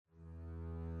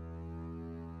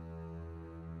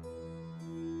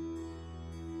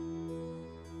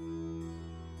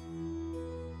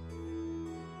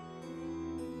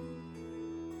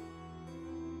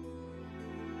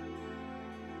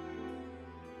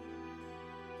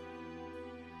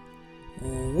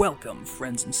Welcome,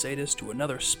 friends and sadists, to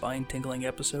another spine-tingling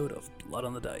episode of Blood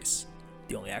on the Dice,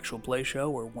 the only actual play show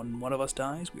where when one of us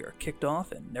dies, we are kicked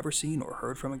off and never seen or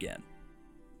heard from again.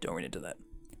 Don't read into that.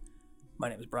 My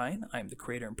name is Brian. I am the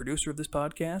creator and producer of this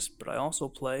podcast, but I also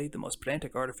play the most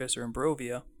pedantic artificer in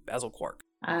Barovia, Basil Quark.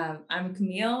 I'm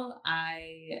Camille.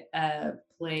 I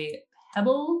play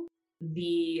Pebble,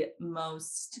 the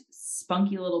most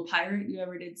spunky little pirate you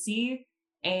ever did see.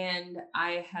 And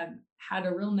I have had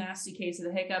a real nasty case of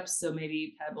the hiccups, so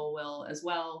maybe Pebble will as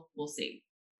well. We'll see.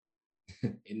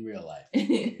 In real life. Yeah.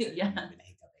 You've been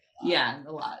hiccuping a lot. Yeah,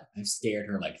 a lot. I've scared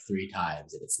her like 3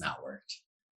 times and it's not worked.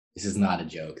 This is not a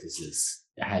joke. This is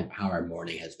how our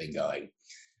morning has been going.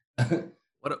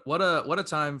 What a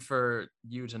time for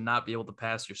you to not be able to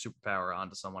pass your superpower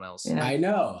on to someone else. Yeah. I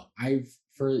know.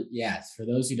 For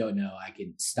those who don't know, I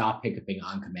can stop hiccuping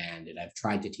on command, and I've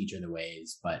tried to teach her the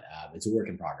ways, but it's a work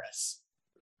in progress.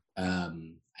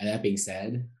 And that being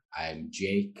said, I'm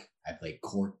Jake. I play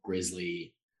Cork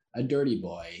Grizzly, a dirty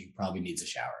boy who probably needs a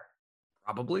shower.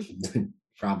 Probably.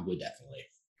 Probably,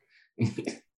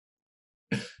 definitely.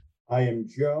 I am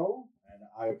Joe, and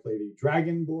I play the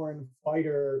Dragonborn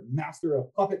fighter, master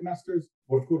of puppet masters,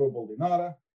 Vorkuro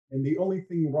Boldinara. And the only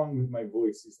thing wrong with my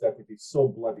voice is that it is so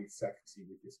bloody sexy,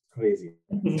 which is crazy.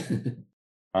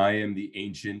 I am the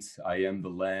Ancient, I am the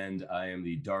Land, I am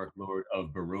the Dark Lord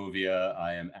of Barovia,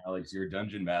 I am Alex, your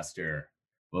Dungeon Master.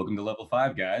 Welcome to level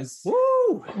 5, guys.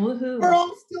 Woo! Woohoo. We're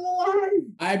all still alive!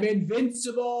 I'm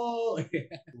invincible!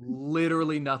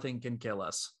 Literally nothing can kill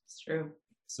us. It's true.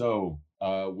 So,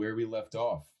 where we left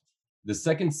off. The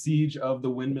second siege of the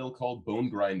windmill called Bone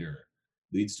Grinder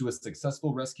leads to a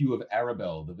successful rescue of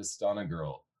Arabelle, the Vistana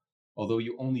girl. Although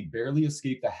you only barely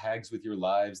escape the hags with your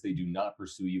lives, they do not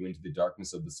pursue you into the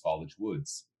darkness of the Svalage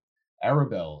woods.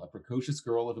 Arabelle, a precocious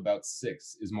girl of about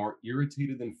 6, is more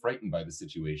irritated than frightened by the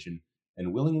situation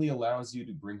and willingly allows you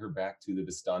to bring her back to the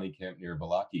Vistani camp near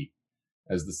Vallaki.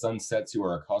 As the sun sets, you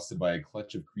are accosted by a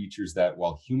clutch of creatures that,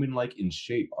 while human-like in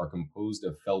shape, are composed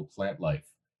of fell plant life,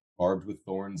 barbed with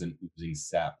thorns and oozing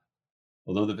sap.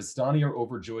 Although the Vistani are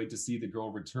overjoyed to see the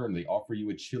girl return, they offer you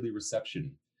a chilly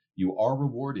reception. You are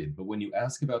rewarded, but when you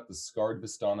ask about the scarred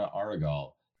Vistana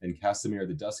Aragal and Casimir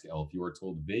the Dusk Elf, you are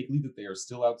told vaguely that they are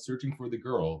still out searching for the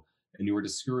girl, and you are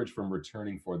discouraged from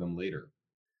returning for them later.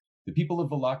 The people of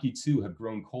Vallaki, too, have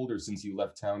grown colder since you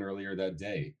left town earlier that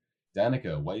day.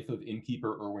 Danica, wife of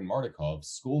innkeeper Erwin Mardikov,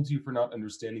 scolds you for not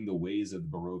understanding the ways of the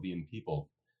Barovian people.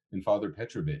 And Father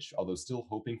Petrovich, although still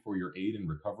hoping for your aid in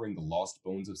recovering the lost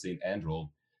bones of St. Andrel,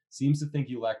 seems to think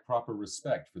you lack proper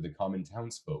respect for the common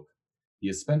townsfolk. He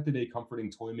has spent the day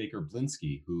comforting toymaker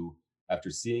Blinsky, who,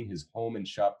 after seeing his home and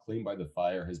shop claimed by the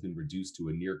fire, has been reduced to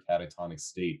a near catatonic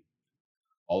state.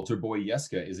 Altar boy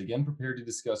Yeska is again prepared to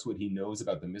discuss what he knows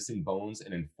about the missing bones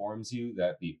and informs you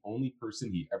that the only person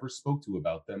he ever spoke to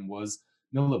about them was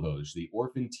Milivoj, the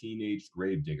orphan teenage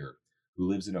gravedigger, who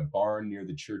lives in a barn near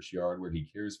the churchyard where he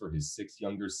cares for his 6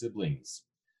 younger siblings.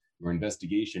 Your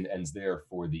investigation ends there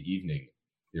for the evening.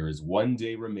 There is 1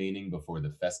 day remaining before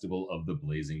the Festival of the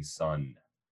Blazing Sun.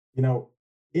 You know,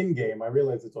 in game, I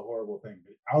realize it's a horrible thing,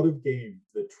 but out of game,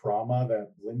 the trauma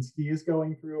that Blinsky is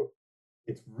going through,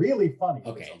 it's really funny.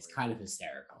 Okay, it's kind of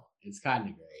hysterical. It's kind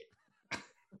of great.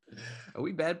 Are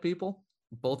we bad people?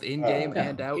 Both in-game no.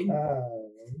 and out?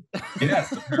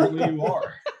 Yes, apparently you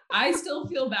are. I still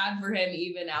feel bad for him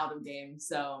even out of game,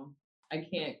 so I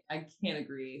can't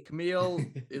agree. Camille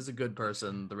is a good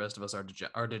person. The rest of us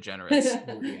are degenerates.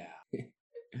 Yeah. All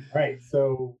right,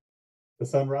 so the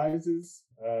sun rises.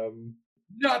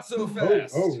 Not so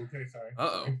fast. Oh, okay, sorry.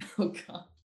 Uh-oh. Oh god.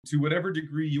 To whatever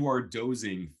degree you are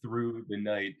dozing through the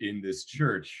night in this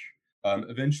church,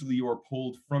 eventually you are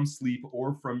pulled from sleep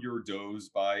or from your doze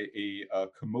by a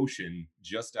commotion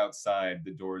just outside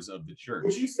the doors of the church.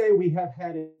 Would you say we have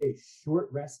had a short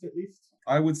rest at least?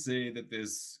 I would say that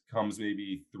this comes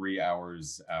maybe 3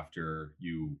 hours after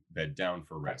you bed down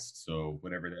for rest. So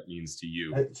whatever that means to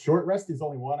you. Short rest is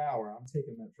only 1 hour. I'm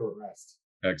taking that short rest.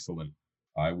 Excellent.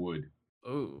 I would.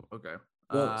 Oh, okay.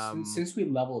 Well, since we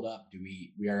leveled up,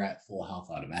 we are at full health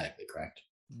automatically, correct?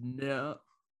 No.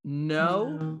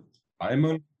 I'm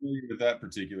unfamiliar with that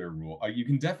particular rule. You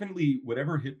can definitely,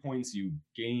 whatever hit points you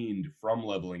gained from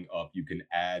leveling up, you can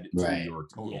add to your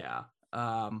total.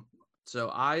 Yeah. So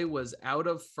I was out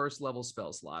of first level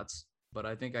spell slots, but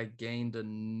I think I gained a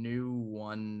new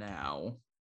one now.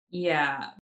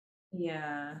 Yeah.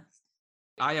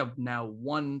 I have now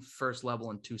 1 first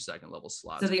level and 2 second level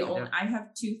slots. So I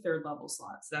have 2 third level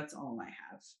slots. That's all I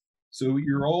have. So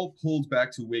you're all pulled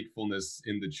back to wakefulness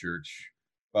in the church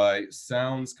by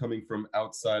sounds coming from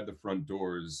outside the front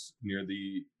doors near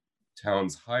the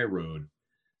town's high road.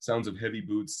 Sounds of heavy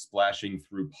boots splashing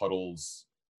through puddles,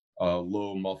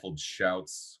 low muffled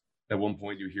shouts. At one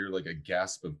point you hear like a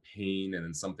gasp of pain and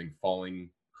then something falling,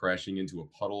 crashing into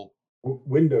a puddle.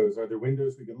 Windows. Are there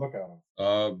windows we can look out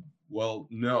of? Well,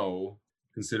 no,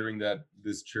 considering that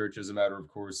this church, as a matter of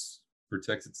course,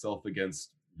 protects itself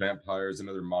against vampires and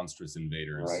other monstrous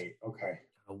invaders. Right. Okay.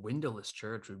 A windowless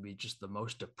church would be just the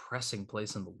most depressing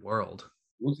place in the world.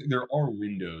 There are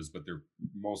windows, but they're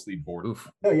mostly boarded. Oof.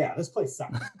 Oh yeah, this place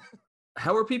sucks.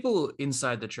 How are people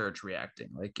inside the church reacting?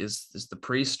 Like, is the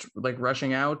priest like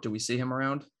rushing out? Do we see him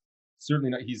around?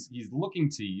 Certainly not. He's looking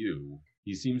to you.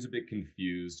 He seems a bit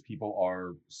confused. People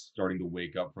are starting to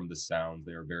wake up from the sounds.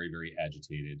 They are very, very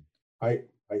agitated. I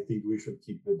think we should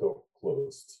keep the door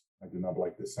closed. I do not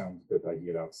like the sounds that I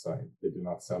hear outside. They do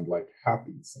not sound like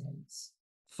happy sounds.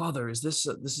 Father, is this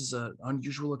an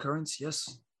unusual occurrence?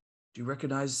 Yes. Do you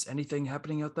recognize anything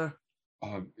happening out there?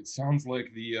 It sounds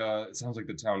like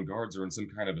the town guards are in some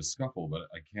kind of a scuffle, but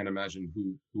I can't imagine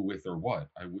who with or what.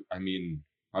 I mean,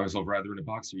 I myself rather in a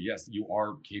box here. Yes, you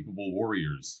are capable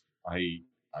warriors.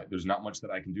 There's not much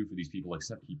that I can do for these people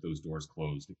except keep those doors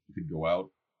closed. If you could go out,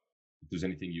 if there's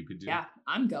anything you could do. Yeah,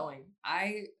 I'm going.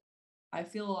 I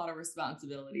feel a lot of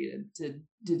responsibility to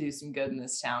do some good in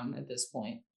this town at this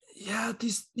point. Yeah,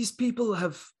 these people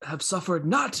have suffered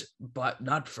not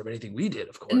from anything we did,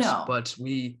 of course. No. But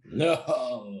we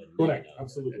Correct.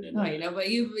 Absolutely. No, but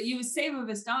you save a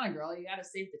Vistana girl, you gotta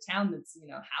save the town that's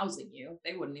housing you.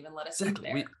 They wouldn't even let us in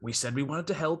exactly. there. We said we wanted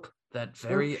to help. That We're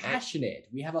very passionate.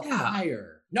 We have a Yeah.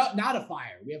 fire. No, not a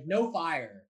fire. We have no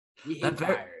fire. We hate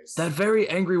fires. that very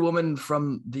angry woman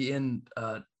from the inn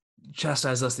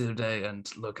chastised us the other day,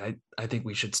 and look, I think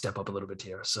we should step up a little bit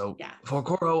here. So Yeah. for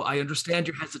Koro, I understand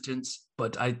your hesitance,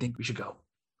 but I think we should go.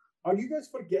 Are you guys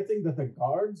forgetting that the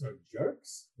guards are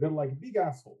jerks? They're like big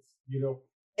assholes.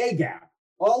 AGAP.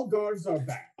 All guards are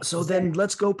bad. So then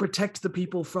let's go protect the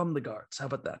people from the guards. How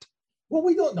about that? Well,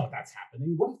 we don't know that's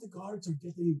happening. What if the guards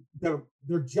are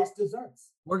they're just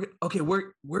desserts? We're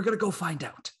gonna go find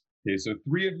out. Okay, so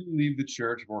 3 of you leave the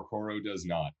church, Vorkoro does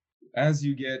not. As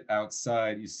you get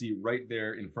outside, you see right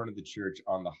there in front of the church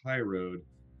on the high road,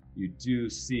 you do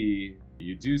see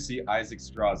Isaac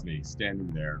Strosny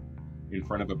standing there in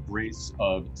front of a brace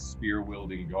of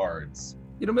spear-wielding guards.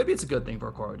 Maybe it's a good thing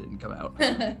Vorkoro didn't come out.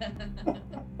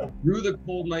 Through the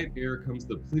cold night air comes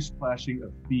the plish-plashing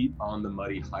of feet on the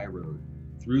muddy high road.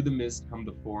 Through the mist come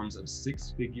the forms of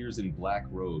 6 figures in black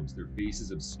robes, their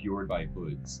faces obscured by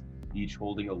hoods, each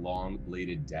holding a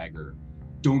long-bladed dagger.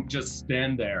 Don't just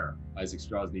stand there, Isaac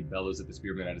Strosny bellows at the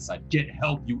spearman at his side. Get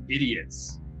help, you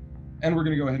idiots! And we're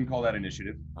going to go ahead and call that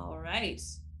initiative. All right.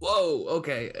 Whoa,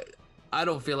 okay. I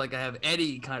don't feel like I have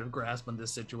any kind of grasp on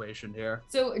this situation here.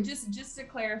 So just to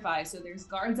clarify, so there's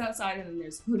guards outside and then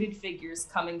there's hooded figures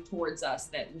coming towards us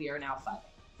that we are now fighting.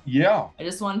 Yeah, I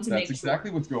just wanted to make that's sure.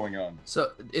 exactly what's going on.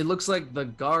 So it looks like the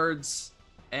guards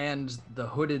and the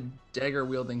hooded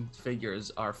dagger-wielding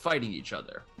figures are fighting each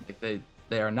other. Like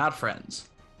they are not friends.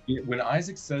 When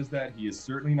Isaac says that, he is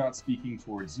certainly not speaking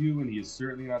towards you, and he is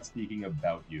certainly not speaking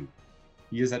about you.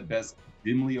 He is at best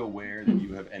dimly aware that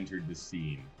you have entered the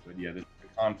scene. But yeah, there's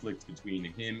a conflict between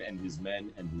him and his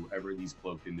men and whoever these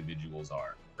cloaked individuals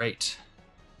are. Great.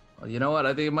 Well, you know what?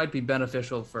 I think it might be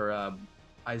beneficial for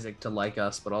Isaac to like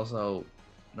us, but also,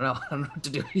 I don't know what to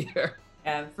do here.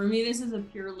 For me, this is a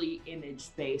purely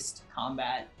image-based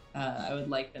combat. I would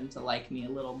like them to like me a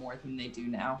little more than they do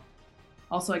now.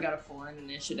 Also, I got a 4 in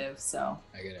initiative, so.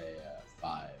 I got a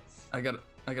 5. I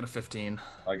got a 15.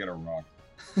 I got a rock.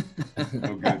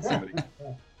 Oh, good, somebody.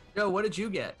 Yo, what did you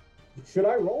get? Should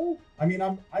I roll? I mean,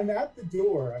 I'm at the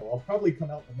door. I'll probably come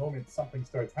out the moment something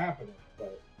starts happening.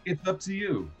 But It's up to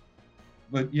you.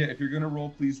 But yeah, if you're gonna roll,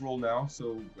 please roll now.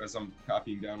 So as I'm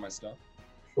copying down my stuff.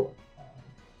 sure,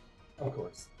 of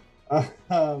course.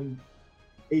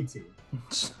 18.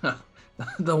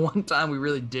 The one time we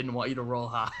really didn't want you to roll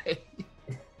high.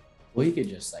 Well, he could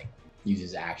just use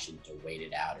his action to wait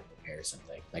it out or prepare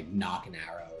something, like knock an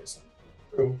arrow or something.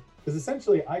 True. Because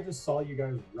essentially, I just saw you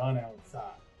guys run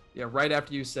outside. Yeah, right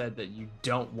after you said that you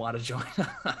don't want to join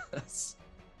us.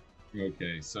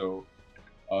 Okay, so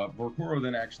Vorkoro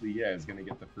then actually, is gonna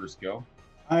get the first go.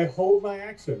 I hold my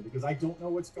action because I don't know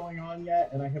what's going on yet,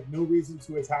 and I have no reason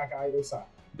to attack either side.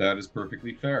 That is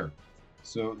perfectly fair.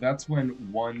 So that's when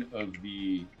one of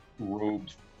the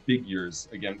robed figures,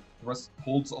 again,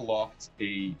 holds aloft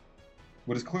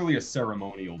what is clearly a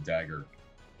ceremonial dagger.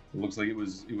 It looks like it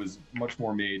was much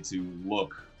more made to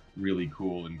look really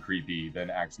cool and creepy than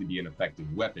actually be an effective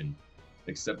weapon.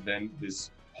 Except then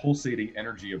this pulsating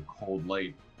energy of cold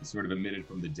light is sort of emitted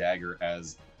from the dagger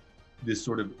as this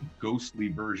sort of ghostly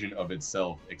version of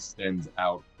itself extends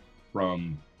out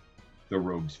from the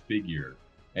robed figure.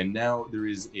 And now there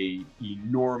is a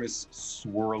enormous,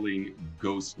 swirling,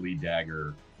 ghostly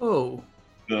dagger. Oh.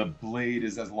 The blade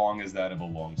is as long as that of a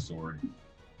longsword.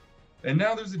 And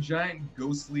now there's a giant,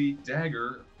 ghostly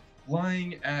dagger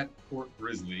flying at Port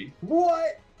Grizzly.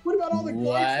 What? What about all the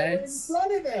guards that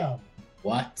were in front of them?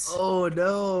 What? Oh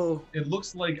no. It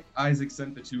looks like Isaac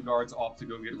sent the 2 guards off to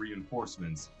go get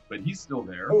reinforcements, but he's still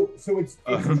there. Oh, so it's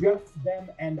just them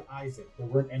and Isaac. There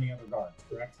weren't any other guards,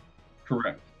 correct?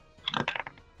 Correct.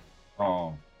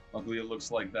 Oh, luckily it looks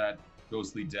like that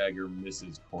ghostly dagger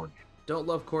misses Cork. Don't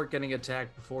love Cork getting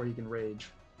attacked before he can rage.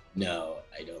 No,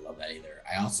 I don't love that either.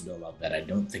 I also don't love that I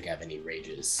don't think I have any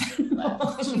rages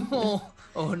left.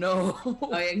 Oh no. Oh,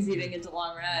 yeah, he's eating into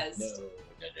long rest. No.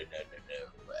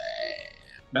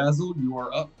 Basil, you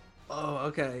are up. Oh,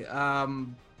 okay.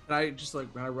 Can I just when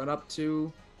I run up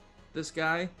to this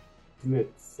guy? Isn't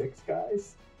it 6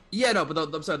 guys? Yeah, no, but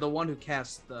I'm sorry, the one who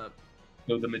casts the.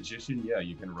 So the magician, yeah,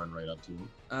 you can run right up to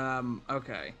him.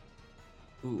 Okay.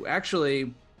 Ooh,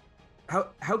 actually,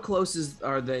 how close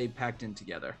are they packed in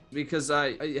together? Because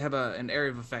I have an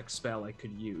area of effect spell I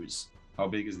could use. How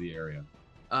big is the area?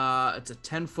 It's a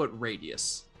 10-foot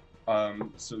radius.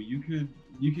 So you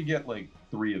could get like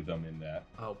 3 of them in that.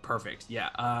 Oh, perfect. Yeah.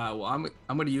 Well,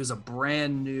 I'm gonna use a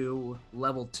brand new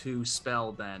level 2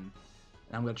 spell then.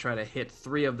 And I'm gonna try to hit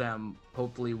 3 of them.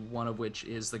 Hopefully, one of which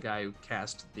is the guy who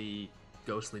cast the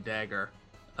ghostly dagger.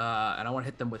 And I want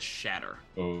to hit them with shatter.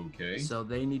 Okay. So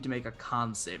they need to make a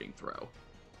con saving throw.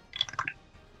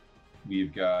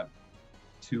 We've got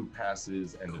 2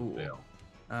 passes and Cool. a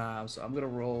fail. So I'm gonna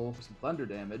roll for some thunder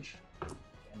damage. Okay,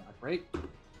 not great.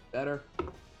 Better.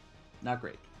 Not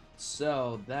great.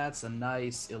 So that's a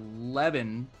nice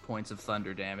 11 points of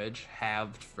thunder damage,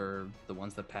 halved for the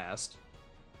ones that passed.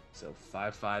 So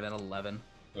 5, 5, and 11.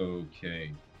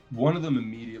 Okay. One of them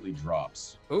immediately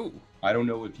drops. Ooh. I don't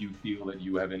know if you feel that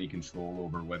you have any control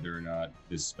over whether or not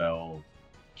this spell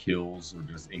kills or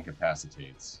just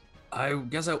incapacitates. I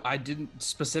guess I didn't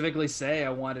specifically say I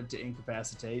wanted to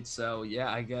incapacitate, so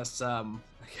yeah, I guess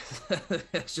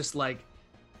it's just like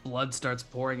blood starts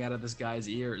pouring out of this guy's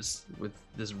ears with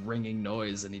this ringing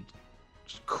noise, and he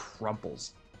just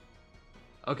crumples.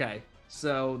 Okay,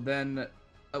 so then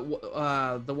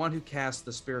the one who cast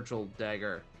the spiritual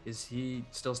dagger, is he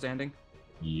still standing?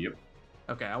 Yep.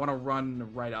 Okay, I want to run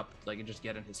right up, and just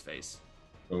get in his face.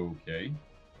 Okay.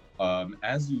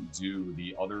 As you do,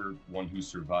 the other one who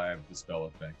survived the spell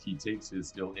effect, he takes his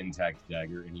still intact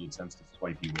dagger and he attempts to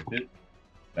swipe you with it.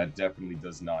 That definitely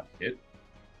does not hit.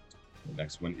 The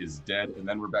next one is dead, and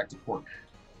then we're back to Pork.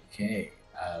 Okay.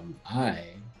 I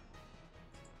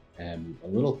am a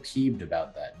little peeved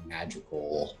about that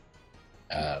magical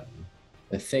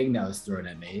the thing that was thrown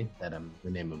at me that I'm the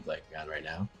name of blanking on right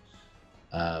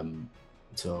now.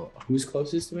 So who's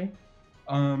closest to me?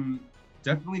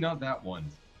 Definitely not that one.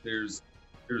 There's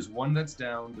one that's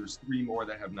down. There's 3 more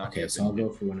that have not. Okay, yet so I'll been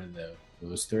go for one of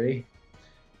those 3,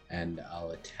 and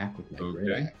I'll attack with my great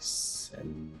Okay. axe.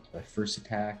 And my first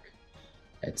attack,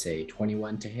 that's a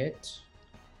 21 to hit, hit.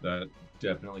 That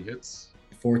definitely hits.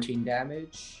 14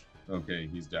 damage. Okay,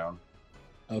 he's down.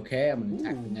 Okay, I'm gonna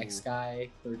attack the Ooh. next guy,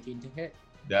 13 to hit.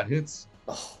 That hits,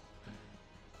 Oh,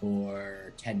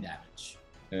 for 10 damage.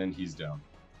 and he's down.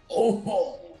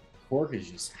 Oh, Cork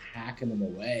is just hacking them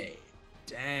away.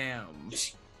 Damn.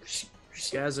 These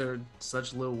guys are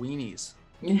such little weenies.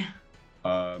 Yeah.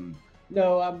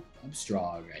 No, I'm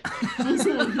strong. I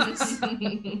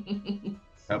think.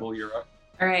 Pebble, you're up.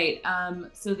 All right.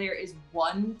 So there is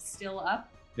 1 still up.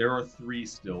 There are 3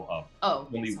 still up. Oh,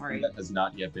 Only sorry. one that has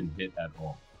not yet been hit at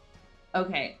all.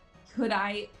 Okay. Could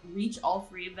I reach all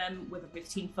 3 of them with a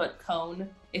 15-foot cone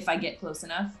if I get close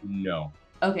enough? No.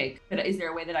 Okay. Is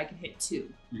there a way that I can hit 2?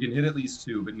 You can hit at least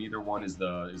 2, but neither one is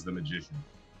the magician.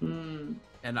 Hmm.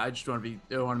 And I just want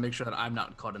to make sure that I'm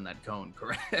not caught in that cone,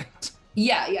 correct?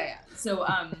 Yeah. So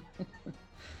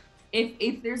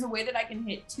if there's a way that I can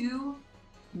hit 2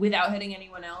 without hitting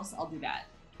anyone else, I'll do that.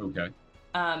 Okay.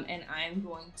 And I'm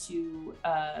going to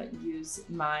use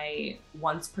my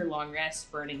once per long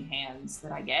rest burning hands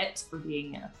that I get for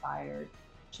being a fire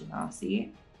genasi.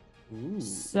 Ooh.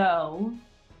 So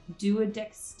do a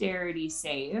dexterity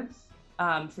save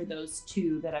for those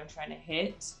 2 that I'm trying to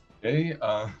hit. Okay.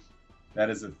 That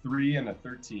is a 3 and a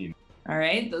 13. All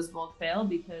right, those both fail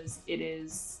because it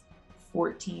is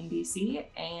 14 DC,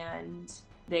 and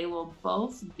they will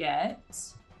both get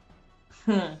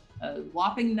a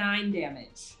whopping 9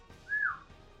 damage.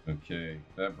 Okay,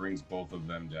 that brings both of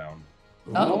them down.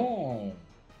 Oh.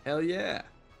 Hell yeah.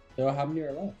 So how many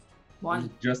are left? One.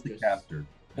 Just the caster.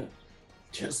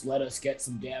 Just let us get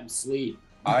some damn sleep.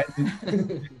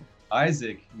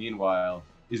 Isaac, meanwhile,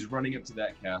 is running up to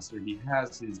that caster. He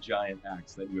has his giant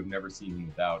axe that you have never seen him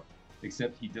without,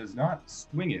 except he does not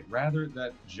swing it. Rather,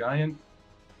 that giant,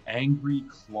 angry,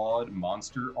 clawed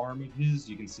monster arm of his,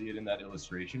 you can see it in that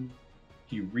illustration.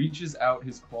 He reaches out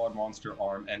his clawed monster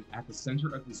arm, and at the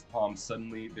center of his palm,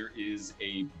 suddenly there is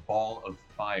a ball of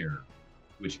fire,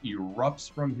 which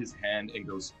erupts from his hand and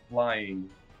goes flying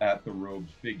at the robed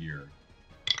figure.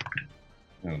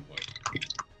 Oh boy.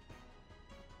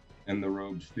 And the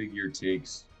robed figure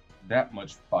takes that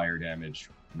much fire damage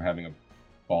from having a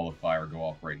ball of fire go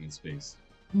off right in his face.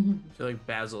 I feel like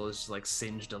Basil is like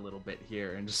singed a little bit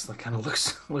here and just like kind of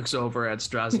looks over at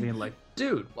Strasby and like,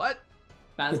 dude, what?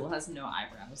 Basil has no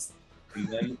eyebrows. And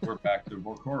then we're back to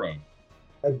Vorkoro.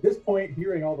 At this point,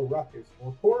 hearing all the ruckus,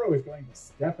 Vorkoro is going to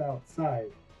step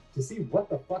outside to see what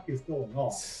the fuck is going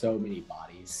on. So many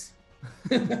bodies.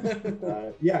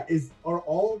 Are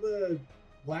all the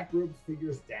black robed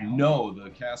figures down? No, the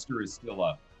caster is still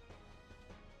up.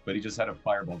 But he just had a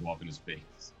fireball go off in his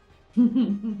face.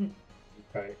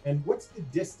 Okay. And what's the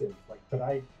distance? Like, could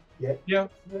I get? Yeah.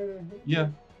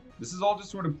 This is all just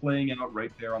sort of playing out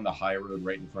right there on the high road,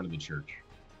 right in front of the church.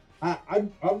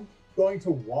 I'm going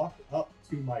to walk up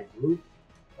to my group,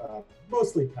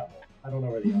 mostly Pebble. I don't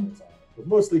know where the others are, but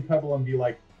mostly Pebble, and be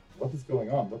like, "What is going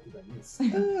on? What did I miss?"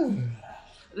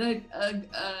 The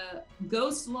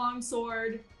ghost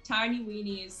longsword, tiny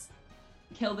weenies,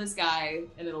 kill this guy,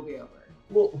 and it'll be over.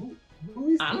 Well, who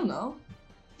is? I don't know.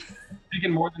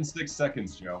 Taking more than 6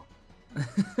 seconds, Joe.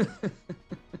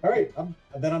 All right, I'm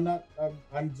not.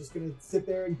 I'm just gonna sit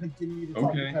there and continue to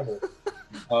talk to Pebble.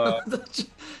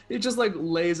 He just like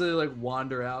lazily like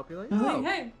wander out, be like, oh,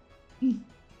 Hey.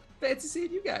 fancy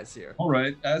seeing you guys here. All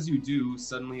right, as you do,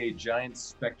 suddenly a giant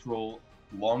spectral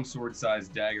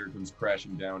longsword-sized dagger comes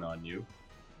crashing down on you.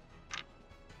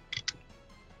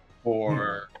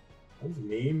 For That was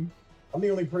mean. I'm the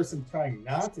only person trying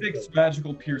not to. 6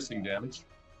 magical piercing damage.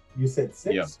 You said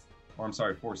 6? Yeah. Or I'm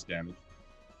sorry, force damage.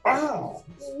 Ow!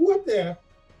 What the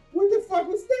fuck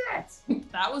was that?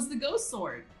 That was the ghost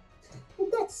sword. Well,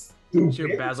 that's Hear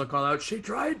stupid. Basil call out, she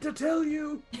tried to tell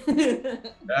you.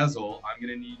 Basil, I'm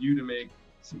gonna need you to make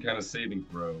some kind of saving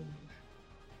throw.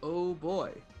 Oh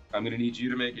boy. I'm gonna need you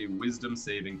to make a wisdom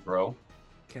saving throw.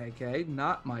 Okay,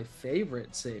 not my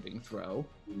favorite saving throw.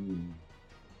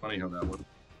 Funny how that works.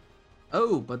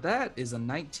 Oh, but that is a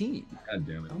 19. God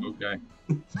damn it. Oh. Okay.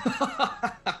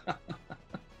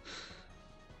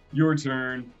 Your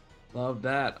turn. Love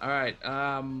that. All right.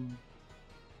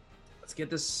 Let's get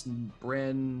this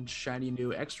brand shiny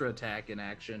new extra attack in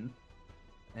action.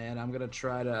 And I'm going to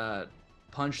try to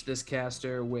punch this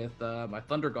caster with my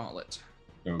Thunder Gauntlet.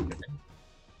 Okay.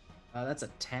 That's a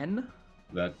 10.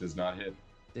 That does not hit.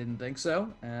 Didn't think so.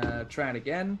 Trying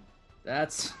again.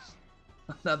 That's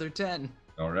another 10.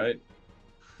 All right.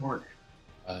 Mark.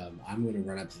 I'm going to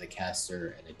run up to the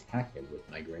caster and attack him with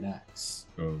my great axe.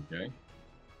 Okay.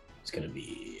 It's going to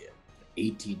be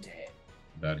 18 to hit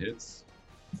That hits.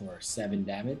 for 7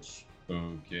 damage,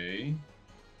 Okay.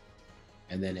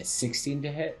 and then a 16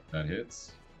 to hit. That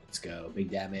hits. Let's go. Big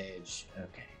damage.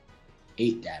 Okay.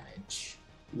 8 damage.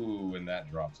 Ooh, and that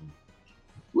drops him.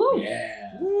 Woo!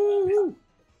 Yeah. Woo!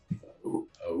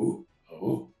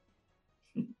 Oh.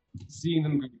 Seeing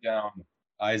them go down,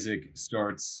 Isaac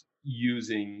starts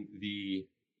using the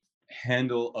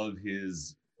handle of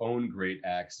his own great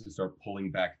axe to start pulling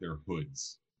back their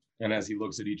hoods. And as he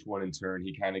looks at each one in turn,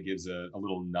 he kind of gives a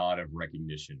little nod of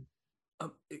recognition.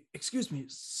 Excuse me,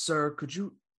 sir. Could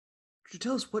you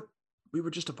tell us what we were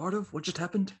just a part of? What just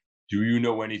happened? Do you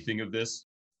know anything of this?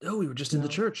 Oh, we were just in the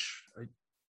No. church.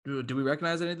 Do we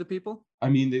recognize any of the people? I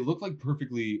mean, they look like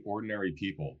perfectly ordinary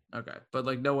people. Okay, but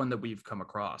like no one that we've come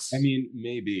across. I mean,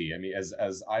 maybe. I mean,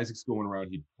 as Isaac's going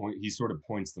around, he sort of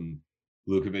points them.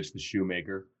 Lukovic, the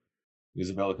shoemaker.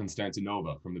 Isabella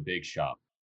Konstantinova from the bake shop.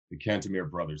 The Cantemir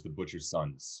brothers, the butcher's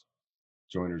sons.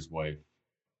 Joiner's wife.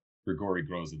 Grigori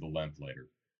Groza, the lamplighter.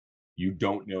 You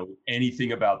don't know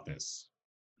anything about this.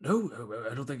 No,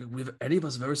 I don't think any of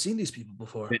us have ever seen these people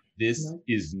before. This No.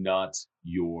 is not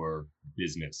your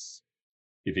business.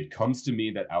 If it comes to me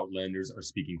that Outlanders are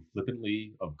speaking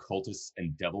flippantly of cultists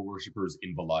and devil worshippers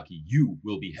in Vallaki, you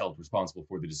will be held responsible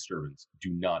for the disturbance.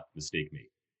 Do not mistake me.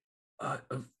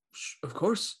 Of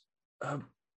course. Did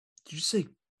you say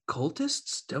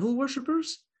cultists, devil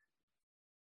worshippers?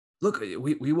 Look,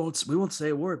 we won't say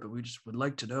a word, but we just would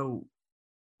like to know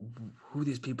who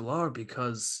these people are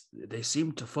because they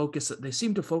seem to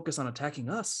focus on attacking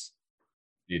us.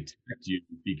 They attacked you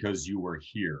because you were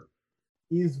here.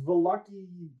 Is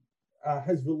Vallaki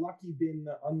has Vallaki been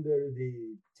under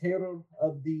the terror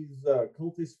of these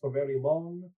cultists for very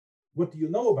long? What do you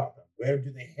know about them? Where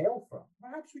do they hail from?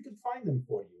 Perhaps we could find them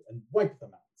for you and wipe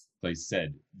them out. I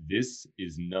said, this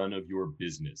is none of your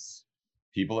business.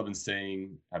 People have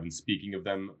been speaking of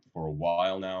them for a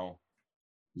while now.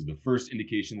 This is the first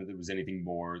indication that there was anything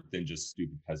more than just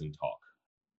stupid peasant talk.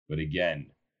 But again,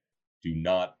 do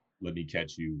not let me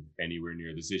catch you anywhere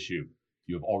near this issue.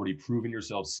 You have already proven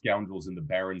yourselves scoundrels in the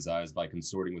Baron's eyes by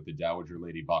consorting with the Dowager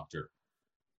Lady Boctor.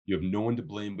 You have no one to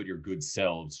blame but your good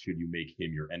selves should you make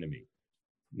him your enemy.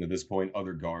 And at this point,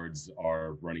 other guards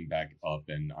are running back up,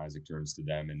 and Isaac turns to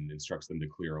them and instructs them to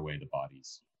clear away the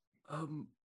bodies.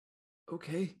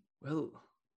 Okay. Well,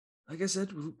 like I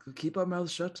said, we'll keep our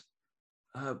mouths shut.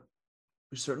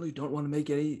 We certainly don't want to make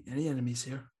any enemies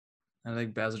here. And I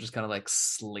think Basil just kind of like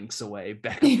slinks away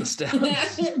back up the steps.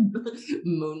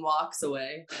 Moonwalks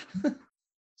away.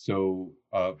 So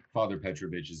Father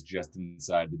Petrovich is just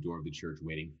inside the door of the church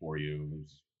waiting for you.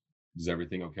 Is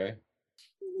everything okay?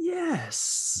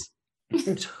 Yes.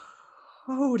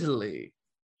 Totally.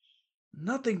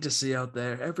 Nothing to see out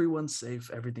there. Everyone's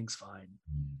safe. Everything's fine.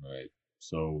 Right.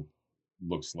 So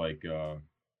looks like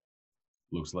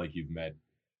you've met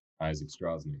Isaac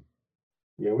Strozny.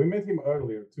 Yeah, we met him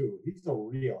earlier too. He's a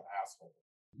real asshole.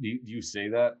 Do you say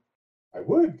that? I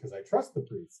would, because I trust the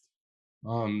priest.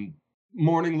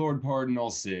 Morning, Lord, pardon all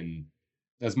sin.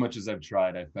 As much as I've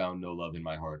tried, I've found no love in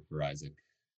my heart for Isaac.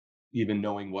 Even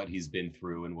knowing what he's been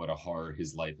through and what a horror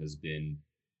his life has been,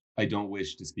 I don't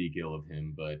wish to speak ill of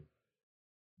him, but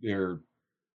there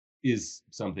is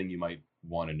something you might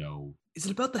want to know. Is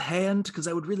it about the hand? Because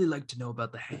I would really like to know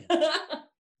about the hand.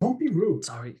 Don't be rude.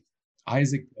 Sorry.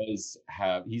 Isaac does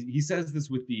have, he says this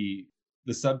with the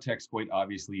subtext quite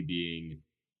obviously being,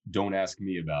 don't ask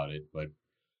me about it, but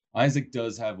Isaac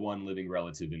does have one living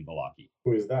relative in Vallaki.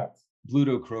 Who is that?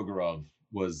 Bluto Krogorov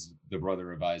was the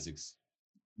brother of Isaac's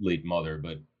late mother,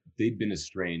 but they'd been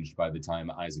estranged by the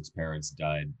time Isaac's parents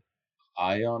died.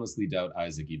 I honestly doubt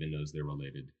Isaac even knows they're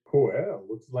related. Well,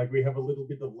 looks like we have a little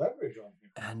bit of leverage on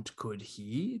him. And could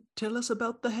he tell us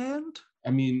about the hand? I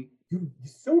mean, You're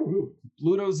so rude.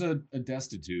 Bluto's a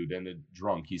destitute and a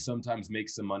drunk. He sometimes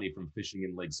makes some money from fishing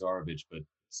in Lake Tsarevich, but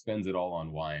spends it all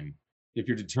on wine. If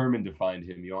you're determined to find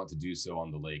him, you ought to do so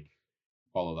on the lake.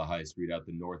 Follow the high street out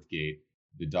the north gate.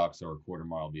 The docks are a quarter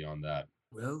mile beyond that.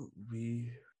 Well,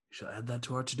 we shall add that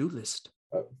to our to-do list.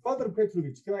 Father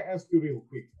Petrovich, can I ask you real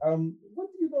quick? What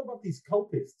do you know about these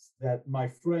cultists that my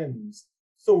friends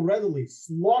so readily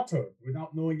slaughtered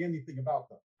without knowing anything about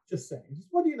them? Just saying. Just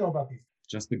what do you know about these?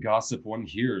 Just the gossip one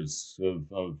hears of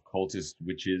cultist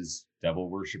witches, devil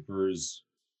worshippers.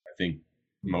 I think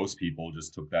most people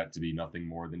just took that to be nothing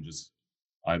more than just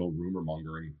idle rumor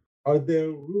mongering. Are there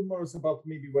rumors about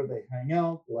maybe where they hang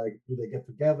out? Like, do they get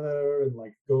together and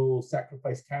like go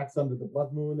sacrifice cats under the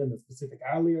blood moon in a specific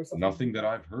alley or something? Nothing that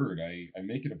I've heard. I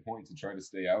make it a point to try to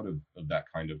stay out of that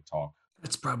kind of talk.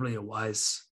 That's probably a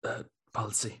wise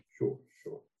policy. Sure.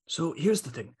 So here's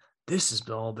the thing. This has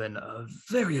all been a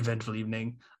very eventful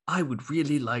evening. I would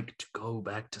really like to go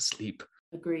back to sleep.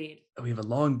 Agreed. We have a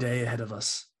long day ahead of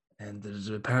us, and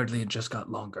apparently it just got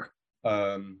longer.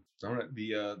 All right.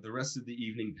 The rest of the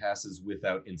evening passes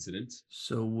without incident.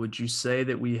 So would you say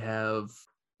that we have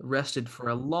rested for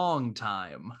a long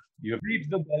time? You have reaped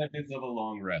the benefits of a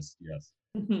long rest, yes.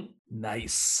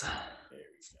 Nice.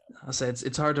 I'll say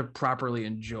it's hard to properly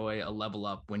enjoy a level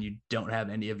up when you don't have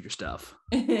any of your stuff.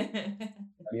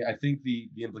 I mean, I think the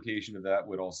implication of that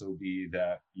would also be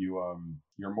that your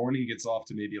morning gets off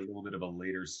to maybe a little bit of a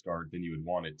later start than you would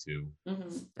want it to.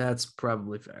 Mm-hmm. That's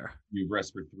probably fair. You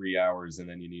rest for 3 hours and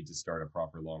then you need to start a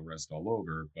proper long rest all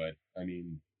over. But I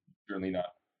mean, certainly not.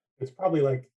 It's probably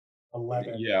like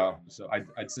 11. Yeah, so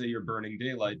I'd say you're burning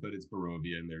daylight, but it's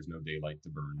Barovia and there's no daylight to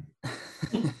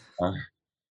burn.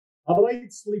 All right,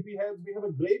 sleepyheads, we have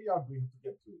a graveyard we have to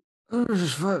get to. Oh,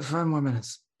 just five more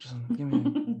minutes. Just give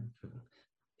me.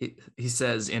 He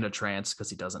says in a trance because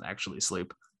he doesn't actually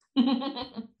sleep.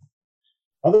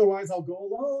 Otherwise, I'll go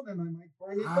alone and I might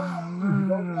bring it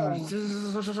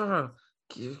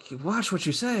down. Watch what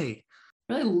you say.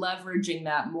 Really leveraging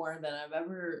that more than I've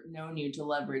ever known you to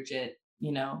leverage it.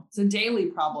 You know, it's a daily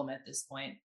problem at this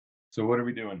point. So what are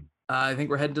we doing? I think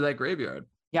we're heading to that graveyard.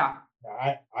 Yeah.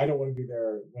 I don't want to be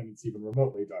there when it's even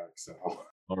remotely dark, so.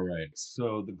 All right.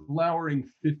 So the glowering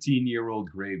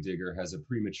 15-year-old gravedigger has a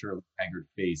prematurely haggard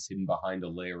face hidden behind a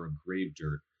layer of grave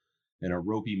dirt and a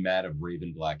ropey mat of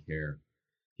raven black hair.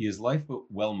 He is lithe but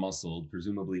well muscled,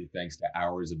 presumably thanks to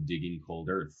hours of digging cold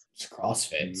earth. It's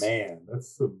CrossFit. Man,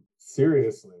 that's some,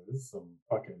 seriously, this is some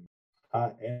fucking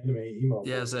Anime emo.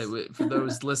 Yeah, boys. so for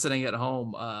those listening at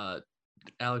home,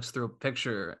 Alex threw a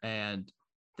picture, and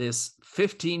this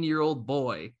 15-year-old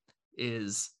boy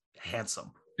is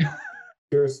handsome.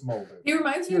 Pure smolder. He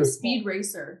reminds me Pure of small. Speed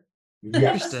Racer.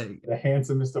 Yes, Interesting. the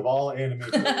handsomest of all anime.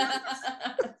 players.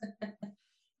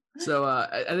 So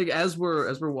I think as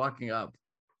we're walking up,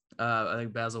 I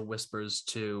think Basil whispers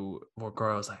to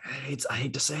Vorkoro, "Is like, I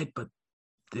hate to say it, but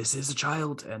this is a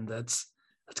child, and that's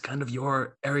kind of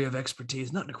your area of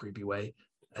expertise, not in a creepy way.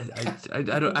 I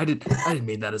didn't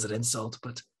mean that as an insult,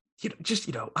 but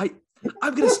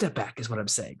I'm gonna step back, is what I'm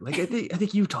saying. Like I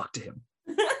think you talk to him."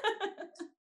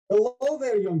 Hello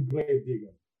there, young grave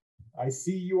digger. I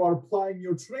see you are applying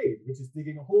your trade, which is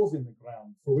digging holes in the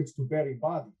ground for which to bury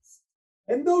bodies.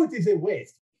 And though it is a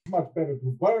waste, it's much better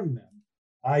to burn them.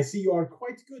 I see you are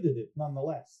quite good at it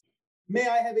nonetheless. May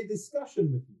I have a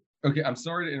discussion with you? Okay, I'm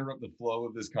sorry to interrupt the flow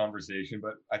of this conversation,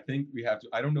 but I think we have to.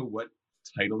 I don't know what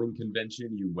titling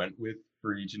convention you went with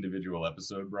for each individual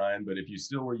episode, Brian, but if you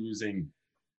still were using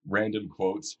random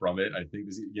quotes from it, I think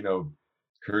this,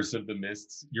 Curse of the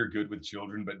Mists, you're good with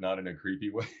children, but not in a creepy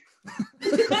way.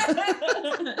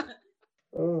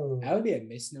 Oh. That would be a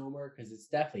misnomer because it's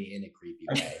definitely in a creepy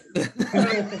way.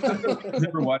 I've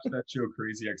never watched that show,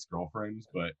 Crazy Ex-Girlfriends,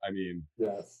 but I mean,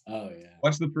 Yes. Oh yeah.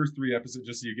 watch the first 3 episodes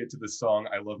just so you get to the song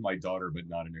 "I Love My Daughter, but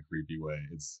not in a creepy way."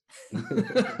 It's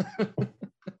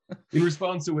in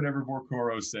response to whatever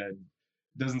Vorkoro said.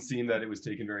 Doesn't seem that it was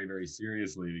taken very, very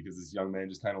seriously, because this young man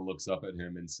just kind of looks up at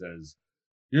him and says,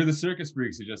 "You're the circus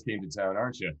freaks who just came to town,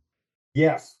 aren't you?"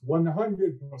 Yes,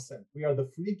 100%. We are the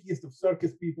freakiest of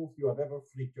circus people you have ever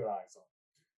freaked your eyes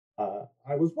on.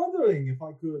 I was wondering if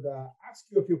I could ask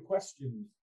you a few questions.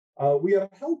 We are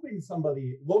helping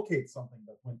somebody locate something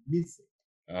that went missing.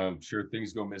 Sure,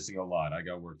 things go missing a lot. I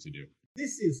got work to do.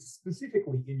 This is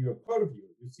specifically in your purview.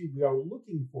 You see, we are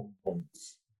looking for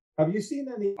bones. Have you seen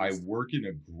any? I work in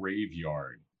a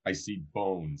graveyard. I see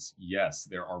bones. Yes,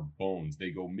 there are bones.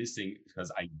 They go missing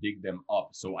because I dig them up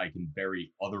so I can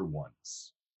bury other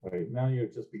ones. Wait, now you're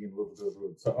just being a little bit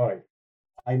rude. So, all right.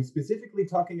 I'm specifically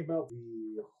talking about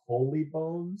the holy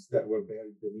bones that were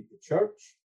buried beneath the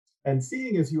church. And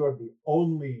seeing as you are the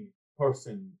only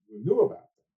person who knew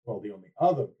about them, well, the only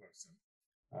other person,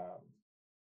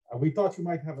 we thought you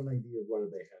might have an idea of where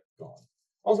they had gone.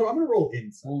 Also, I'm going to roll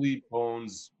insight. Holy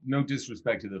bones, no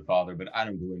disrespect to the father, but I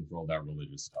don't go in for all that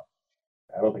religious stuff.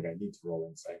 I don't think I need to roll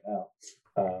insight now.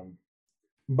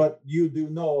 But you do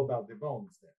know about the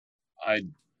bones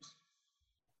then.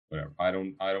 Whatever.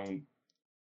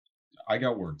 I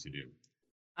got work to do.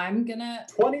 I'm gonna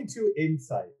 22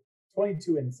 insight.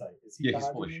 22 insight. Is he Yeah, he's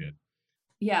full of dodging? shit.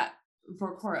 Yeah,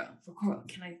 Vorkoro,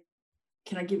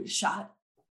 can I give it a shot?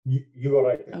 You go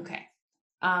right there. Okay.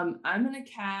 I'm gonna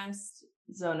cast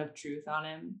Zone of Truth on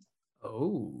him,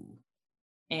 Oh.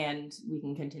 and we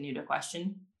can continue to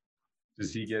question.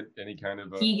 Does he get any kind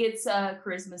of He gets a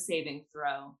charisma saving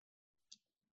throw.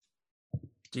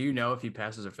 Do you know if he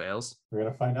passes or fails? We're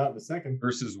going to find out in a second.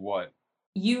 versus what?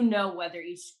 You know whether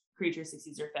each creature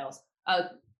succeeds or fails.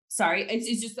 Sorry,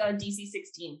 it's just a DC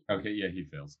 16. Okay, yeah, he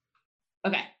fails.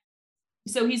 Okay.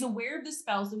 So he's aware of the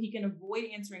spell, so he can avoid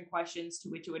answering questions to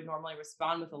which it would normally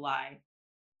respond with a lie.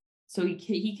 So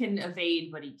he can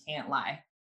evade, but he can't lie.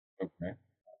 Okay.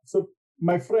 So,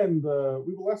 my friend,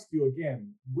 we will ask you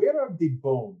again, where are the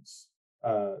bones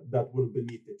that were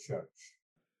beneath the church?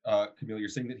 Camille, you're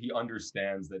saying that he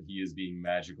understands that he is being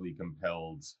magically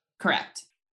compelled. Correct.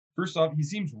 First off, he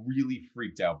seems really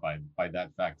freaked out by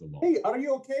that fact alone. Hey, are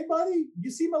you okay, buddy? You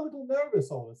seem a little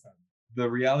nervous all of a sudden. The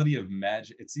reality of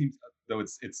magic, it seems, though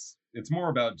it's more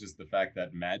about just the fact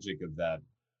that magic of that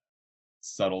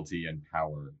subtlety and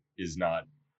power is not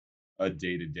a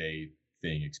day-to-day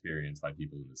thing experienced by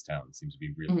people in this town. It seems to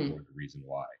be really more the reason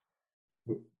why.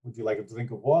 Would you like a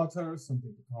drink of water,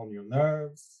 something to calm your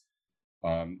nerves?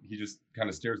 He just kind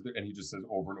of stares there and he just says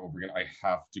over and over again, "I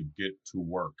have to get to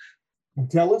work."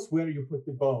 Tell us where you put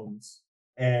the bones,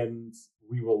 and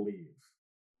we will leave.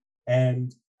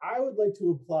 And I would like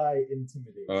to apply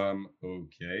intimidation.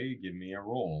 Okay, give me a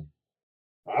roll.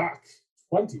 Fuck,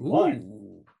 21.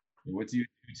 Ooh. What do you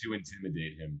do to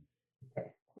intimidate him? Okay.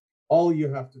 All you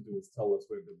have to do is tell us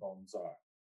where the bones are.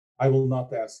 I will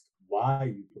not ask why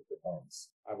you put the bones.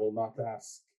 I will not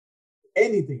ask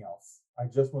anything else. I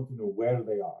just want to know where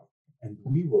they are, and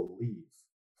we will leave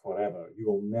forever. You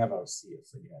will never see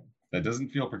us again. That doesn't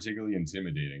feel particularly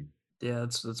intimidating. Yeah,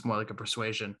 that's more like a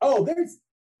persuasion. Oh, there's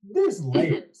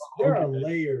layers. There are Okay.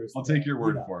 layers. I'll take there, your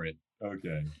word you know. for it.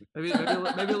 Okay. Maybe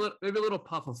a little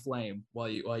puff of flame while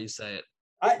you say it.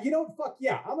 You know, fuck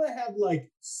yeah. I'm gonna have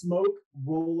like smoke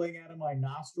rolling out of my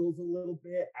nostrils a little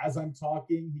bit as I'm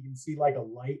talking. You can see like a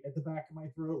light at the back of my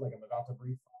throat, like I'm about to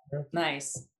breathe fire.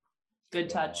 Nice. Good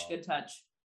touch. Good touch.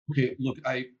 Okay, look,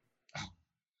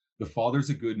 the father's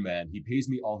a good man. He pays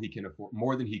me all he can afford,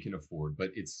 more than he can afford,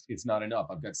 but it's not enough.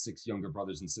 I've got 6 younger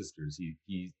brothers and sisters.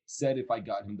 He said if I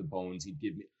got him the bones, he'd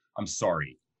give me. I'm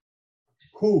sorry.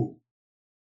 Who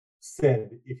said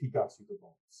if he got you the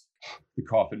bones? The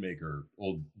coffin maker,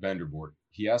 old Vandervoort.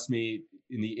 He asked me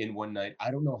in the inn one night. I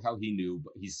don't know how he knew,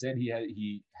 but he said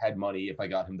he had money if I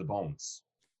got him the bones.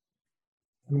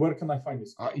 And where can I find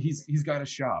this? He's got a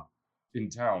shop in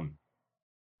town.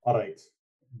 All right,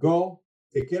 go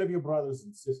take care of your brothers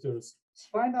and sisters.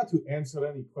 Try not to answer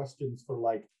any questions for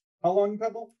like how long,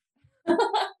 Pebble?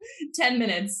 10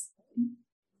 minutes.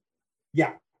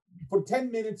 Yeah, for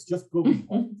 10 minutes, just go be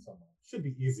quiet somewhere. Should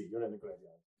be easy. You're in the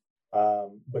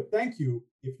graveyard. But thank you.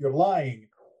 If you're lying,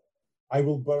 I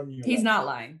will burn you. He's not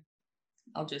lying.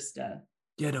 I'll just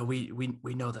Yeah, no, we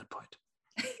know that point.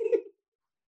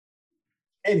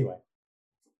 Anyway,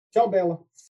 ciao, Bella.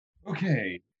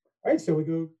 Okay. All right, shall we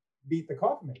go beat the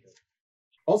coffin maker?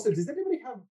 Also, does anybody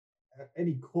have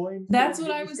any coins? That's to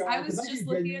what I give was. this guy? I was 'Cause just could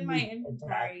looking in my genuinely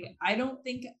inventory. I don't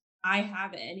think I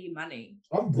have any money.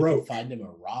 I'm We could broke. find him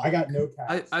a rock. I got no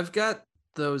cash. I've got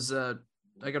those. I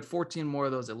got 14 more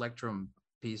of those Electrum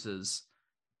pieces,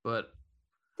 but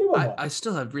Give him one. I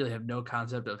still really have no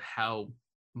concept of how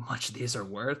much these are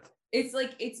worth. It's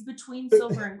like it's between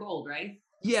silver and gold, right?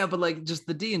 Yeah, but like just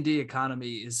the D&D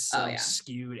economy is so Oh, yeah.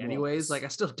 skewed anyways. Like I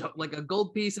still don't like a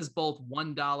gold piece is both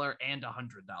 $1 and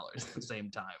 $100 at the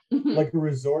same time. Like a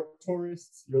resort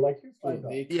tourist, you're like, here's Dude,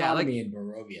 $5. the Yeah, like- economy in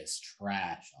Barovia is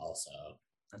trash. Also,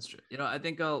 That's true. You know, I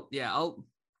think I'll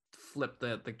flip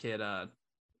the kid an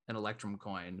Electrum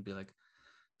coin and be like,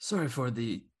 sorry for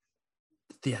the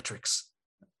theatrics.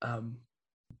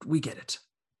 We get it.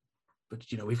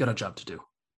 But you know, we've got a job to do.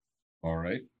 All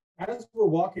right. As we're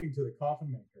walking to the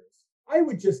coffin makers, I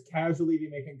would just casually be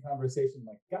making conversation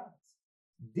like, guys,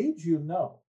 did you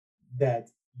know that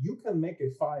you can make a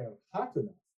fire hot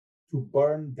enough to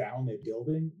burn down a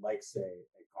building, like, say,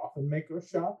 a coffin maker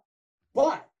shop,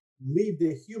 but leave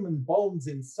the human bones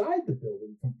inside the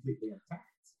building completely intact?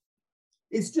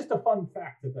 It's just a fun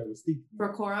fact that I was thinking.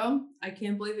 For Koro, I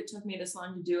can't believe it took me this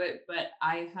long to do it, but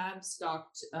I have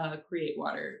stocked Create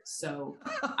Water, so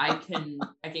I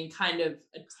can kind of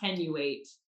attenuate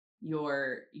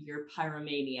your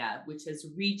pyromania, which has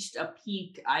reached a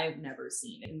peak I have never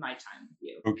seen in my time with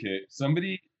you.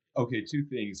 Okay, 2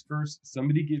 things. First,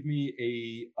 somebody give me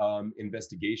a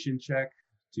investigation check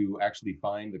to actually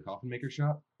find the coffin maker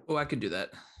shop. Oh, I could do that.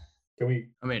 Can we?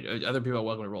 I mean, other people are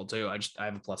welcome to roll too. I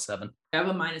have a +7. I have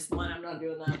a -1. I'm not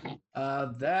doing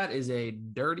that. That is a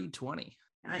dirty 20.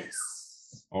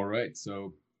 Nice. All right,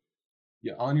 so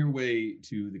yeah, on your way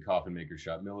to the coffin maker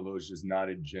shop, Milivoj is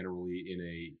nodded generally in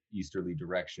a easterly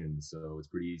direction, so it's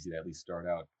pretty easy to at least start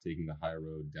out taking the high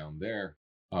road down there.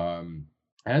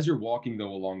 As you're walking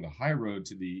though along the high road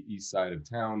to the east side of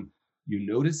town, you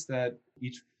notice that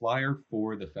each flyer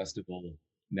for the festival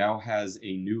now has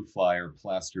a new flyer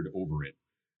plastered over it.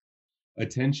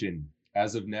 Attention,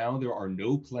 as of now, there are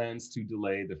no plans to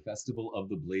delay the Festival of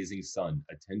the Blazing Sun.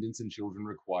 Attendance and children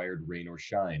required, rain or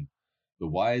shine. The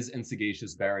wise and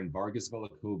sagacious Baron Vargas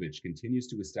Velakovich continues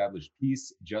to establish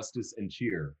peace, justice, and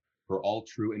cheer for all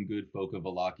true and good folk of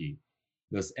Vallaki.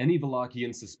 Thus, any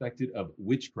Vallakian suspected of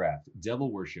witchcraft,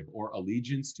 devil worship, or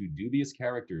allegiance to dubious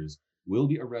characters will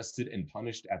be arrested and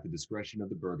punished at the discretion of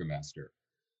the burgomaster.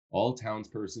 All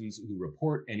townspersons who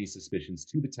report any suspicions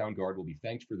to the town guard will be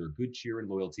thanked for their good cheer and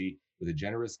loyalty with a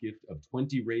generous gift of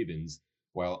 20 ravens,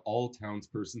 while all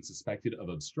townspersons suspected of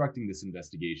obstructing this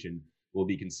investigation will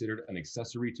be considered an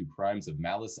accessory to crimes of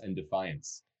malice and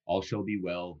defiance. All shall be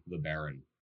well, the Baron.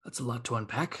 That's a lot to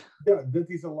unpack. Yeah, that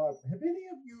is a lot. Have any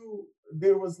of you?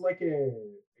 There was like a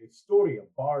story a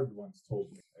bard once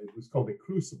told me. It was called The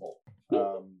Crucible,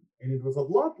 and it was a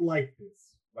lot like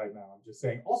this. Right now, I'm just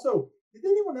saying. Also, did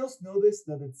anyone else notice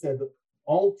that it said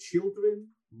all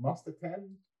children must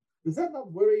attend? Does that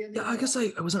not worry anyone? Yeah, I guess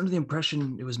I was under the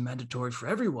impression it was mandatory for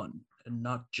everyone and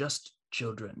not just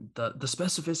children. The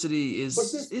specificity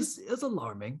is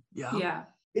alarming. Yeah. Yeah.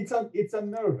 It's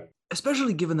unnerving.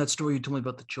 Especially given that story you told me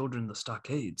about the children in the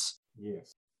stockades.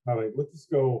 Yes. All right, let's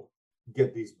go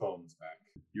get these bones back.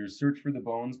 Your search for the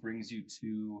bones brings you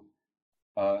to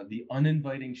the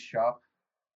uninviting shop.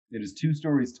 It is 2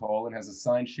 stories tall and has a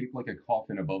sign shaped like a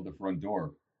coffin above the front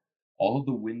door. All of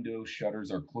the window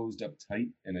shutters are closed up tight,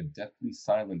 and a deathly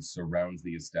silence surrounds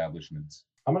the establishment.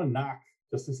 I'm gonna knock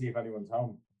just to see if anyone's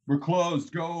home. We're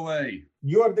closed. Go away.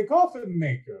 You are the coffin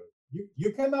maker.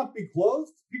 You cannot be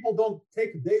closed. People don't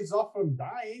take days off from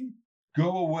dying.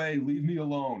 Go away. Leave me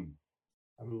alone.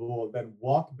 I will then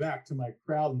walk back to my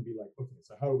crowd and be like, okay,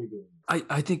 so how are we doing this?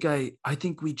 I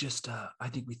think we just I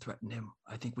think we threaten him.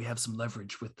 I think we have some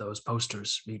leverage with those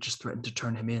posters. We just threatened to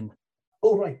turn him in.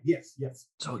 Oh right, yes.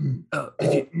 So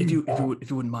if you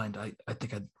wouldn't mind, I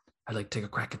think I'd like to take a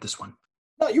crack at this one.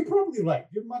 No, you're probably right.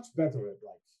 You're much better at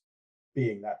like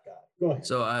being that guy. Go ahead.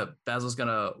 So Basil's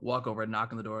gonna walk over and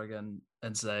knock on the door again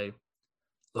and say,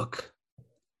 "Look,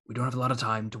 we don't have a lot of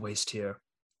time to waste here.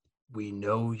 We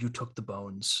know you took the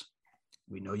bones.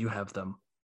 We know you have them.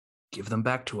 Give them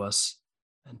back to us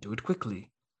and do it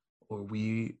quickly, or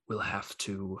we will have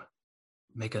to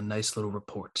make a nice little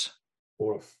report."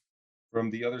 Orf.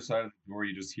 From the other side of the door,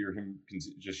 you just hear him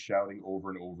just shouting over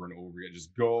and over and over again,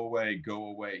 just go away, go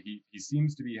away. He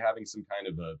seems to be having some kind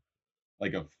of a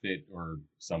fit or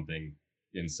something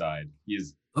inside. He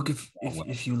is Look,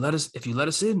 if you let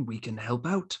us in, we can help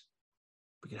out.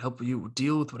 We can help you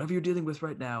deal with whatever you're dealing with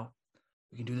right now.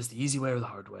 We can do this the easy way or the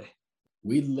hard way.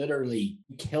 We literally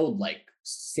killed like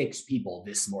 6 people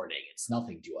this morning. It's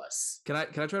nothing to us. Can I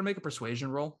try to make a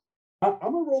persuasion roll? I'm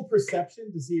gonna roll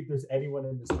perception to see if there's anyone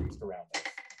in the streets around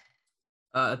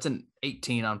us. It's an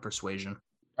 18 on persuasion.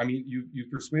 I mean, you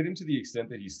persuade him to the extent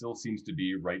that he still seems to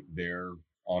be right there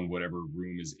on whatever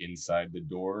room is inside the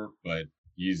door, but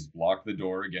he's locked the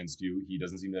door against you. He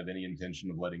doesn't seem to have any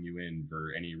intention of letting you in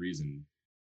for any reason.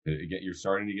 Again, you're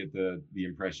starting to get the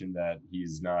impression that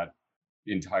he's not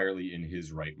entirely in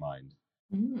his right mind.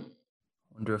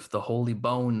 Wonder if the holy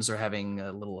bones are having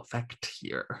a little effect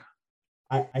here.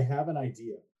 I have an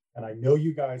idea, and I know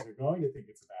you guys are going to think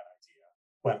it's a bad idea,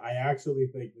 but I actually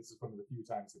think this is one of the few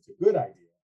times it's a good idea.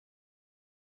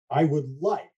 I would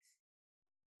like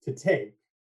to take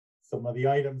some of the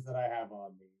items that I have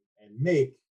on me and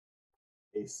make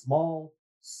a small,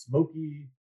 smoky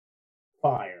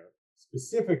fire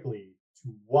specifically to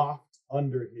waft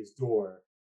under his door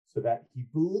so that he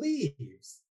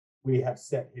believes we have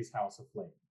set his house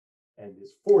aflame and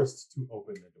is forced to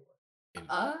open the door.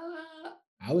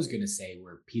 I was gonna say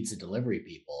we're pizza delivery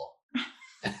people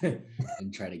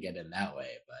and try to get in that way,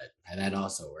 but that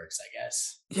also works, I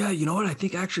guess. Yeah, you know what? I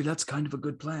think actually that's kind of a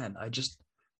good plan.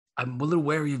 I'm a little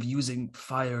wary of using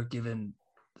fire given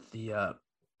the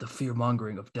fear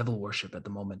mongering of devil worship at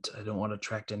the moment. I don't want to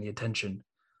attract any attention.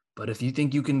 But if you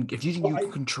think you can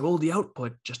control the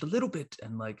output just a little bit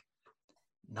and like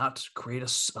not create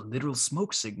a literal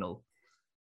smoke signal,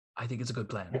 I think it's a good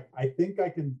plan. I think I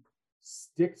can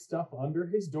stick stuff under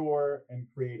his door and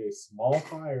create a small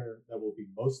fire that will be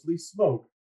mostly smoke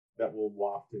that will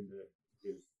waft into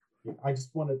his. I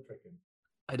just want to trick him.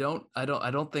 I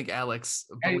don't think Alex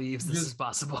believes this is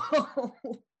possible.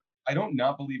 I don't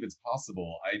not believe it's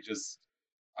possible.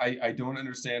 I don't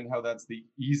understand how that's the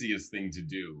easiest thing to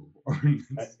do.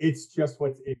 It's just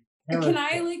what's in. Can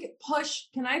I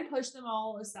push them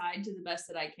all aside to the best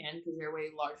that I can because they're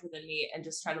way larger than me and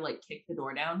just try to like kick the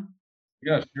door down?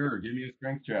 Yeah, sure. Give me a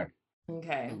strength check.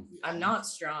 Okay. I'm not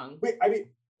strong. Wait, I mean,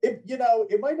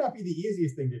 it might not be the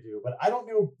easiest thing to do, but I don't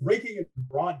know breaking in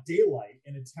broad daylight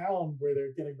in a town where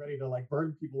they're getting ready to like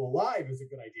burn people alive is a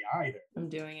good idea either. I'm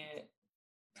doing it.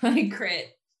 I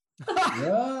crit.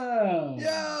 Whoa!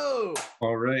 Yo!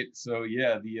 All right. So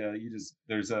yeah,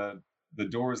 the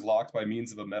door is locked by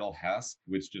means of a metal hasp,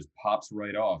 which just pops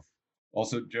right off.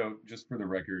 Also, Joe, just for the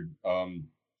record,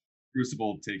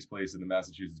 Crucible takes place in the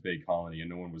Massachusetts Bay Colony, and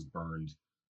no one was burned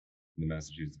in the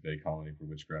Massachusetts Bay Colony for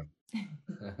witchcraft.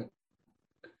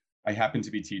 I happen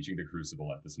to be teaching the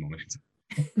Crucible at this moment.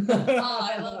 Oh,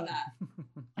 I love that.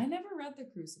 I never read the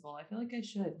Crucible. I feel like I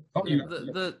should. Oh,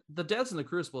 The deaths in the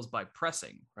Crucible is by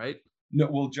pressing, right? No,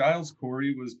 well, Giles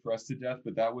Corey was pressed to death,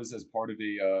 but that was as part of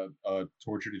a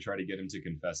torture to try to get him to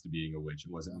confess to being a witch.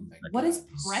 It wasn't. What does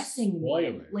pressing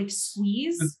mean? Like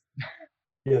squeeze?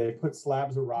 Yeah, they put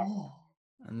slabs of rock. Oh.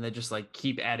 And they just like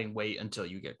keep adding weight until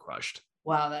you get crushed.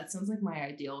 Wow, that sounds like my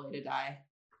ideal way to die.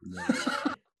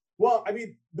 Well, I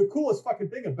mean, the coolest fucking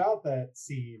thing about that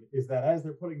scene is that as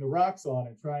they're putting the rocks on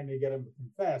and trying to get him to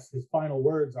confess, his final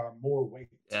words are more weight.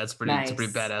 Yeah, it's it's a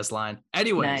pretty badass line.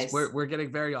 Anyways, we're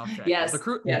getting very off track. Yes,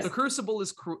 the Crucible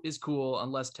is cool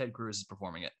unless Ted Cruz is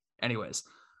performing it. Anyways,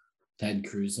 Ted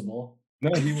Crucible.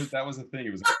 No, that was a thing.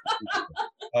 It was.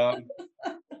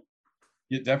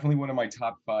 Yeah, definitely one of my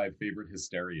top 5 favorite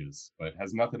hysterias, but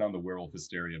has nothing on the werewolf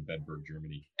hysteria of Bedburg,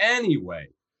 Germany. Anyway,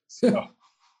 so.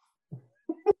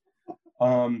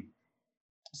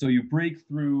 So you break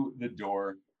through the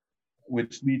door,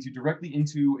 which leads you directly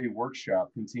into a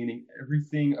workshop containing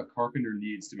everything a carpenter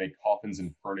needs to make coffins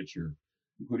and furniture.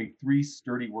 including 3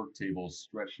 sturdy work tables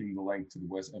stretching the length to the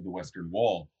west of the western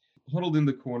wall. Huddled in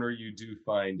the corner, you do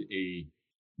find a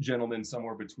gentleman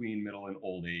somewhere between middle and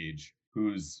old age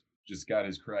who's just got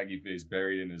his craggy face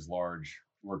buried in his large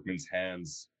workman's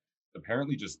hands,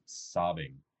 apparently just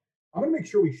sobbing. I'm going to make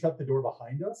sure we shut the door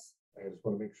behind us. I just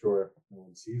want to make sure no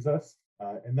one sees us.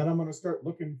 And then I'm going to start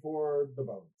looking for the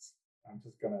bones. I'm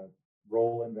just going to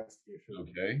roll investigation.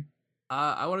 Okay.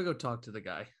 I want to go talk to the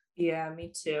guy. Yeah,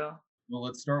 me too. Well,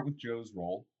 let's start with Joe's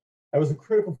roll. I was a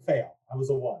critical fail. I was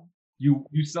a 1. You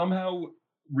somehow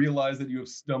realize that you have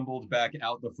stumbled back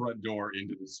out the front door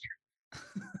into the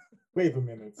street. Wait a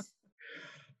minute.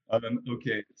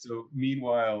 Okay, so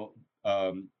meanwhile,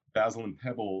 Basil and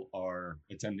Pebble are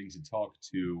attempting to talk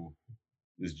to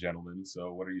this gentleman.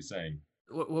 So what are you saying?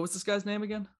 What was this guy's name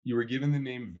again? You were given the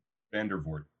name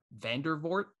Vandervoort.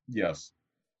 Vandervoort? Yes.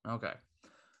 Okay.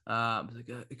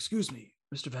 Excuse me,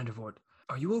 Mr. Vandervoort.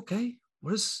 Are you okay?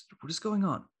 What is going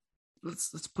on?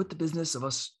 Let's put the business of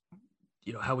us,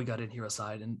 how we got in here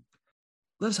aside, and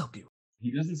let us help you.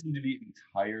 He doesn't seem to be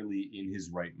entirely in his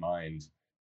right mind.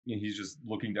 He's just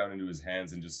looking down into his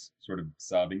hands and just sort of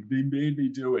sobbing. They made me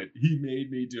do it. He made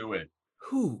me do it.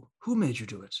 Who made you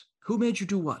do it? Who made you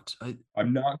do what?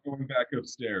 I'm not going back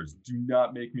upstairs. Do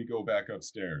not make me go back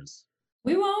upstairs.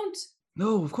 We won't.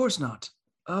 No, of course not.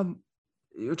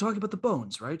 You're talking about the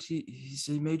bones, right?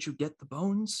 He made you get the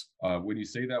bones? When you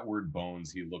say that word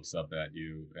bones, he looks up at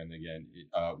you. And again,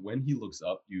 when he looks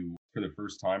up, you, for the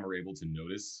first time, are able to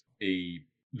notice a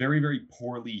very, very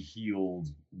poorly healed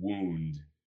wound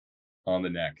on the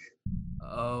neck.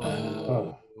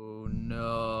 Oh,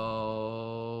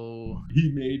 no.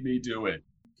 He made me do it.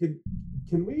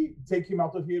 Can we take him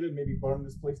out of here and maybe burn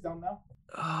this place down now?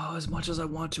 Oh, as much as I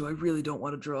want to, I really don't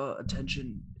want to draw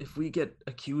attention. If we get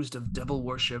accused of devil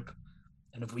worship,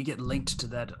 and if we get linked to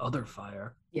that other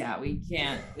fire... Yeah, we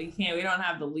can't. We don't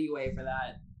have the leeway for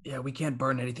that. Yeah, we can't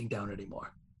burn anything down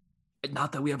anymore.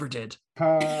 Not that we ever did.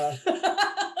 Borkoro,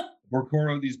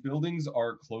 these buildings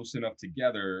are close enough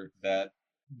together that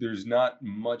there's not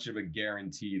much of a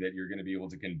guarantee that you're going to be able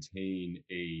to contain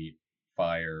a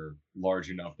fire large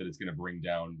enough that it's going to bring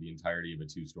down the entirety of a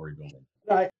 2-story building.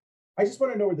 I just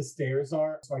want to know where the stairs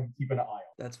are so I can keep an eye on.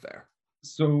 That's fair.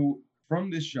 So from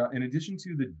this shot, in addition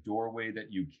to the doorway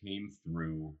that you came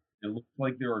through, it looks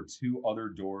like there are 2 other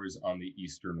doors on the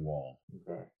eastern wall.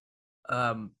 Okay.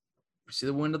 We see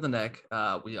the wound on the neck.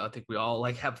 I think we all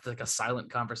have a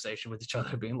silent conversation with each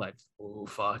other, being like, "Oh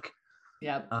fuck."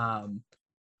 Yep.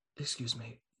 Excuse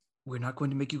me. We're not going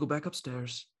to make you go back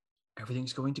upstairs.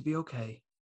 Everything's going to be okay.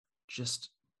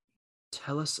 Just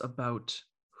tell us about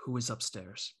who is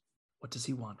upstairs. What does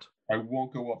he want? I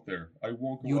won't go up there. I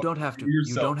won't go You up don't have to. there.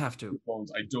 You don't have to.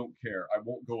 Bones. I don't care. I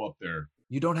won't go up there.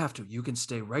 You don't have to. You can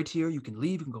stay right here. You can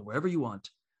leave. You can go wherever you want.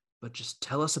 But just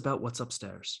tell us about what's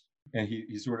upstairs. And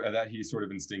he sort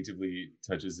of instinctively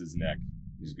touches his neck.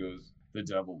 He just goes, "The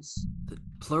devils." The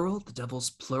plural? The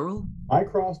devils plural? My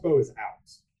crossbow is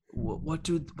out. What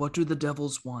do the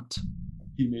devils want?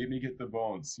 He made me get the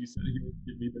bones. He said he would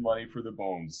give me the money for the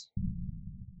bones.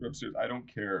 Upstairs. I don't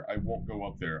care. I won't go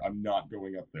up there. I'm not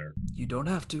going up there. You don't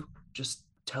have to. Just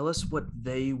tell us what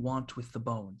they want with the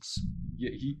bones.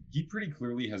 Yeah, he pretty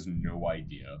clearly has no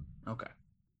idea. Okay.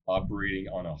 Operating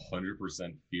on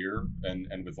 100% fear,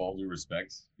 and with all due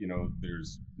respect,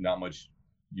 there's not much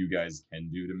you guys can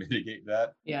do to mitigate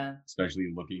that. Yeah.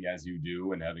 Especially looking as you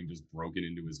do and having just broken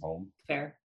into his home.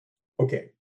 Fair.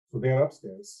 Okay, so they are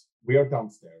upstairs. We are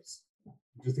downstairs.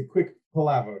 Just a quick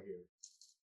palaver here.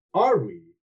 Are we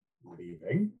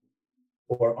leaving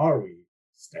or are we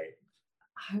staying?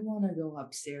 I want to go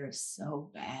upstairs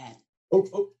so bad.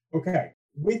 Okay.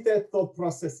 With that thought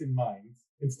process in mind,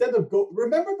 instead of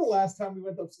remember the last time we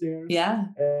went upstairs? Yeah.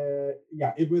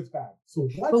 Yeah, it was bad. So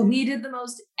what? But we did the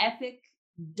most epic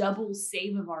double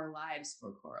save of our lives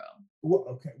for Koro. Well,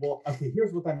 okay.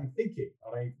 Here's what I'm thinking.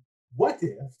 All right. What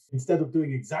if instead of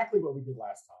doing exactly what we did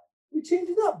last time, we change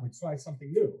it up? We try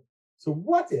something new. So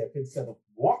what if instead of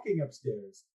walking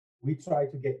upstairs, we try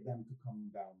to get them to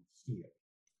come down here?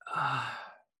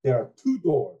 There are 2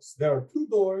 doors. There are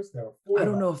 4. I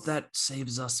don't know if that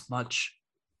saves us much.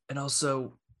 And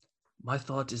also, my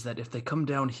thought is that if they come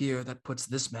down here, that puts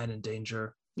this man in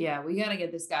danger. Yeah, we got to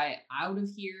get this guy out of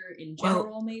here in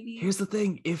general, maybe. Here's the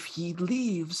thing. If he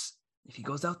leaves, if he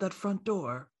goes out that front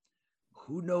door,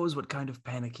 who knows what kind of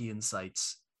panic he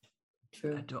incites.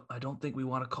 True. I don't think we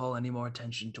want to call any more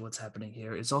attention to what's happening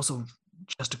here. It's also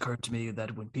just occurred to me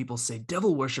that when people say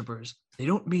devil worshippers, they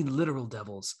don't mean literal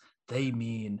devils. They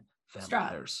mean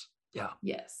vampires. Yeah.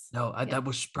 Yes. No,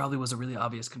 that probably was a really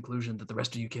obvious conclusion that the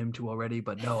rest of you came to already,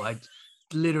 but no, I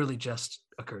literally just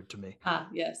occurred to me. Ah,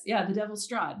 yes. Yeah, the Devil's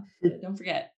Strahd. Don't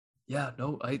forget. Yeah,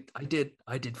 no, I did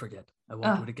forget. I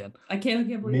won't do it again. I can't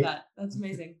believe Me- that. That's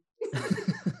amazing.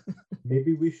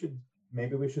 Maybe we should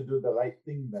do the right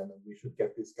thing then, and we should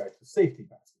get this guy to safety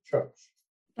back to church.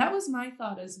 That was my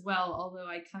thought as well, although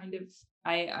I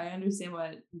understand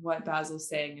what Basil's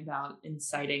saying about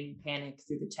inciting panic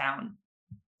through the town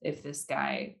if this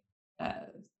guy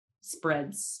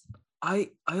spreads.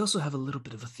 I also have a little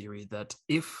bit of a theory that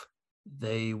if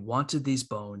they wanted these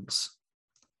bones,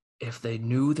 if they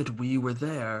knew that we were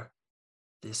there,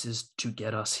 this is to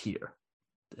get us here.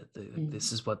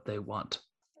 This is what they want.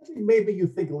 I think maybe you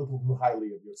think a little too highly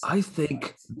of yourself. I think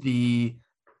Max. the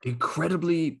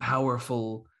incredibly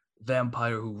powerful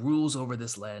vampire who rules over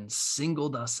this land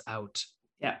singled us out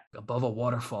above a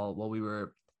waterfall while we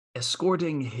were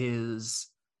escorting his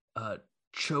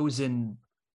chosen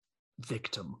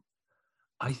victim.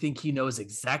 I think he knows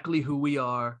exactly who we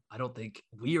are. I don't think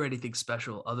we are anything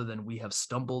special other than we have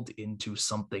stumbled into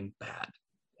something bad.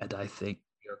 And I think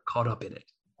we are caught up in it.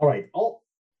 All right,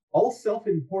 all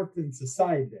self-importance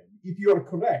aside then, if you are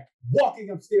correct,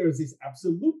 walking upstairs is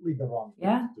absolutely the wrong thing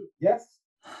Yeah. to do. Yes?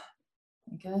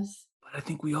 I guess. But I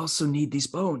think we also need these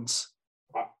bones.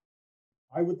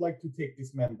 I would like to take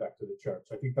this man back to the church.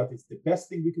 I think that is the best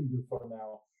thing we can do for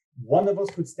now. One of us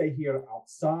could stay here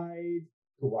outside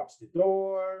to watch the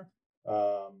door.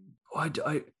 I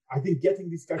think getting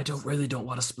this guy. I don't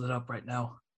want to split up right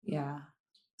now. Yeah.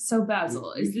 So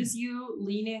Basil, is this you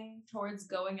leaning towards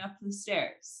going up the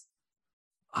stairs?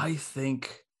 I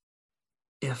think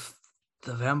if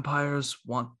the vampires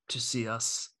want to see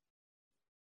us,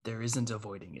 there isn't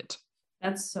avoiding it.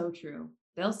 That's so true.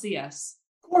 They'll see us.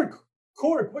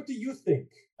 Cork, what do you think?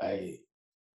 I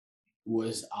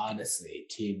was honestly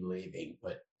team leaving,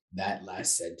 but that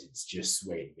last sentence just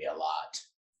swayed me a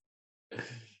lot.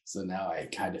 So now I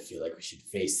kind of feel like we should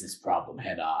face this problem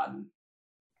head on.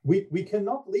 We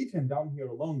cannot leave him down here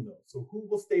alone though. So who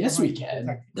will stay? Yes, behind we to can.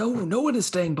 protect him? No one is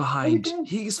staying behind. can.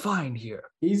 He's fine here.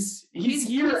 He's here He's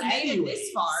made it anyways.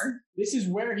 this far. This is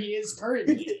where he is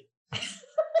currently. That's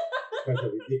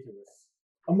ridiculous.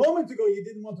 A moment ago, you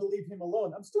didn't want to leave him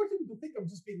alone. I'm starting to think I'm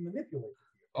just being manipulated.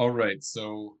 All right,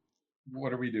 so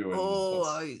what are we doing?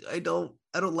 Let's- I don't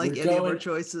like We're any of our going-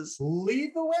 choices.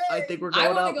 Lead the way. I think we're I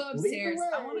going want up. to go upstairs.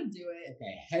 Lead the I way. want to do it.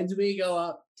 Okay, heads we go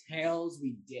up, tails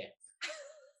we dip.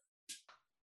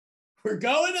 We're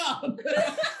going up.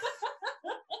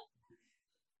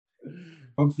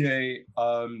 Okay.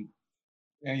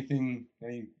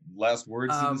 Any last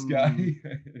words to this guy?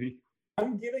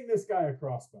 I'm giving this guy a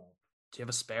crossbow. Do you have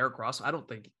a spare cross? I don't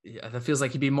think that feels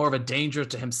like he'd be more of a danger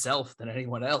to himself than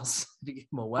anyone else. If you give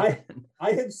him a weapon.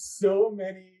 I have so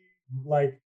many,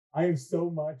 I have so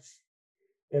much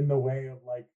in the way of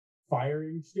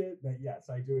firing shit that yes,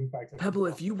 I do in fact. have a Pebble,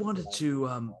 if you crossbow wanted that I to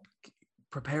can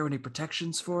prepare any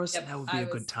protections for us, Yep, that would be I a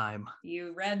good was- time.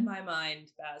 You read my mind,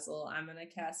 Basil. I'm going to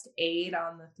cast aid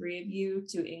on the three of you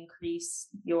to increase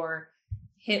your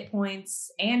hit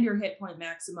points and your hit point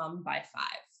maximum by 5.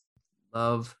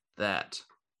 Love that.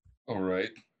 All right.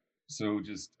 So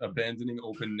just abandoning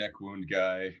open neck wound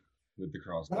guy with the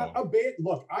crossbow. a bit.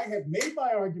 Look, I have made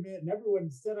my argument, and everyone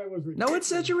said I was ridiculous. No one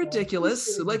said you're so I'm ridiculous.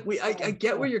 just gonna Like I decide.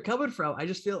 get where you're coming from. I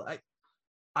just feel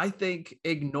I think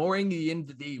ignoring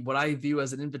the what I view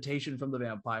as an invitation from the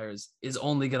vampires is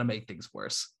only going to make things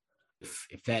worse.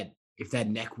 If that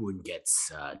neck wound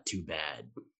gets too bad,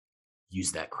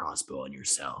 use that crossbow on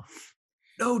yourself.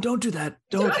 No, don't do that.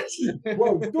 Don't.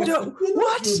 Whoa, don't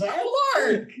What? do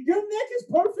that. Your neck is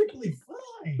perfectly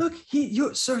fine. Look,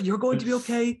 you're going to be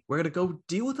okay. We're gonna go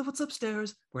deal with what's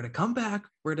upstairs. We're gonna come back.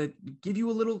 We're gonna give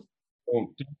you a little. Don't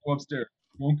go upstairs.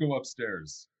 Don't go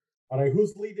upstairs. All right,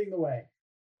 who's leading the way?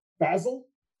 Basil?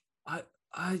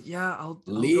 Yeah, I'll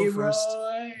go Leroy first.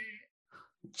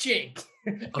 Jink.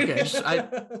 Okay,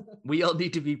 we all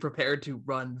need to be prepared to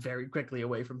run very quickly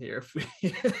away from here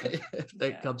if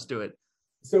that comes to it.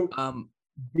 So, Um,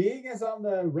 being as I'm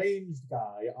the ranged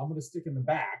guy, I'm going to stick in the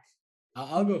back.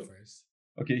 I'll go first.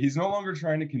 Okay, he's no longer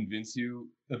trying to convince you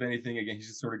of anything. Again, he's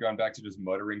just sort of gone back to just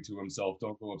muttering to himself,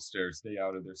 don't go upstairs, stay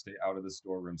out of there, stay out of the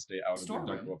storeroom, stay out of there, don't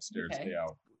Storeroom? go upstairs, Okay. stay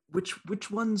out.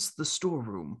 which one's the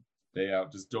storeroom? Stay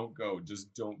out. Just don't go.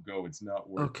 Just don't go. It's not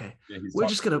worth Okay, Yeah, he's we're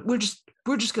talking-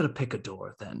 just gonna pick a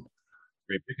door then.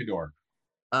 Great, pick a door.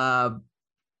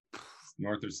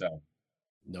 North or south?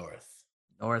 North.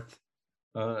 North.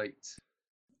 All right.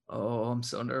 Oh, I'm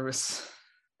so nervous.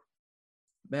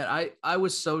 Man, I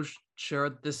was so sure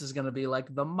this is gonna be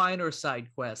like the minor side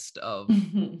quest of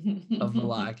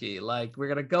Malaki. Like we're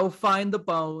gonna go find the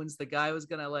bones. The guy was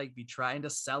gonna be trying to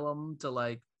sell them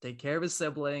to take care of his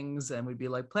siblings, and we'd be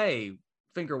like, hey,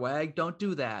 finger wag, don't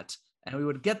do that. And we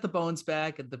would get the bones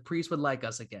back and the priest would like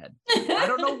us again. I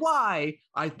don't know why.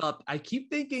 I keep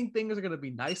thinking things are going to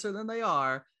be nicer than they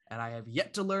are, and I have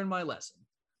yet to learn my lesson.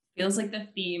 Feels like the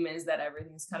theme is that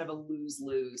everything's kind of a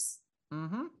lose-lose.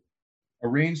 Mm-hmm.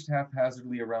 Arranged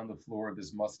haphazardly around the floor of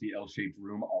this musty L-shaped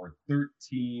room are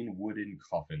 13 wooden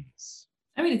coffins.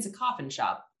 I mean, it's a coffin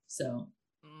shop, so.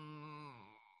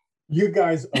 You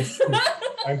guys are stupid.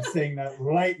 I'm saying that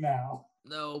right now.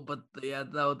 No, but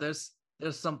there's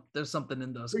something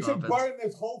in those We coffins. should burn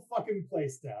this whole fucking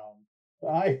place down.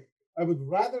 I would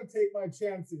rather take my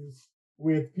chances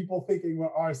with people thinking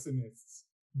we're arsonists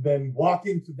than walk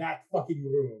into that fucking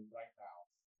room right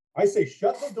now. I say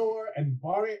shut the door and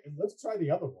bar it, and let's try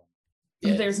the other one.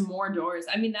 Yeah. There's more doors.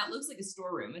 I mean, that looks like a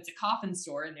storeroom. It's a coffin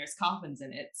store, and there's coffins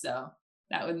in it, so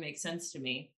that would make sense to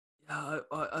me. Yeah,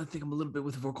 I think I'm a little bit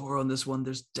with Vorkora on this one.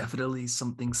 There's definitely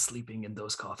something sleeping in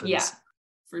those coffins. Yeah,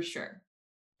 for sure.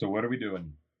 So what are we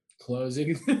doing?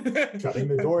 Closing. Shutting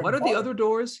the door. What and are the bar other it.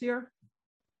 doors here?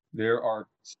 There's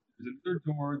another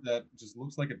door that just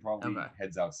looks like it probably Okay.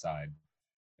 heads outside.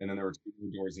 And then there are 2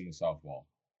 more doors in the south wall.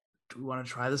 Do we want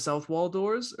to try the south wall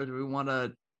doors, or do we want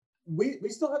to? We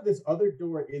still have this other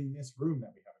door in this room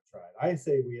that we haven't tried. I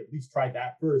say we at least try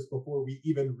that first before we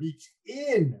even reach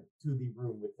in to the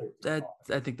room with 13 That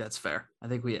coffins. I think that's fair. I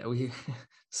think we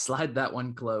slide that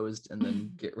one closed and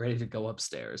then get ready to go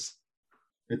upstairs.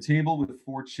 The table with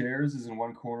 4 chairs is in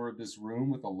one corner of this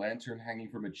room with a lantern hanging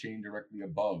from a chain directly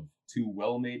above. 2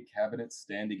 well-made cabinets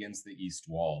stand against the east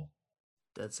wall.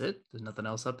 That's it. There's nothing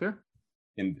else up here.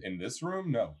 In this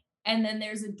room? No. And then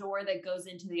there's a door that goes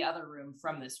into the other room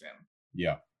from this room.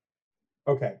 Yeah.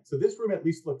 Okay, so this room at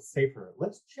least looks safer.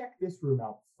 Let's check this room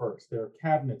out first. There are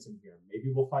cabinets in here.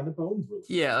 Maybe we'll find the bones really.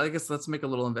 Yeah, I guess let's make a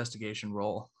little investigation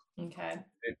roll. Okay.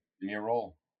 Give me a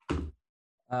roll.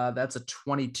 That's a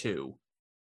 22.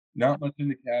 Not much in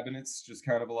the cabinets, just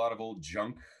kind of a lot of old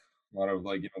junk. A lot of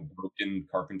broken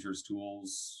carpenter's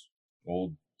tools,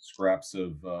 old scraps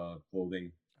of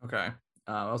clothing. Okay.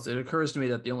 Also, it occurs to me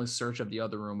that the only search of the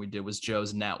other room we did was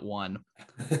Joe's nat 1.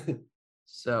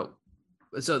 So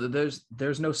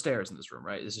there's no stairs in this room,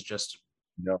 right? This is just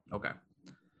No. okay.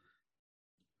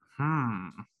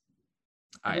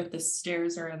 But the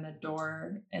stairs are in the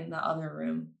door in the other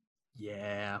room.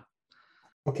 Yeah.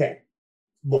 Okay,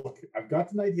 look, I've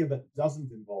got an idea that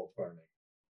doesn't involve burning.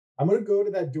 I'm going to go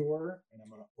to that door and I'm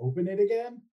going to open it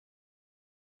again.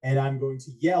 And I'm going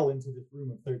to yell into this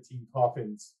room of 13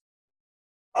 coffins.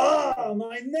 Ah,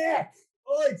 my neck!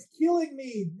 Oh, it's killing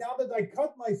me now that I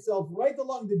cut myself right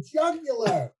along the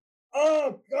jugular.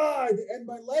 Oh, God. And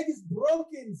my leg is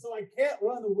broken, so I can't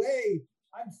run away.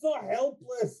 I'm so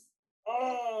helpless.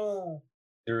 Oh.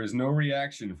 There is no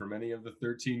reaction from any of the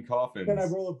 13 coffins. Can I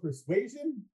roll a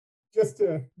persuasion? Just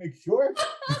to make sure?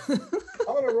 I'm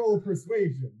going to roll a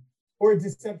persuasion. Or a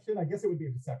deception. I guess it would be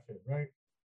a deception, right?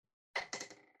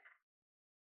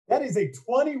 That is a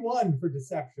 21 for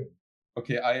deception.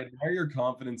 Okay, I admire your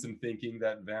confidence in thinking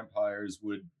that vampires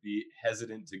would be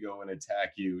hesitant to go and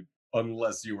attack you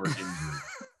unless you were injured.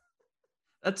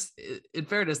 That's, in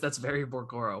fairness, that's very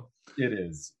Borgoro. It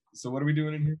is. So what are we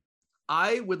doing in here?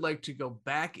 I would like to go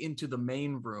back into the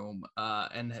main room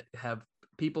and have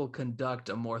people conduct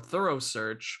a more thorough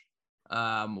search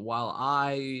while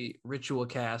I ritual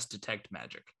cast detect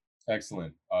magic.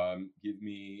 Excellent.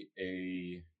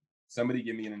 Somebody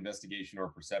give me an investigation or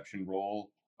perception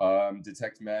roll.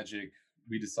 Detect magic.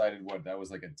 We decided that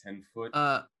was like a 10-foot.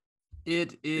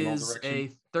 It is a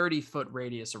 30-foot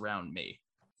radius around me.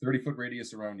 30-foot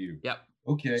radius around you. Yep.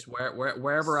 Okay. Just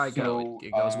wherever I go,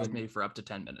 it goes with So, me for up to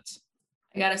 10 minutes.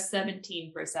 I got a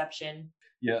 17 perception.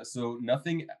 Yeah, so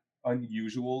nothing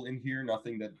unusual in here,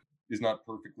 nothing that is not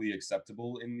perfectly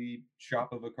acceptable in the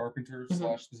shop of a carpenter /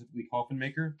 specifically coffin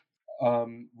maker.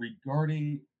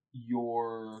 Regarding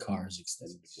your Cars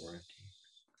extended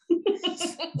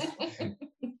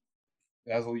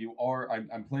Basil, you are.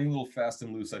 I'm playing a little fast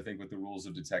and loose, I think, with the rules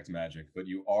of detect magic, but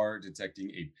you are detecting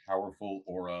a powerful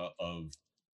aura of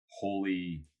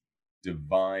holy,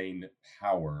 divine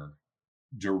power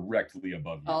directly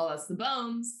above you. Oh, that's the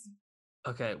bones.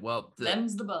 Okay, well,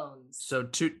 Them's the bones. so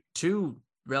two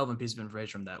relevant pieces of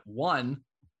information from that. One,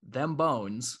 them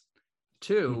bones.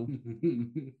 Two,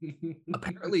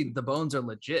 apparently the bones are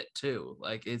legit too.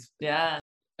 Like it's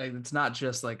not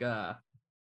just like an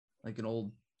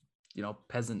old,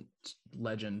 peasant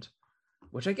legend,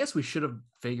 which I guess we should have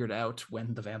figured out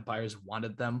when the vampires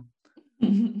wanted them.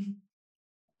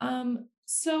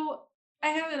 So I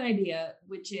have an idea,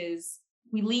 which is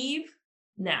we leave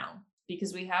now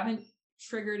because we haven't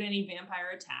triggered any vampire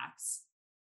attacks.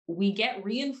 we get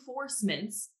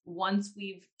reinforcements once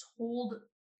we've told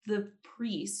the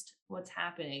priest what's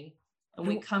happening, and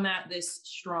we come at this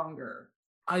stronger.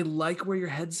 I like where your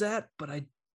head's at, but I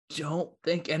don't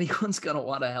think anyone's gonna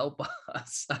want to help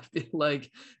us. I feel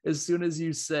like as soon as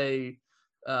you say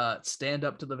stand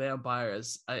up to the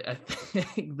vampires, I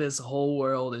think this whole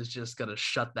world is just gonna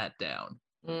shut that down.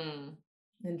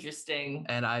 Interesting.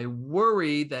 And I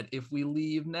worry that if we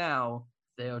leave now,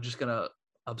 they are just gonna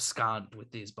abscond with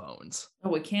these bones.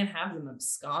 Oh, we can't have them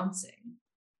absconsing.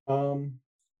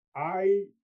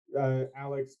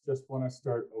 Alex, just want to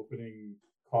start opening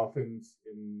coffins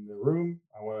in the room.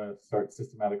 I want to start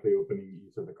systematically opening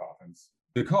each of the coffins.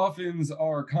 The coffins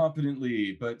are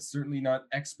competently, but certainly not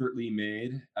expertly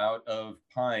made out of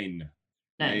pine.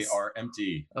 Nice. They are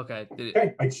empty. Okay.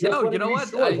 Okay, I just wanted to be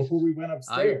sure before we went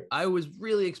upstairs. I was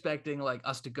really expecting like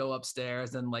us to go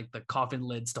upstairs and like the coffin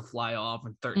lids to fly off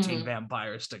and 13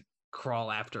 vampires to crawl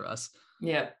after us.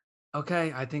 Yep.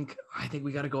 Okay, I think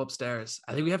we got to go upstairs.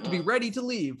 I think we have to be ready to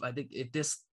leave. I think if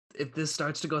this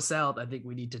starts to go south, I think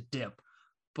we need to dip.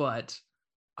 But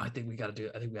I think we got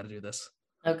to do this.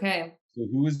 Okay. So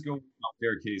who is going up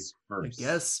staircase first? I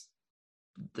guess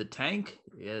the tank,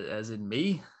 as in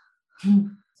me.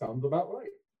 Sounds about right.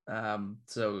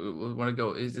 So we want to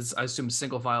go. I assume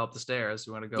single file up the stairs.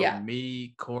 We want to go.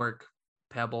 Me, Cork,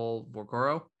 Pebble,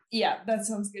 Vorgoro. Yeah, that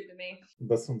sounds good to me.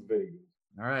 That sounds very good.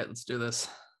 All right, let's do this.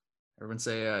 Everyone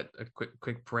say a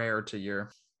quick prayer to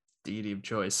your deity of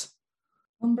choice.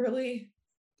 Umberly,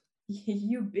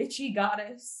 you bitchy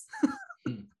goddess.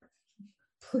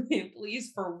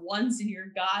 Please, for once in your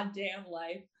goddamn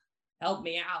life, help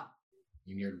me out.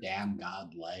 In your damn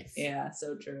god life. Yeah,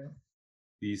 so true.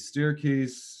 The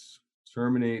staircase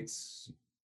terminates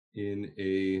in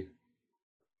a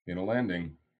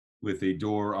landing with a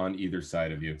door on either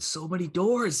side of you. So many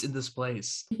doors in this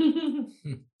place.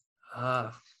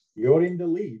 You're in the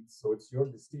lead, so it's your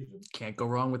decision. Can't go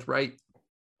wrong with right.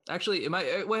 Actually, am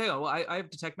I? Wait, hang on. Well, I have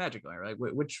detect magic, right?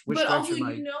 Which but direction also, am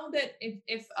I? you know that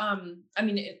if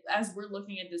as we're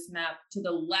looking at this map, to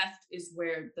the left is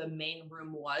where the main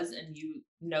room was, and you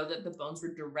know that the bones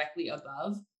were directly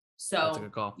above. So That's a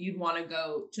good call. You'd want to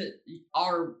go to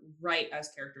our right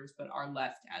as characters, but our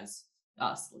left as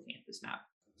us looking at this map.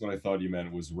 That's what I thought you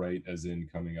meant, was right as in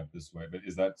coming up this way. But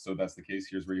is that so? That's the case.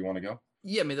 Here's where you want to go.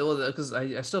 Yeah, I mean, because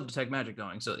I still have detect magic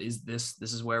going. So is this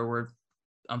is where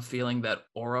I'm feeling that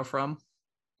aura from?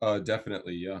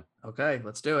 Definitely, yeah. Okay,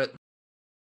 let's do it.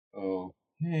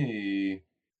 Okay.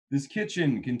 This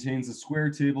kitchen contains a square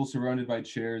table surrounded by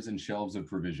chairs and shelves of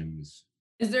provisions.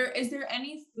 Is there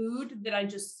any food that I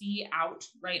just see out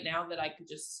right now that I could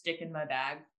just stick in my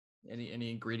bag?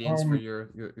 Any ingredients for your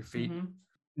feet? Mm-hmm.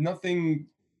 Nothing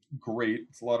great.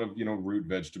 It's a lot of, root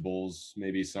vegetables,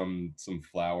 maybe some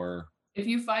flour. If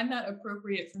you find that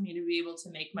appropriate for me to be able to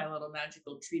make my little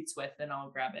magical treats with, then I'll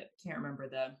grab it. Can't remember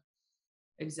the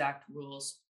exact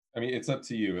rules. I mean, it's up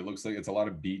to you. It looks like it's a lot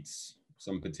of beets,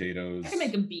 some potatoes. I can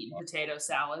make a beet and potato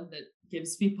salad that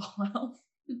gives people health.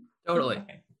 Totally.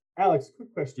 Okay. Alex,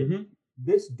 quick question. Mm-hmm.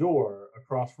 This door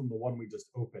across from the one we just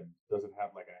opened, does it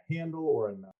have like a handle or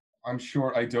a nut? I'm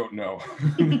sure I don't know.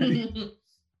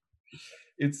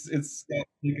 It's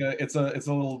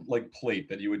a little like plate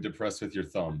that you would depress with your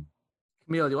thumb.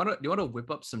 Camille, do you want to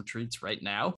whip up some treats right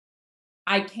now?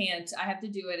 I can't. I have to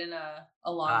do it in a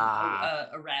long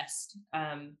a rest.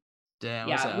 Damn.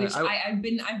 Yeah, which I've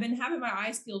been having my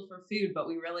eyes peeled for food, but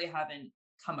we really haven't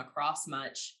come across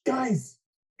much. Guys,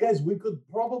 we could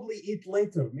probably eat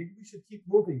later. Maybe we should keep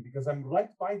moving because I'm right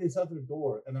by this other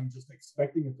door and I'm just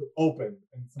expecting it to open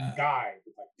and some guy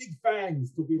with like big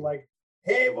fangs to be like,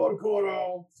 "Hey,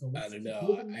 Vorgoro." So I don't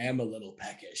know. I am a little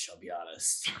peckish, I'll be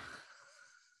honest.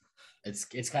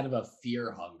 It's kind of a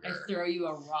fear hunger. I throw you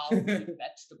a raw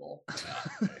vegetable.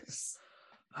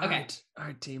 All right,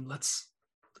 team. Let's.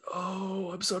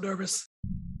 Oh, I'm so nervous.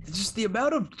 It's just the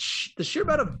amount of the sheer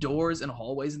amount of doors and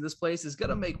hallways in this place is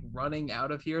gonna make running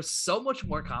out of here so much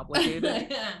more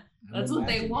complicated. That's what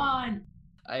they want.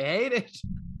 I hate it.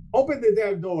 Open the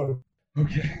damn door.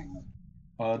 Okay.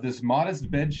 This modest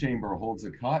bedchamber holds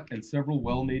a cot and several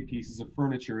well-made pieces of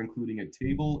furniture, including a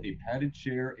table, a padded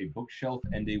chair, a bookshelf,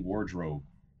 and a wardrobe.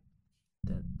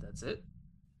 That's it?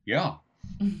 Yeah.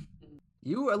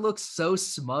 You look so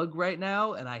smug right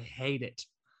now, and I hate it.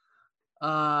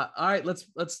 All right, let's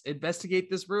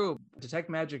investigate this room. Detect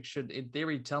magic should, in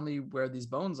theory, tell me where these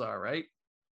bones are, right?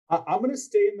 I'm going to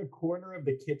stay in the corner of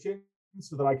the kitchen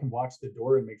so that I can watch the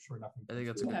door and make sure nothing. I think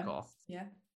that's a good call. Yeah.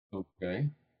 Okay.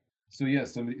 So yeah,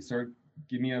 somebody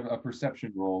give me a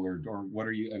perception roll or what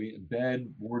are you? I mean,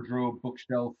 bed, wardrobe,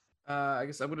 bookshelf. I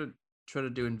guess I'm gonna try to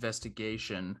do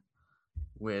investigation,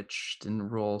 which didn't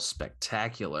roll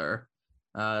spectacular.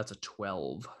 That's a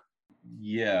 12.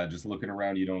 Yeah, just looking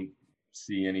around, you don't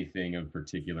see anything of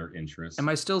particular interest. Am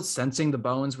I still sensing the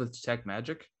bones with detect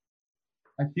magic?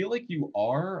 I feel like you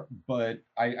are, but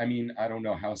I mean, I don't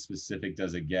know how specific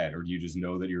does it get, or do you just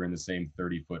know that you're in the same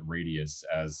 30-foot radius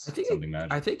as something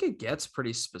magic? I think it gets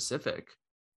pretty specific.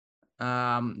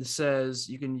 It says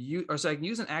you can use, or so I can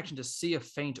use an action to see a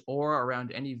faint aura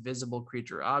around any visible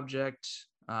creature or object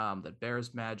that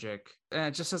bears magic, and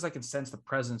it just says I can sense the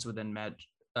presence within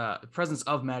presence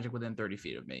of magic within 30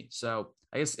 feet of me. So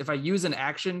I guess if I use an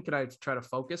action, could I try to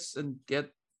focus and get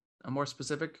a more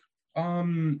specific?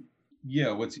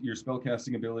 Yeah. What's your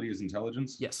spellcasting ability? Is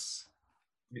intelligence? Yes.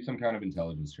 Maybe some kind of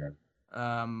intelligence check.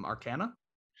 Arcana.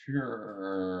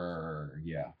 Sure.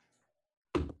 Yeah.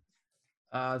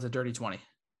 It's a dirty 20.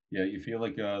 Yeah, you feel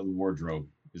like a wardrobe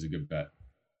is a good bet.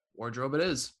 Wardrobe it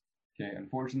is. Okay,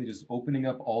 unfortunately, just opening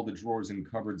up all the drawers and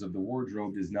cupboards of the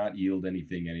wardrobe does not yield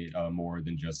anything any more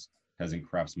than just peasant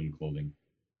craftsman clothing.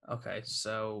 Okay,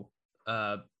 so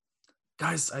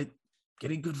guys, I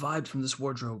getting good vibes from this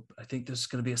wardrobe. I think there's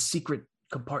going to be a secret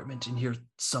compartment in here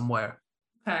somewhere.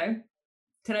 Okay.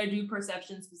 Can I do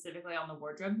perception specifically on the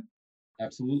wardrobe?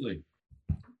 Absolutely.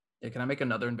 Yeah, can I make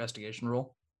another investigation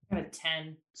roll? I got a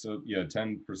 10. So yeah,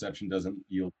 10 perception doesn't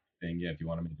yield anything. Yeah, if you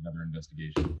want to make another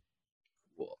investigation.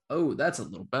 Well, oh, that's a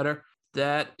little better.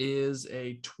 That is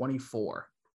a 24.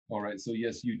 All right, so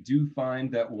yes, you do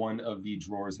find that one of the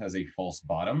drawers has a false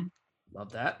bottom.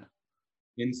 Love that.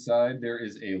 Inside, there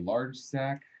is a large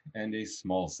sack and a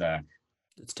small sack.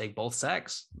 Let's take both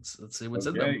sacks. Let's see what's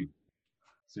in Okay. them.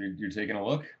 So you're taking a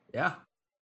look? Yeah.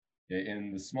 Okay,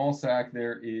 in the small sack,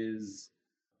 there is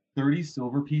 30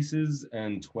 silver pieces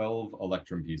and 12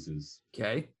 electrum pieces.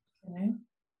 Okay. Okay.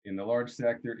 In the large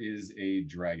sack, there is a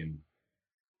dragon.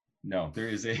 No, there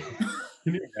is a...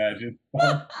 Can you imagine?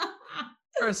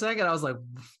 For a second, I was like,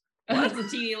 That's a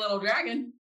teeny little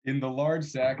dragon. In the large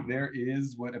sack, there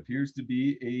is what appears to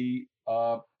be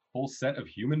a full set of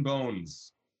human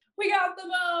bones. We got the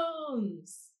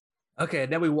bones. okay,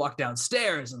 then we walk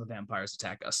downstairs and the vampires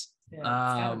attack us. Yeah, it's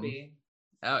gotta Um, be.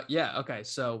 Yeah, okay,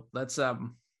 so let's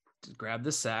just grab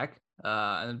this sack.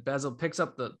 And Basil picks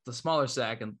up the smaller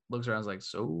sack and looks around and is like,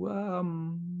 so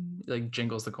like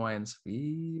jingles the coins.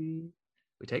 We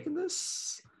taking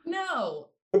this? No.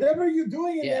 Whatever you're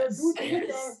doing in there, Yes. do it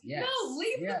quicker. Yes. No,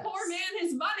 leave the poor man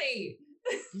his money.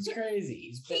 He's crazy.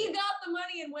 He's He bitter. got the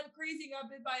money and went crazy and got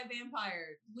bit by a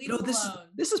vampire. Leave You know, him alone.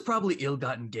 this is probably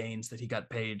ill-gotten gains that he got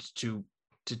paid to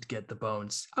get the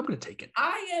bones. I'm gonna take it.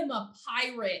 I am a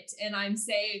pirate and I'm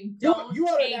saying You, don't you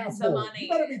are an take the asshole. money. You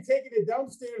better be taking it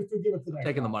downstairs to give it to that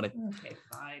Taking the guy. money. Okay,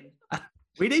 fine.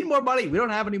 We need more money. We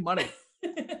don't have any money.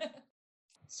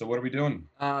 So what are we doing?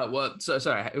 Well, so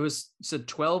sorry. It was you said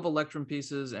 12 electrum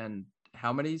pieces and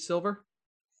how many silver?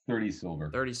 30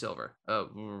 silver. 30 silver.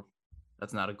 Oh,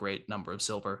 that's not a great number of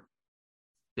silver,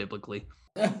 biblically.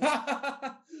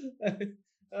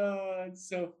 Oh, it's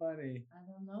so funny. I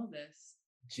don't know this.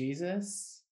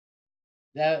 Jesus?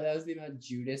 That was the amount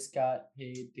Judas got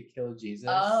paid to kill Jesus.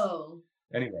 Oh.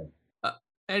 Anyway,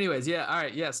 Anyways, yeah, all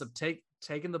right, yeah. So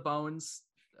taking the bones,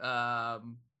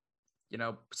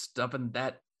 stuffing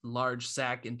that large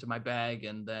sack into my bag,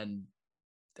 and then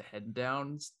heading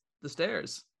down the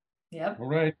stairs. Yep. all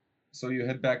right. So you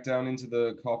head back down into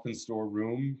the coffin store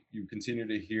room. You continue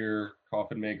to hear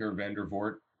coffin maker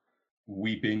Vandervoort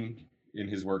weeping in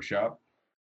his workshop.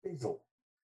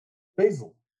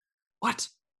 Basil, What?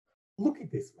 look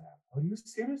at this man. Are you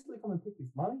seriously going to take his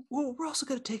money? Well, we're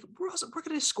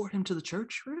gonna escort him to the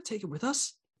church. We're gonna take him with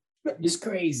us. He's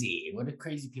crazy. What do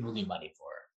crazy people need money for?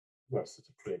 You are such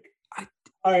a prick. I-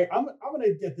 All right, I'm going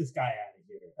to get this guy out of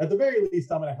here. At the very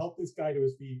least, I'm going to help this guy to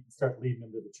his feet and start leading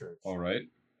him to the church. All right.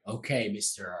 Okay,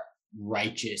 Mr.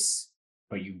 Righteous,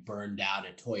 but you burned down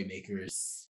a toy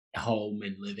maker's home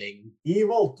and living.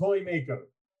 Evil toy maker.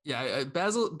 Yeah,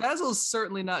 Basil's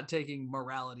certainly not taking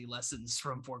morality lessons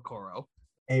from Forcoro.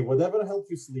 Hey, whatever helps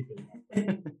you sleep in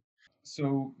night.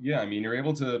 So yeah, I mean, you're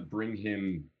able to bring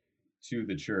him to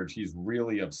the church. He's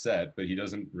really upset, but he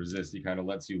doesn't resist. He kind of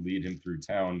lets you lead him through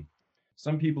town.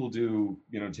 Some people do,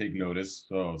 take notice.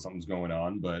 Oh, something's going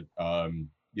on, but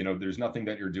there's nothing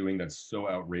that you're doing that's so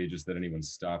outrageous that anyone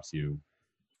stops you.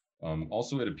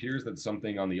 Also, it appears that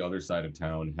something on the other side of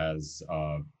town has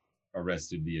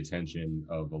arrested the attention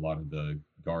of a lot of the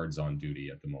guards on duty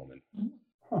at the moment.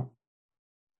 Huh.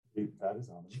 That is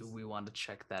ominous. Do we want to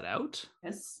check that out?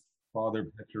 Yes.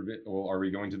 Father Petrovich, well, are we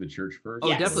going to the church first? Oh,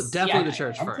 Yes. definitely Yeah, the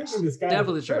church I'm first. taking this guy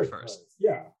Definitely to the church first.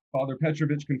 Yeah. Father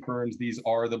Petrovich confirms these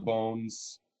are the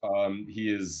bones. He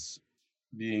is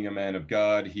being a man of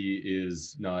God, he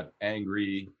is not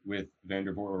angry with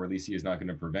Vandervoort, or at least he is not going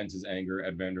to prevent his anger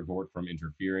at Vandervoort from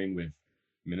interfering with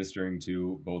ministering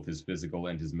to both his physical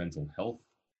and his mental health.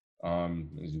 I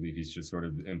believe he just sort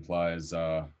of implies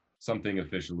something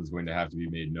official is going to have to be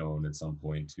made known at some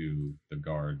point to the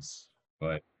guards.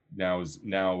 But now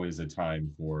is a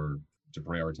time to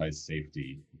prioritize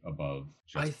safety above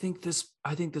I just think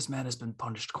this man has been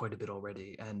punished quite a bit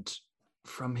already, and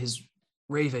from his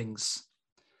ravings,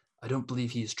 I don't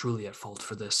believe he is truly at fault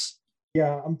for this.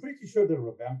 Yeah, I'm pretty sure there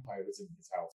were vampires in his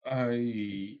house.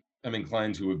 I am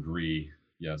inclined to agree.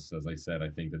 Yes, as I said, I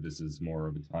think that this is more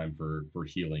of a time for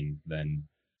healing than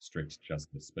strict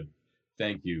justice. But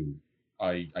thank you.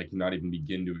 I cannot even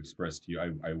begin to express to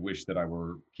you. I wish that I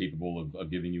were capable of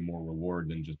giving you more reward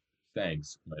than just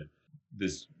thanks. But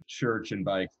this church, and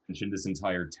by extension, this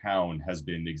entire town has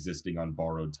been existing on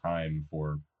borrowed time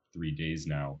for 3 days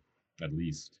now, at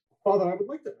least. Father, I would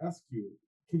like to ask you,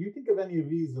 can you think of any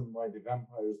reason why the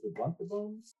vampires would want the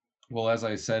bones? Well, as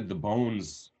I said, the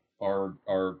bones are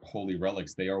holy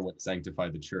relics. They are what sanctify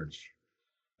the church.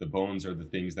 The bones are the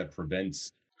things that prevent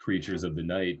creatures of the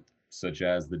night, such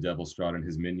as the Devil Strahd and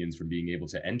his minions, from being able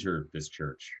to enter this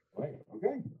church. Right,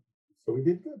 okay. So we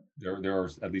did good. There are,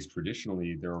 at least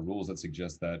traditionally, there are rules that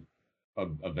suggest that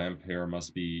a vampire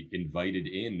must be invited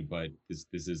in, but this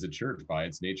is a church. By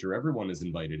its nature, everyone is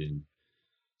invited in.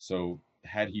 So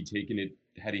had he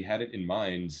had it in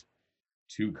mind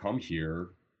to come here,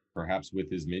 perhaps with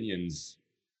his minions,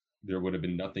 there would have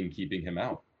been nothing keeping him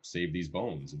out, save these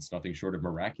bones. It's nothing short of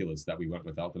miraculous that we went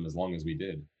without them as long as we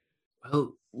did.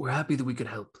 Well, we're happy that we could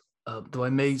help, though I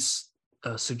may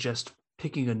suggest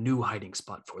picking a new hiding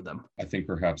spot for them. I think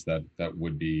perhaps that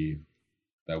would be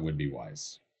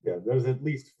wise. Yeah, there's at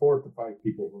least 4 to 5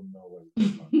 people who know where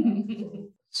it's going on.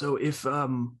 So if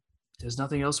there's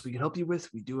nothing else we can help you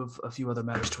with, we do have a few other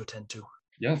matters to attend to.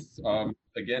 Yes.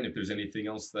 Again, if there's anything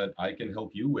else that I can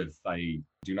help you with, I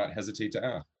do not hesitate to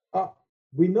ask.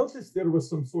 We noticed there was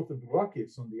some sort of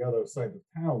ruckus on the other side of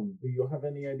town. Do you have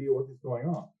any idea what is going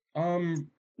on?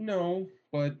 No,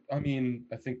 but I mean,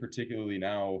 I think particularly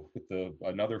now with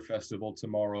another festival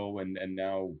tomorrow, and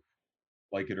now,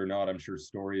 like it or not, I'm sure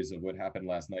stories of what happened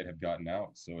last night have gotten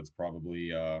out. So it's probably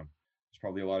there's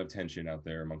probably a lot of tension out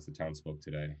there amongst the townsfolk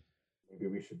today.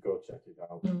 Maybe we should go check it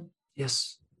out.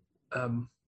 Yes.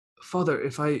 Father,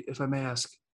 if I may ask,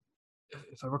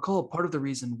 if I recall, part of the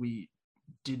reason we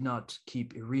did not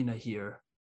keep Irina here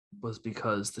was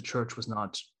because the church was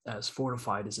not as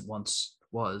fortified as it once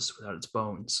was without its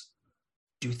bones.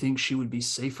 Do you think she would be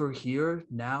safer here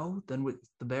now than with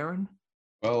the Baron?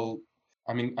 Well,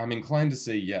 I mean, I'm inclined to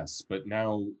say yes, but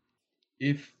now,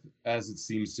 if, as it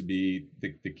seems to be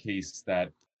the case,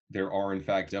 that there are in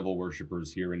fact devil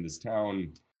worshippers here in this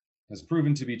town, has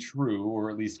proven to be true,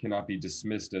 or at least cannot be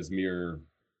dismissed as mere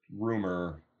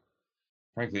rumor,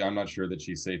 frankly, I'm not sure that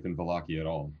she's safe in Valakia at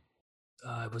all.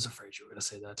 I was afraid you were going to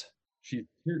say that. She's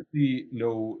certainly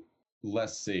no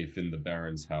less safe in the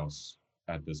Baron's house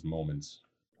at this moment.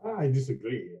 I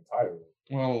disagree entirely.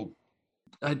 Well,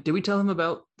 did we tell him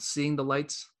about seeing the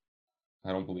lights?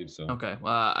 I don't believe so. Okay.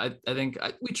 I think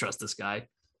we trust this guy.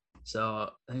 So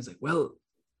and he's like, well,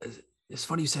 it's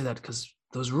funny you say that because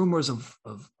those rumors of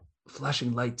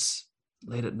flashing lights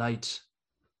late at night,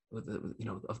 with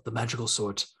of the magical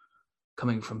sort,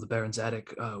 coming from the Baron's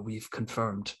attic, we've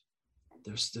confirmed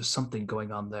there's something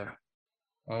going on there.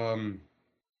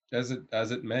 As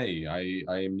it may,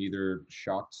 I am neither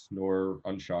shocked nor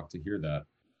unshocked to hear that.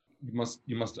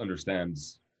 You must understand,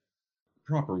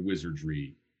 proper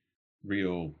wizardry,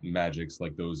 real magics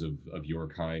like those of your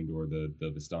kind or the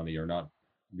Vistani are not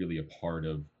really a part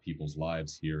of people's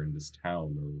lives here in this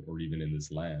town or even in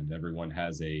this land. Everyone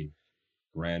has a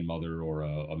grandmother or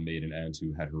a maiden aunt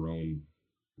who had her own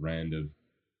brand of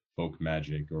folk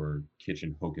magic or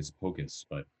kitchen hocus pocus.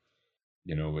 But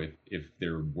if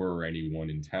there were anyone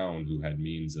in town who had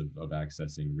means of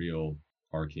accessing real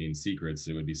arcane secrets,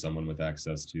 it would be someone with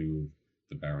access to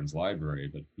the Baron's library.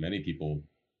 But many people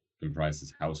comprise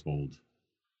his household.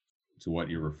 To what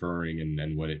you're referring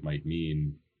and what it might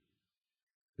mean,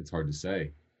 it's hard to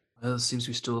say. Well, it seems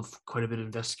we still have quite a bit of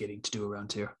investigating to do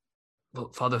around here.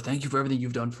 Well, Father, thank you for everything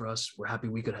you've done for us. We're happy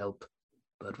we could help,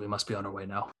 but we must be on our way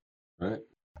now. Right.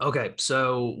 Okay,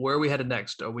 so where are we headed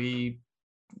next? Are you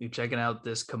checking out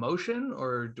this commotion,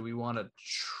 or do we want to?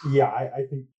 Yeah, I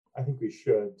think we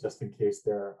should, just in case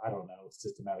they're, I don't know,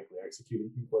 systematically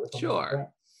executing people or something. Sure.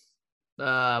 Like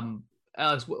that.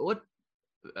 Alex,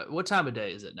 what time of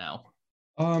day is it now?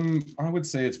 I would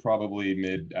say it's probably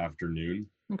mid-afternoon.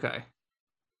 Okay.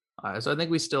 All right, so I think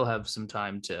we still have some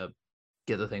time to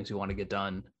get the things we want to get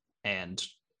done. and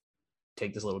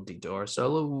take this little detour.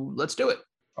 So let's do it.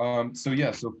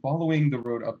 So following the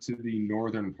road up to the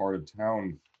northern part of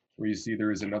town, where you see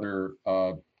there is another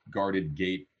guarded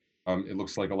gate. It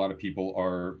looks like a lot of people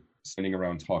are standing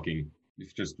around talking,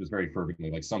 just very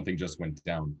fervently, like something just went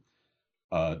down.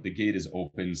 The gate is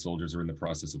open. Soldiers are in the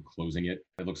process of closing it.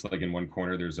 It looks like in one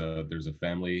corner there's a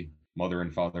family, mother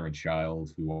and father and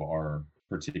child, who are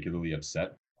particularly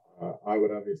upset. I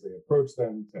would obviously approach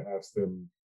them to ask them,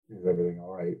 is everything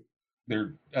all right?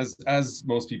 They're, as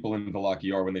most people in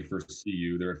Vallaki are when they first see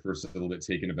you, they're at first a little bit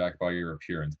taken aback by your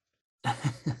appearance.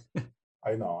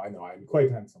 I know. I'm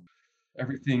quite handsome.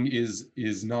 Everything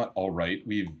is not all right.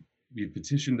 We've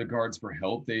petitioned the guards for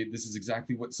help. This is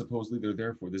exactly what supposedly they're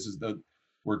there for.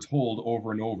 We're told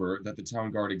over and over that the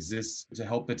town guard exists to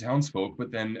help the townsfolk,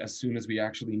 but then as soon as we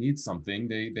actually need something,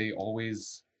 they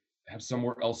always have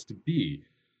somewhere else to be.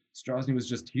 Strasny was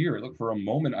just here. Look, for a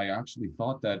moment, I actually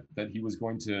thought that he was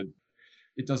going to.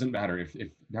 It doesn't matter if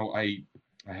now I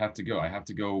have to go. I have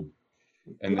to go.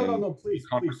 And No, please.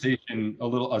 Conversation,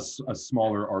 please. A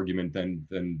smaller argument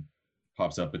than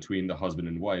pops up between the husband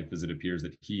and wife, as it appears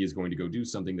that he is going to go do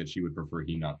something that she would prefer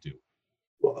he not do.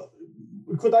 Well,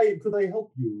 could I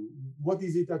help you? What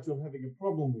is it that you're having a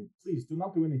problem with? Please do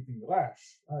not do anything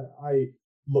rash. I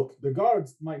look. The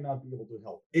guards might not be able to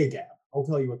help. Agab. I'll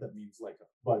tell you what that means later.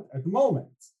 But at the moment,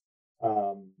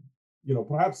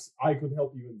 perhaps I could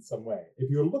help you in some way. If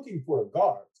you're looking for a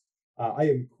guard, I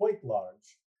am quite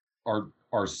large.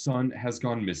 Our son has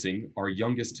gone missing. Our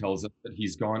youngest tells us that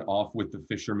he's gone off with the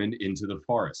fishermen into the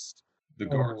forest. The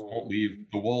guards won't leave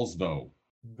the walls, though.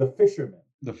 The fishermen?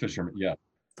 The fishermen, yeah.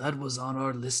 That was on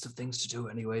our list of things to do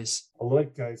anyways. All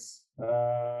right, guys.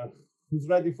 Who's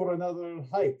ready for another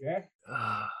hike, eh?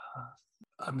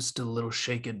 I'm still a little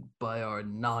shaken by our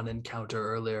non-encounter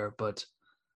earlier, but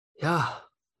yeah,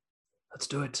 let's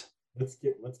do it. Let's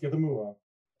get a move on.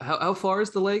 How far is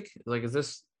the lake? Like, is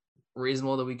this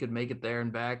reasonable that we could make it there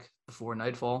and back before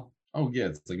nightfall? Oh yeah,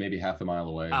 it's like maybe half a mile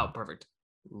away. Oh, perfect.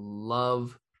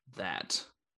 Love that.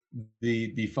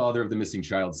 The father of the missing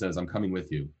child says, "I'm coming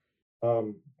with you."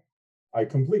 I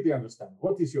completely understand.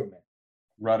 What is your name?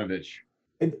 Radovich.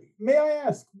 And may I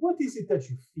ask, what is it that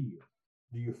you fear?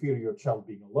 Do you fear your child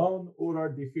being alone, or are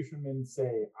the fishermen,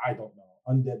 say, I don't know,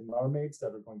 undead mermaids that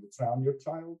are going to drown your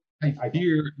child? I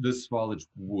fear the Svalage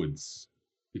Woods.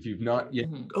 If you've not yet,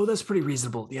 Oh, that's pretty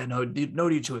reasonable. Yeah, no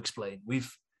need to explain.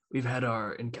 We've had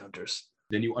our encounters.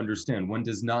 Then you understand one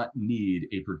does not need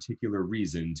a particular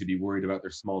reason to be worried about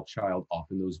their small child off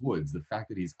in those woods. The fact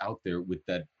that he's out there with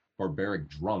that barbaric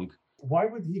drunk. Why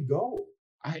would he go?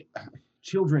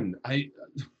 Children, do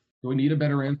we need a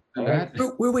better answer than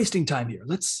that? We're wasting time here.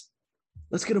 Let's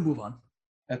get a move on.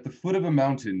 At the foot of a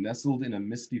mountain, nestled in a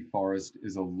misty forest,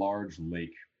 is a large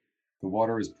lake. The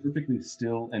water is perfectly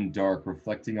still and dark,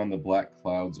 reflecting on the black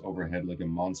clouds overhead like a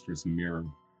monstrous mirror.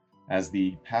 As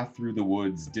the path through the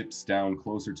woods dips down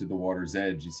closer to the water's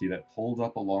edge, you see that pulled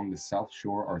up along the south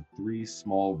shore are 3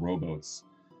 small rowboats.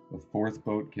 A 4th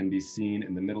boat can be seen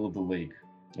in the middle of the lake,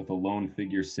 with a lone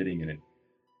figure sitting in it,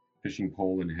 fishing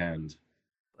pole in hand.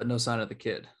 But no sign of the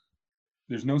kid.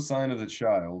 There's no sign of the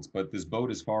child, but this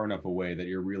boat is far enough away that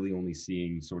you're really only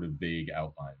seeing sort of vague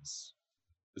outlines,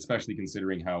 especially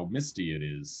considering how misty it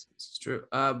is. It's true.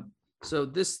 So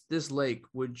this lake,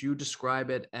 would you describe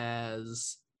it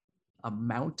as a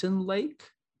mountain lake?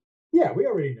 Yeah, we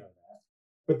already know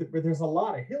that. But there's a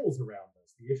lot of hills around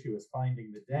us. The issue is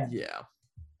finding the den. Yeah.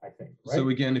 I think. Right? So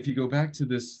again, if you go back to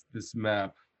this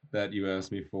map that you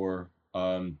asked me for,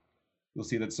 you'll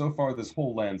see that so far this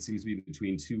whole land seems to be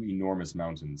between 2 enormous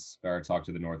mountains. Baratok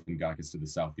to the north and Gakis to the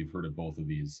south. You've heard of both of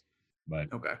these, but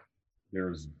Okay.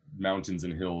 There's mountains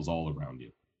and hills all around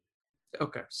you.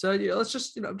 Okay. So let's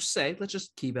just let's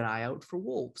just keep an eye out for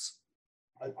wolves.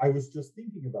 I was just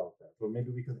thinking about that. Or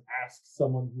maybe we could ask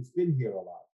someone who's been here a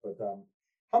lot. But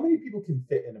how many people can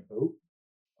fit in a boat?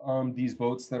 These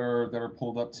boats that are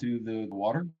pulled up to the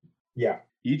water. Yeah.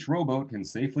 Each rowboat can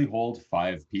safely hold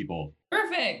 5 people.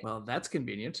 Perfect. Well, that's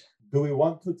convenient. Do we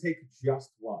want to take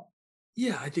just one?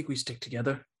 Yeah, I think we stick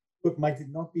together. But might it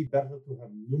not be better to have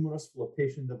numerous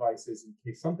flotation devices in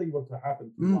case something were to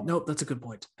happen to one? Nope, that's a good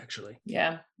point, actually.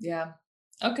 Yeah.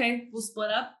 Okay, we'll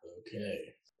split up.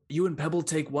 Okay. You and Pebble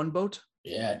take one boat,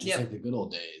 Yeah, just Yep. like the good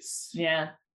old days. Yeah.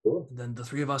 Sure. then the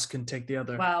 3 of us can take the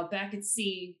other. Wow, back at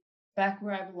sea, back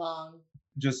where I belong.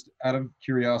 Just out of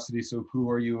curiosity, so who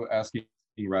are you asking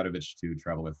Radovich to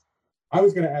travel with? I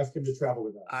was going to ask him to travel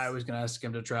with us. I was going to ask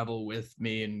him to travel with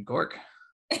me and Gork.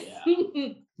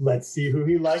 Yeah. Let's see who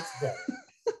he likes better.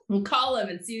 We'll call him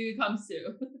and see who he comes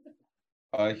to.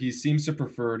 He seems to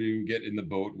prefer to get in the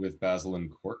boat with Basil and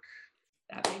Cork.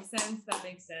 That makes sense. That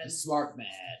makes A sense. smart man.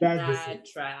 Bad That decision.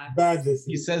 tracks. Bad He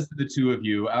decision. says to the two of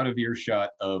you, out of earshot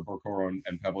of Orkoro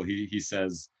and Pebble, he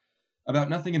says, about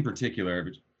nothing in particular,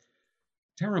 but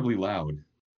terribly loud.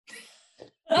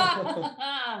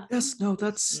 Yes, no,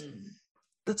 that's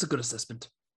Mm. a good assessment.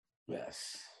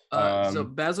 Yes. So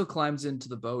Basil climbs into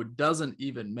the boat, doesn't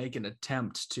even make an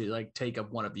attempt to like take up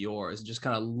one of the oars, and just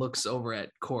kind of looks over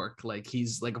at Cork like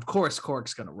he's like, of course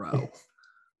Cork's gonna row.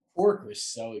 Cork was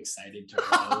so excited to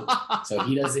row, so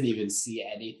he doesn't even see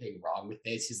anything wrong with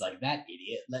this. He's like, that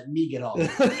idiot, let me get on.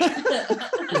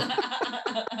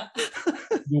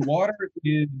 The water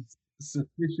is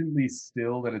sufficiently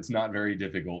still that it's not very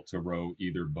difficult to row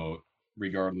either boat,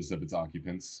 regardless of its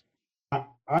occupants.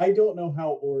 I don't know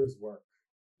how oars work.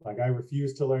 Like, I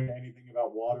refuse to learn anything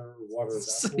about water or water So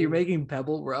vessels. you're making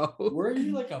Pebble row. Were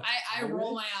you like a I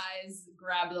roll my pirate? eyes,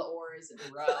 grab the oars, and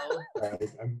row.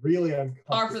 I'm really uncomfortable.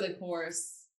 Par for the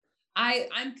course.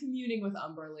 I'm communing with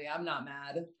Umberly. I'm not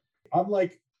mad. I'm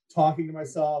like talking to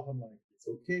myself. I'm like, it's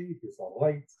okay. It's all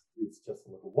right. It's just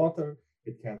a little water.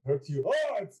 It can't hurt you.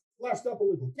 Oh, it's splashed up a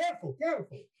little. Careful,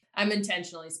 careful. I'm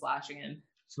intentionally splashing him.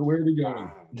 So where are we going?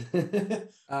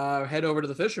 Head over to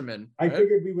the fisherman. I right?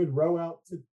 figured we would row out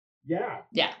to, yeah.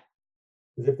 Yeah.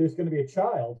 Because if there's going to be a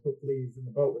child, hopefully he's in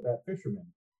the boat with that fisherman.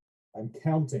 I'm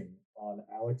counting on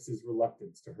Alex's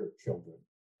reluctance to hurt children.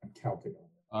 I'm counting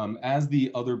on it. As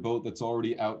the other boat that's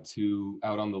already out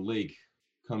on the lake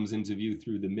comes into view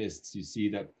through the mists, you see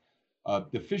that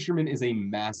the fisherman is a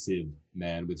massive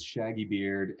man with shaggy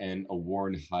beard and a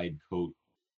worn hide coat.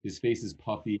 His face is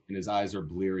puffy and his eyes are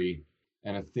bleary,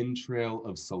 and a thin trail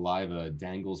of saliva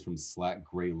dangles from slack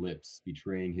gray lips,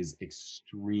 betraying his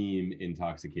extreme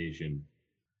intoxication.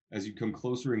 As you come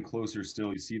closer and closer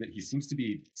still, you see that he seems to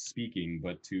be speaking,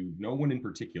 but to no one in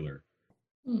particular.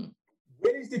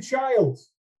 Where is the child?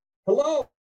 Hello?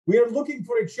 We are looking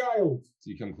for a child. So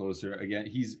you come closer again.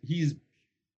 He's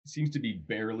seems to be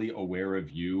barely aware of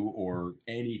you or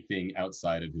anything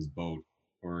outside of his boat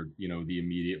or the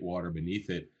immediate water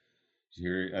beneath it.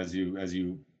 Here, as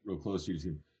you row closer, you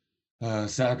see,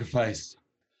 sacrifice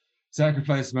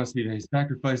must be made.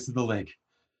 Sacrifice to the lake,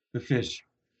 the fish.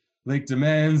 Lake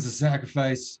demands a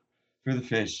sacrifice for the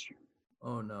fish.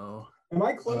 Oh no. Am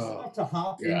I close Oh, enough to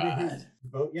hop into his God.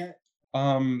 boat yet?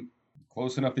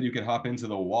 Close enough that you can hop into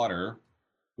the water,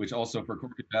 which also for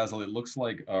Cork and Basil, it looks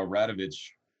like Radovich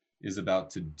is about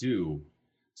to do,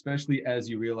 especially as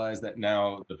you realize that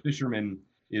now the fisherman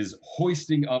is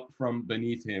hoisting up from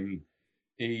beneath him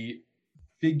a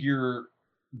figure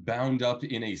bound up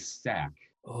in a sack.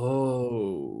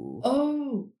 Oh.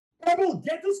 Oh, Pebble,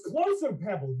 get us closer,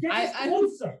 Pebble. Get us I'm-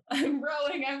 closer. I'm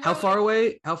rowing. How far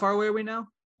away? How far away are we now?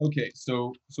 Okay,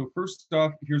 so first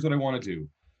off, here's what I want to do.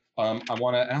 I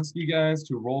want to ask you guys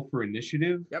to roll for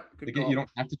initiative. Yep. Good Again, you don't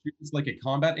have to treat this like a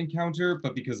combat encounter,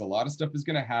 but because a lot of stuff is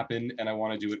going to happen, and I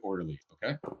want to do it orderly.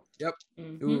 Okay.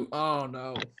 Mhm. Ooh, oh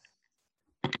no.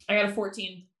 I got a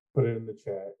 14. Put it in the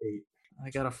chat. 8. I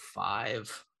got a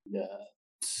 5. 9.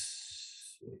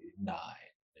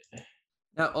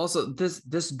 Now, also,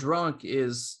 this drunk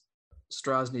is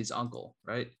Strozny's uncle,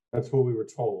 right? That's what we were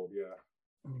told, yeah.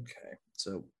 Okay.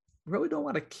 So really don't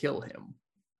want to kill him,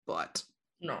 but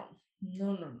No.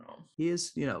 he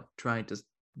is, trying to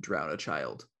drown a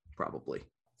child, probably.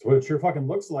 That's what it sure fucking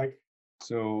looks like.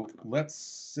 So let's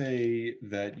say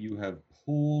that you have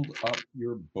pulled up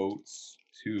your boats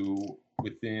to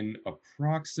within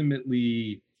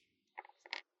approximately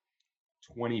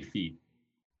 20 feet.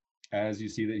 As you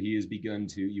see that he has begun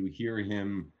to, you hear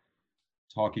him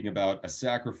talking about a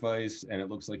sacrifice, and it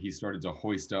looks like he started to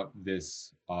hoist up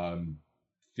this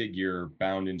figure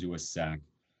bound into a sack.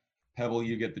 Pebble,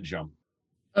 you get the jump.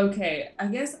 Okay, I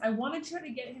guess I want to try to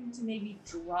get him to maybe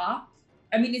drop.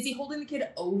 I mean, is he holding the kid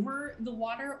over the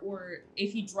water, or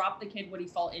if he dropped the kid, would he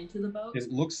fall into the boat? It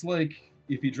looks like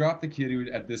if you drop the kid, he would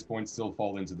at this point still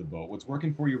fall into the boat. What's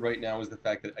working for you right now is the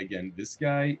fact that, again, this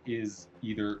guy is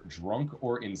either drunk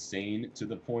or insane to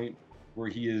the point where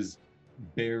he is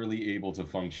barely able to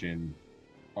function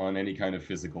on any kind of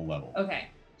physical level. Okay.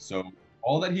 So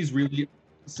all that he's really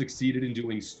succeeded in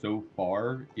doing so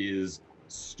far is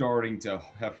starting to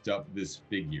heft up this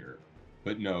figure.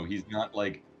 But no, he's not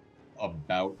like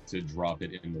about to drop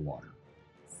it in the water.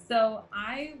 So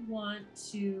I want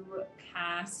to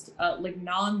cast like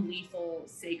non-lethal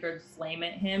sacred flame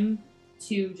at him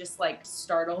to just like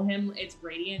startle him. It's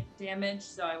radiant damage,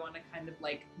 so I want to kind of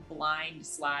like blind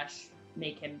 /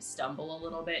 make him stumble a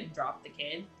little bit and drop the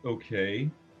kid.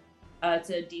 Okay. It's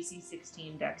a DC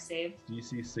 16 dex save.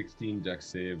 DC 16 dex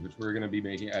save, which we're going to be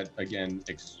making at, again,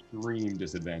 extreme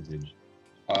disadvantage.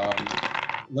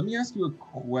 Let me ask you a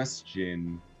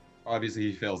question. Obviously,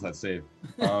 he fails that save.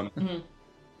 Mhm.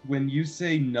 When you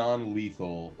say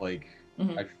non-lethal, like,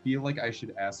 Mhm. I feel like I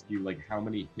should ask you, like, how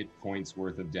many hit points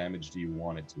worth of damage do you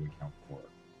want it to account for?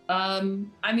 I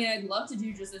mean, I'd love to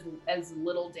do just as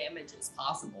little damage as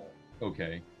possible.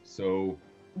 Okay, so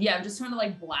Yeah, I'm just trying to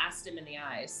like blast him in the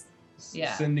eyes.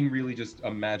 Yeah. sending really just a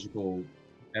magical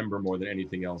ember more than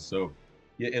anything else. So,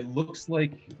 yeah, it looks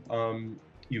like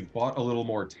you've bought a little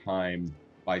more time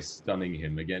by stunning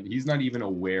him. Again, he's not even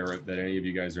aware that any of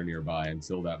you guys are nearby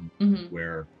until that Mhm.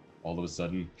 where all of a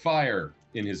sudden fire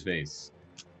in his face.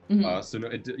 Mhm. So no,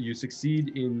 you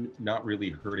succeed in not really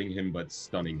hurting him, but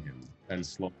stunning him and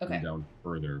slowing Okay. him down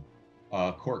further.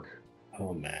 Cork.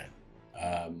 Oh man.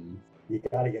 You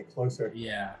gotta get closer.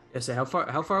 Yeah. Yeah, so how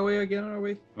far away again are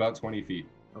we? About 20 feet.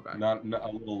 Okay. Not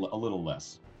a little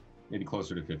less. Maybe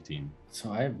closer to 15. So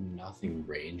I have nothing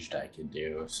ranged I could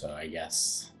do. So I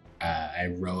guess I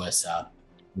row us up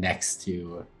next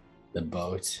to the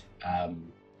boat.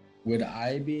 Would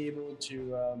I be able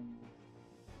to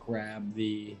grab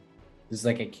the? There's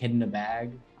like a kid in a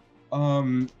bag.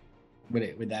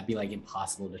 Would that be like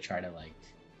impossible to try to like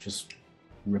just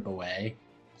rip away?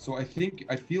 So I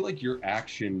feel like your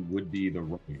action would be the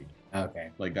rowing. Okay.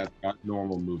 Like that's not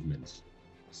normal movement.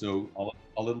 So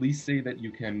I'll at least say that you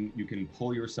can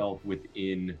pull yourself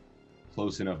within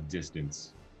close enough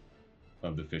distance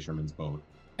of the fisherman's boat.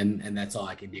 And that's all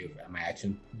I can do for my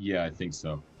action. Yeah, I think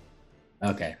so.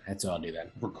 Okay, that's what I'll do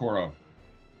then. For Koro.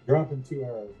 Dropping 2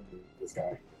 arrows into this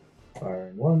guy.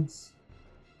 Firing once.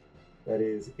 That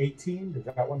is 18. Does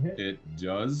that one hit? It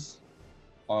does.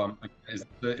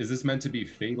 Is this meant to be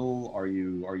fatal? Are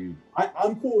you?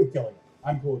 I'm cool with killing him.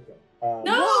 I'm cool with killing him.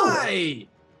 No! Why?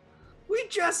 We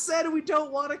just said we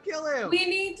don't want to kill him. We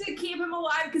need to keep him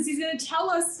alive because he's gonna tell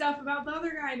us stuff about the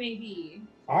other guy, maybe.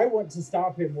 I want to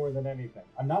stop him more than anything.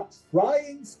 I'm not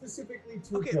trying specifically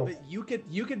to Okay, kill but him.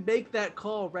 you can make that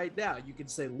call right now. You can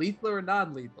say lethal or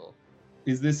non-lethal.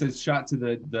 Is this a shot to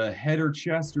the head or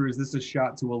chest, or is this a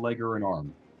shot to a leg or an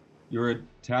arm? You're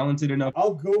talented enough.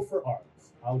 I'll go for arms.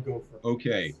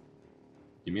 Okay.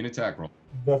 Give me an attack roll.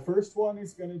 The first one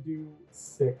is going to do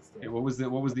 6 Okay, damage.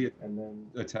 what was the And then,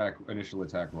 initial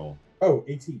attack roll?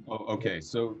 18. Oh, okay.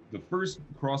 So the first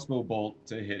crossbow bolt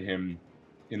to hit him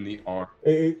in the arm.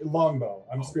 Longbow.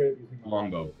 I'm straight up using my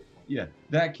Longbow. Yeah,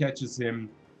 that catches him.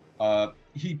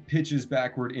 He pitches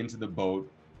backward into the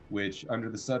boat, which under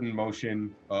the sudden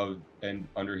motion of and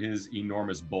under his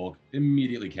enormous bulk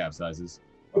immediately capsizes.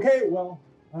 Okay, well,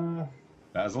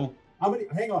 Basil?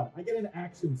 hang on. I get an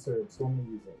action surge, so I'm going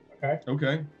to use it. Okay?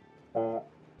 Okay.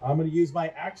 I'm going to use my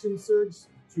action surge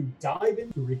to dive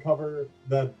in to recover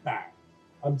the bag.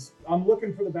 I'm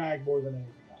looking for the bag more than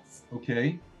anything else.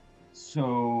 Okay.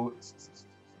 So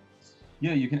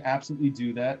yeah, you can absolutely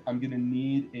do that. I'm gonna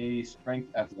need a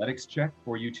strength athletics check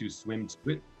for you to swim to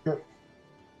it. Sure.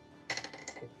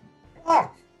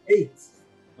 8.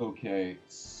 Okay,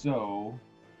 so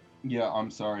yeah,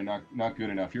 I'm sorry, not good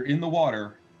enough. You're in the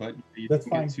water, but you That's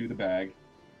can get fine. to the bag.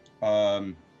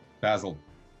 Basil.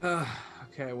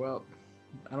 Okay, well,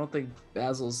 I don't think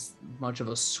Basil's much of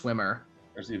a swimmer.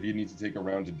 Actually, if you need to take a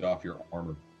round to doff your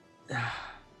armor.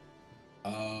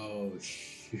 Oh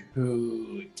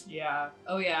shoot. Yeah.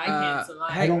 Oh yeah, I can't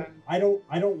survive. I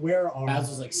don't wear armor.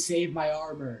 Basil's like, save my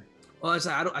armor. Well,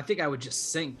 I think I would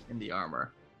just sink in the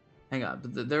armor. Hang on,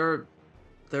 but there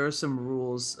are some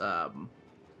rules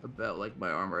about like my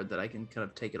armor that I can kind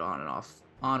of take it on and off,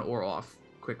 on or off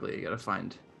quickly. You gotta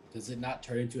find. Does it not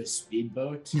turn into a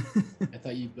speedboat? I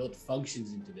thought you built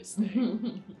functions into this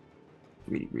thing.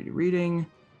 Reading.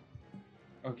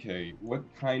 Okay, what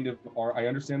kind of I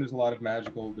understand there's a lot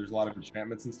of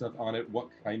enchantments and stuff on it. What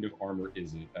kind of armor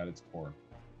is it at its core?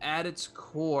 At its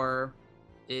core,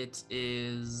 it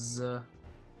is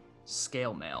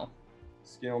scale mail.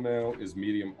 Scale mail is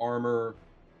medium armor.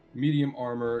 Medium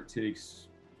armor takes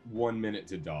 1 minute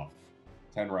to doff.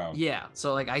 10 rounds. Yeah,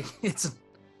 so like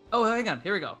oh, hang on,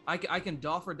 here we go. I can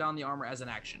doff or don the armor as an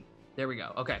action. There we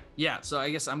go. Okay, yeah, so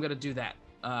I guess I'm gonna do that.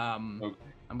 Okay.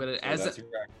 I'm gonna So that's your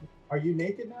action. Are you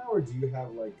naked now, or do you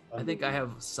have like? I think I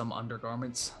have some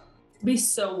undergarments. It'd be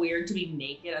so weird to be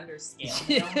naked under scale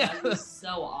mail. That'd be so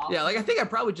awful. Yeah, like I think I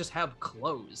probably just have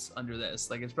clothes under this.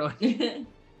 Like it's probably.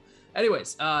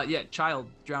 Anyways, yeah, child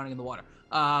drowning in the water.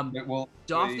 Yeah, well,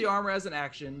 Doff wait. the armor as an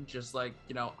action, just like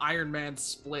Iron Man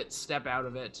split, step out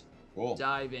of it, Cool.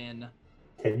 dive in.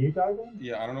 Can you dive in?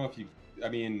 Yeah, I don't know if you. I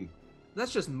mean,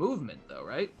 That's just movement, though,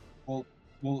 right?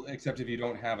 Well, except if you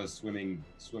don't have a swimming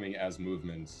as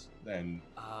movements, then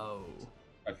Oh,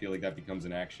 I feel like that becomes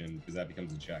an action because that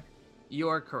becomes a check. you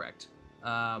are correct.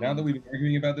 Now that we've been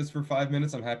arguing about this for 5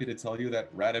 minutes, I'm happy to tell you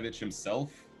that Radovich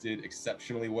himself did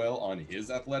exceptionally well on his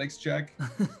athletics check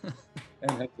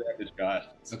and has grabbed the child.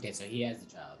 Okay, so he has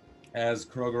the child. As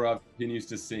Krogorov continues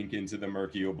to sink into the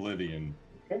murky oblivion.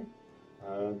 Okay.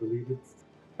 I believe it's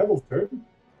Pebble's turn.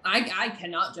 I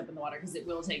cannot jump in the water because it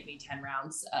will take me 10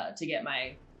 rounds to get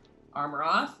my armor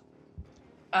off.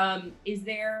 Is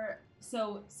there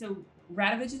so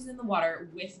Radovich is in the water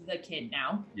with the kid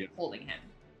now, Yep. holding him.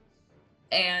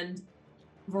 And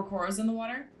Vorkoro's in the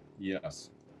water? Yes.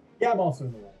 Yeah, I'm also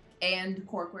in the water. And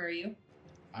Cork, where are you?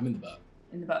 I'm in the boat.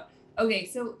 In the boat. Okay,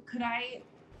 so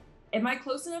am I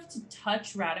close enough to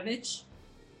touch Radovich?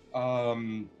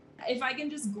 If I can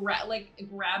just grab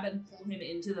and pull him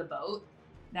into the boat,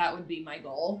 that would be my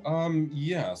goal.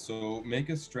 Yeah, so make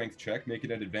a strength check, make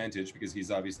it an advantage because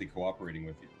he's obviously cooperating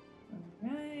with you. All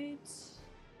right.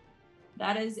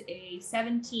 That is a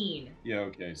 17. Yeah,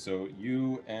 okay, so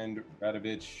you and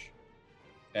Radovich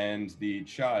and the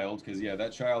child, because yeah,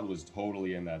 that child was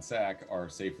totally in that sack, are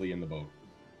safely in the boat.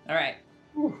 All right.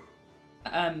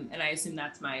 And I assume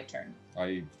that's my turn.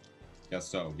 I guess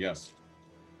so, yes.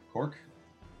 Cork?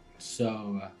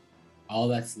 So all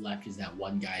that's left is that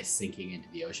one guy sinking into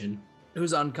the ocean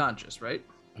Who's unconscious, right?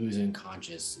 who's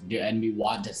unconscious, and we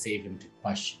want to save him to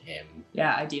question him.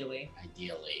 Yeah, ideally.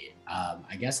 Ideally,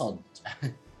 I guess I'll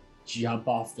jump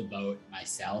off the boat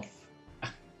myself.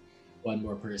 One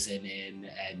more person in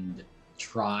and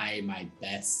try my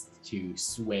best to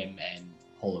swim and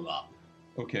pull him up.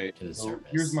 Okay, To the so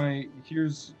surface.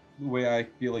 here's the way I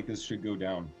feel like this should go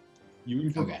down. You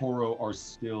and Okay. Vorkoro are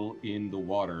still in the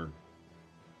water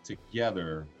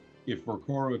together. If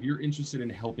you're interested in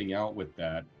helping out with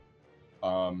that,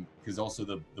 because also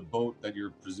the boat that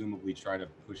you're presumably trying to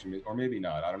push him in, or maybe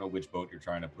not, I don't know which boat you're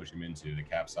trying to push him into, the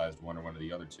capsized one or one of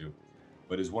the other two,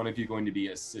 but is one of you going to be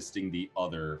assisting the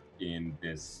other in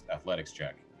this athletics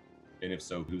check? And if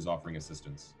so, who's offering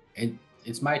assistance?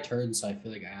 It's my turn, so I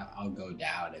feel like I'll go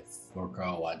down if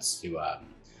Vorko wants to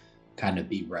kind of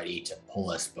be ready to pull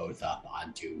us both up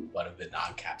onto one of the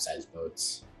non-capsized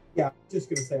boats. Yeah, I'm just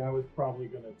gonna say I was probably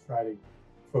gonna try to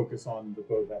focus on the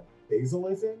boat that Basil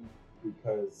is in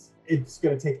because it's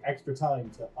gonna take extra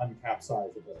time to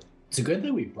uncapsize a boat. It's a good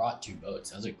thing we brought two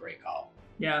boats. That was a great call.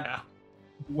 Yeah.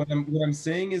 What I'm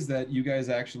saying is that you guys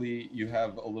actually you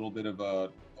have a little bit of a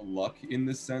luck in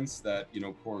the sense that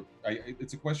Cork.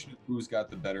 It's a question of who's got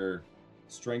the better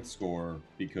strength score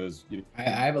because I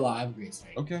have a great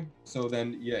strength. Okay, so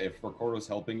then yeah, if Vorkoro's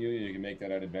helping you, you can make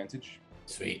that at advantage.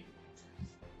 Sweet.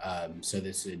 So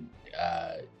this would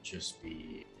just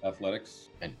be Athletics.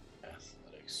 an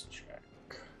athletics check.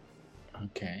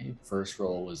 Okay. First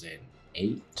roll was an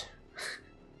 8.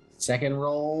 Second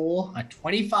roll, a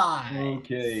 25.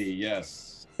 Okay,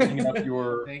 yes. Picking up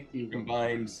your Thank you.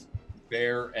 combined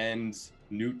bear and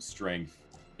newt strength,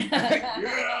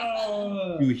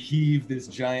 Yeah! you heave this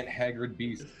giant haggard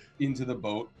beast into the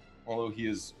boat, although he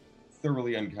is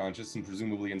thoroughly unconscious and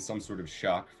presumably in some sort of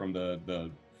shock from the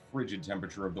frigid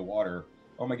temperature of the water.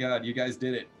 Oh my god, you guys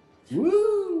did it.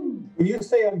 Woo! When you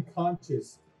say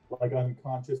unconscious, like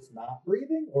unconscious not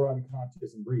breathing or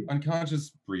unconscious and breathing?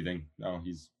 Unconscious breathing. No,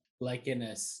 he's Like in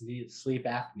a sleep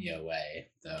apnea way,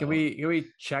 though. Can we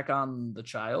check on the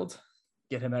child?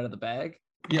 Get him out of the bag?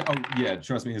 yeah, oh yeah,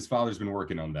 trust me, his father's been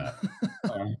working on that.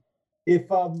 If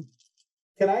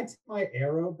can I take my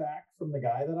arrow back from the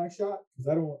guy that I shot? Because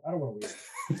I don't want to lose.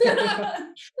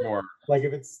 Sure. Like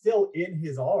if it's still in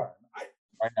his arm,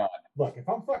 Why not? look. If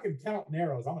I'm fucking counting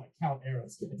arrows, I'm gonna count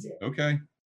arrows. Okay.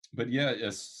 But yeah,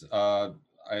 yes, I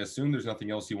assume there's nothing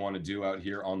else you want to do out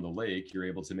here on the lake. You're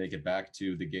able to make it back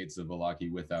to the gates of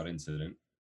Valaki without incident.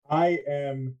 I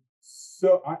am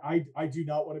so I do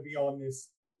not want to be on this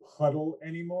huddle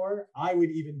anymore. I would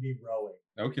even be rowing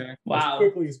Okay. as Wow.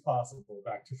 quickly as possible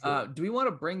back to shore. Do we want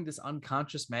to bring this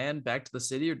unconscious man back to the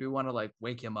city, or do we want to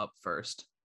wake him up first?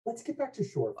 Let's get back to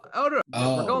shore. first. Oh no,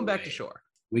 Oh, we're going back to right. shore.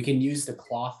 We can use the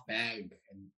cloth bag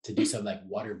to do some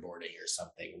waterboarding or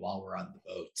something while we're on the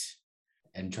boat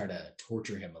and try to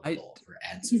torture him a little for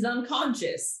answers. He's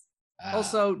unconscious.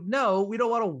 Also, no, we don't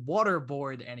want to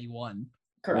waterboard anyone.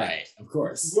 Right, of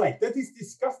course. Right, that is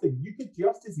disgusting. You could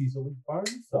just as easily burn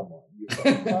someone. You start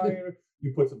a fire,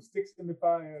 you put some sticks in the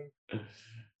fire.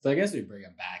 So I guess we bring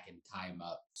him back and tie him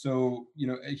up. So,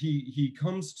 he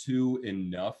comes to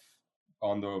enough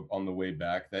on the way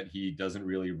back that he doesn't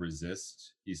really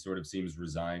resist. He sort of seems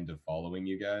resigned to following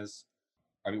you guys.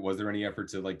 I mean, was there any effort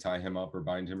to tie him up or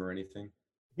bind him or anything?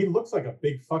 He looks like a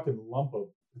big fucking lump of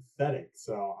pathetic,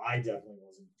 so I definitely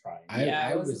wasn't trying.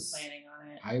 I wasn't was planning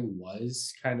on it. I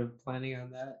was kind of planning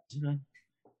on that.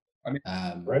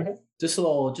 Redhead? Just a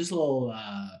little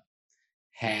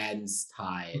hands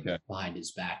tied Okay. behind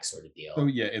his back sort of deal. So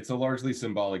yeah, it's a largely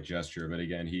symbolic gesture, but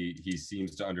again, he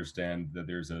seems to understand that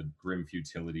there's a grim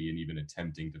futility in even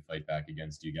attempting to fight back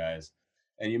against you guys.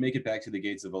 And you make it back to the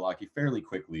gates of Vallaki fairly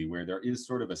quickly, where there is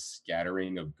sort of a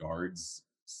scattering of guards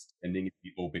standing at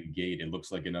the open gate. It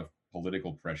looks like enough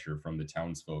political pressure from the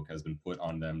townsfolk has been put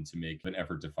on them to make an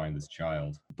effort to find this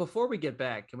child. Before we get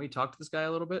back, can we talk to this guy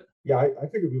a little bit? Yeah, I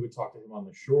figured we would talk to him on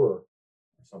the shore or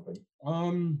something.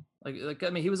 Like I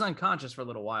mean, he was unconscious for a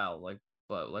little while,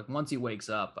 but once he wakes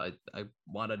up, I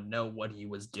want to know what he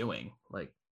was doing.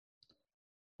 Like,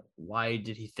 why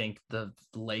did he think the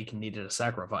lake needed a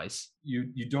sacrifice?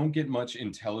 You don't get much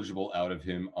intelligible out of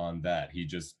him on that. He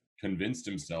just convinced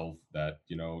himself that,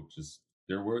 just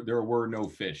there were no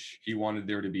fish. He wanted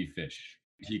there to be fish.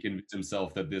 He convinced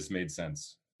himself that this made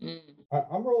sense.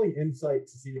 I'm rolling insight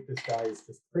to see if this guy is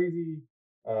just crazy.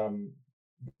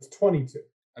 It's 22.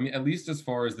 I mean, at least as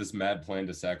far as this mad plan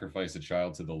to sacrifice a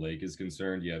child to the lake is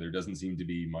concerned, yeah, there doesn't seem to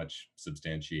be much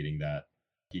substantiating that.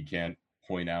 He can't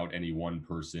point out any one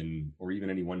person or even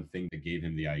any one thing that gave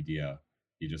him the idea.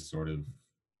 He just sort of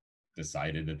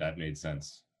decided that made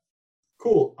sense.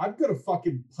 Cool. I'm gonna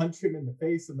fucking punch him in the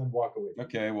face and then walk away.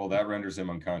 Okay, well, that renders him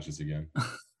unconscious again.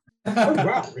 Oh,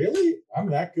 wow, really? I'm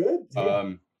that good?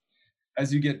 Damn.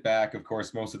 As you get back, of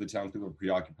course, most of the townspeople are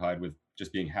preoccupied with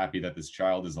just being happy that this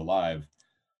child is alive.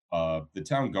 The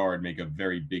town guard make a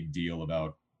very big deal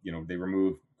about, they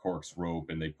remove Cork's rope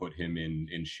and they put him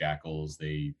in shackles.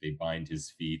 They bind his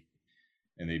feet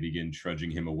and they begin trudging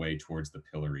him away towards the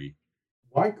pillory.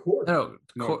 Why Cork? No,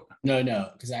 No,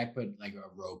 because I put like a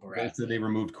rope around. So they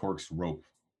removed Cork's rope.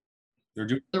 They're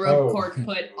doing The rope Oh. Cork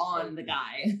put on the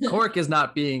guy. Cork is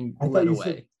not being I thought led you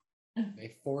away. said-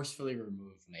 They forcefully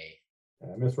removed me.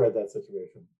 I misread that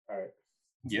situation. All right.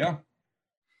 Yeah.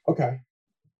 Okay.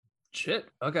 Shit.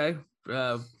 Okay.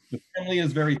 The family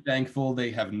is very thankful.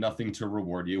 They have nothing to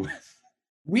reward you with.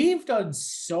 We've done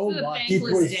so It's a much. It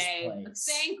thankless was- day. A place.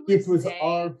 thankless It was day.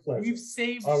 our pleasure. We've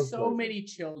saved Our so pleasure. many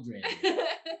children.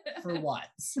 For what?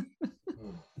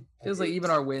 Feels like even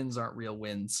our wins aren't real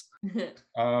wins. But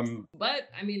I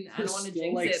mean, I We're don't want to still,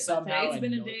 jinx like, it, but somehow today's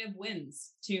been a annoyed. day of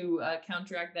wins to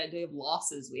counteract that day of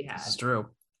losses we had. This is true.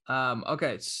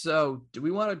 Okay, so do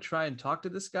we want to try and talk to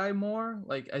this guy more?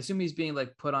 Like, I assume he's being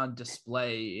like put on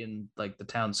display in like the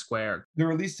town square.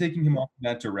 They're at least taking him off in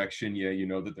that direction. Yeah, you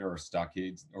know that there are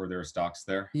stockades or there are stocks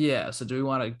there. Yeah, so do we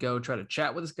want to go try to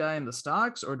chat with this guy in the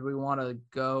stocks, or do we want to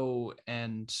go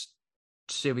and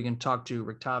see if we can talk to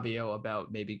Rictavio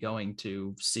about maybe going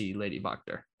to see Lady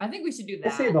Voctor? I think we should do I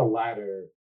that. say the latter.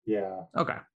 Yeah.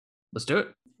 Okay, let's do it.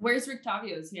 Where's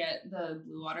Rictavio? Is he at the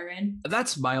Blue Water Inn?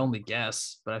 That's my only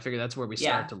guess, but I figure that's where we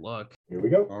start Yeah. to look. Here we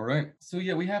go. All right. So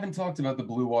yeah, we haven't talked about the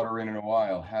Blue Water Inn in a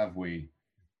while, have we?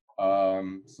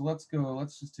 So let's go.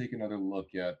 Let's just take another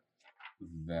look at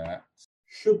that.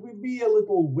 Should we be a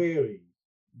little wary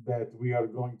that we are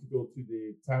going to go to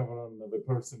the tavern of a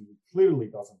person who clearly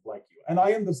doesn't like you? And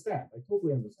I understand. I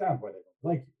totally understand why they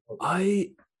don't like you.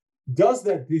 But does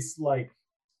that dislike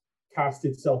cast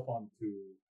itself onto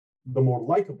the more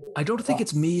likable? I don't think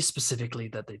it's us? me specifically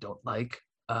that they don't like,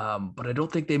 but I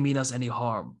don't think they mean us any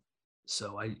harm.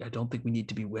 So I don't think we need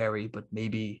to be wary, but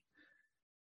maybe,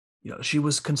 she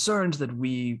was concerned that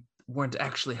we weren't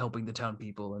actually helping the town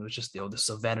people, and it was just, this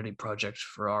a vanity project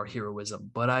for our heroism.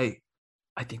 But I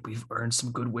think we've earned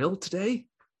some goodwill today.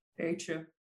 Very true.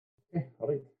 Okay, all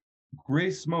right.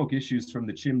 Gray smoke issues from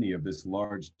the chimney of this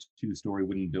large two-story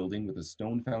wooden building with a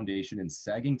stone foundation and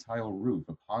sagging tile roof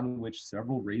upon which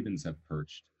several ravens have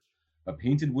perched. A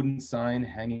painted wooden sign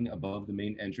hanging above the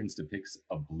main entrance depicts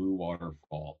a blue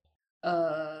waterfall.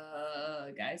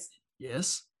 Guys,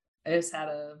 Yes. I just had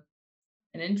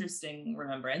an interesting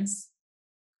remembrance.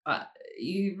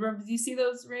 You see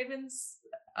those ravens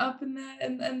up in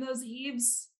those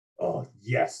eaves? Oh,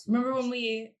 yes.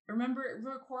 Remember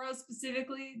Rokora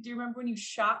specifically? Do you remember when you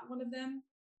shot one of them?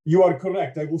 You are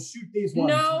correct. I will shoot these ones.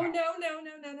 No.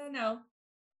 now.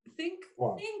 Think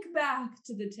What? back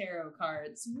to the tarot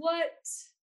cards. What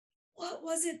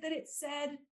was it that it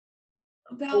said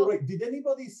about? Oh, wait. Did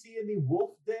anybody see any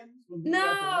wolf dens? When we were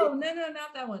at the No, lake?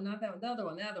 not that one. The other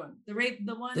one.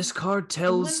 The one. This card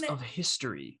tells that- of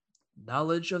history.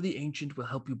 Knowledge of the ancient will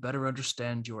help you better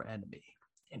understand your enemy.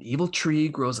 An evil tree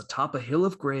grows atop a hill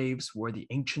of graves where the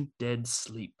ancient dead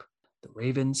sleep. The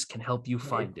ravens can help you Very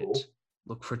find cool. it.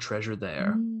 Look for treasure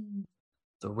there. Mm.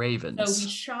 The So ravens.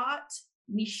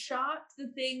 we shot the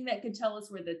thing that could tell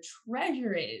us where the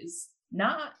treasure is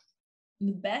not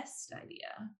the best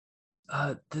idea.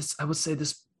 I would say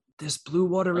this Blue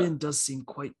Water Inn does seem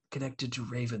quite connected to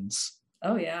ravens.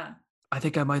 Oh, yeah. I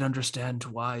think I might understand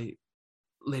why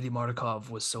Lady Mardukov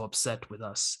was so upset with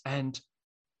us. And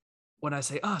when I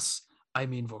say us, I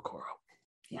mean Vorkoro.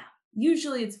 Yeah.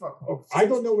 Usually it's for Oh, I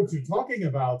don't know what you're talking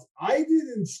about. I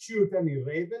didn't shoot any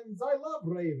ravens. I love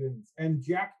ravens and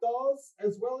jackdaws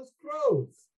as well as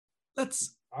crows.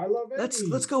 I love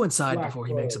Let's go inside black before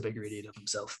he makes a crows. bigger idiot of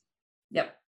himself.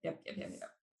 Yep.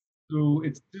 So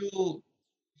it's still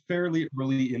fairly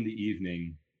early in the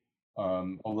evening,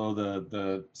 although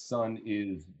the sun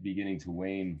is beginning to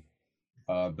wane.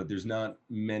 But there's not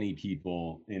many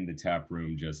people in the tap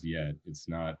room just yet. It's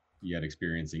not yet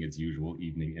experiencing its usual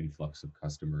evening influx of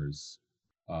customers.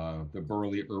 The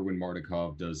burly Erwin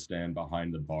Mardukov does stand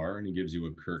behind the bar, and he gives you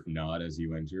a curt nod as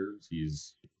you enter.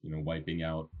 He's, wiping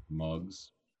out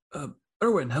mugs.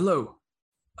 Erwin, hello.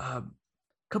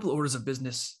 Couple orders of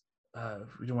business.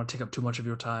 We don't want to take up too much of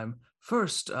your time.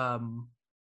 First,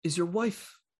 is your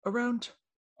wife around?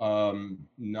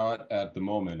 Not at the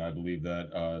moment. I believe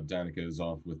that Danica is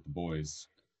off with the boys.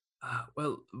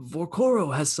 Well,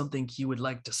 Vorkoro has something he would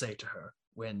like to say to her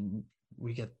when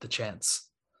we get the chance.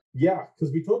 Yeah,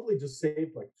 because we totally just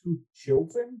saved like 2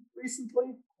 children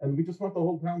recently, and we just want the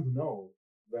whole town to know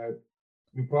that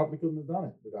we probably couldn't have done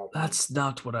it without them. That's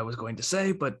not what I was going to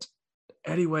say, but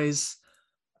anyways,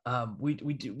 we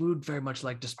would very much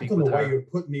like to I speak don't know with why her. you're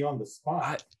putting me on the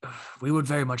spot. We would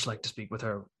very much like to speak with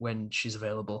her when she's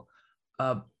available.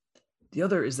 The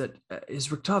other is that is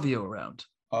Rictavio around?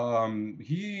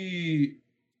 He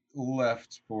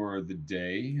left for the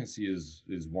day, as he is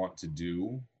wont to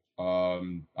do.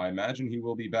 I imagine he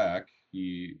will be back.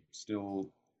 He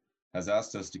still has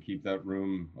asked us to keep that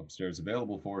room upstairs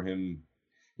available for him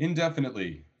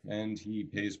indefinitely, and he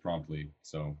pays promptly.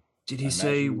 So Did he I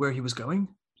say imagine- where he was going?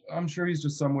 I'm sure he's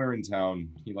just somewhere in town.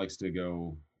 He likes to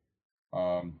go.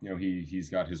 He's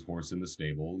got his horse in the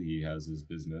stable. He has his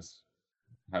business.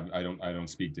 I don't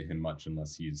speak to him much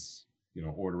unless he's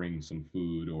ordering some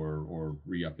food or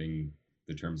re-upping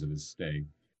the terms of his stay.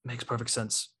 Makes perfect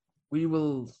sense. We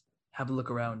will have a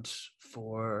look around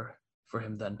for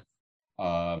him then.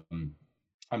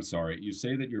 I'm sorry. You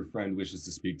say that your friend wishes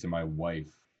to speak to my wife.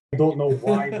 I don't know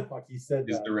why the fuck he said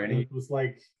Is that. there any- It was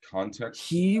like, Context?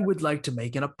 He would like to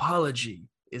make an apology.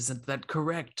 Isn't that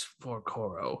correct,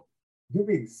 Vorkoro? you're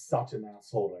being such an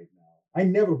asshole right now. I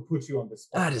never put you on the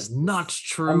spot. That is like not this.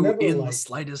 true never, in the like-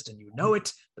 slightest, and you know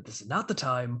it, but this is not the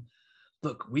time.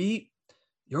 Look,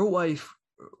 your wife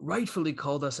rightfully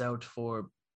called us out for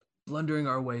blundering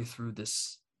our way through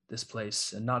this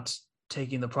place and not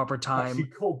taking the proper But time she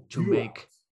called to you make-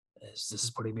 out. this is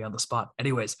putting me on the spot.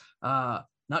 Anyways,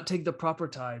 not take the proper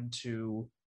time to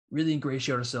really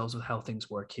ingratiate ourselves with how things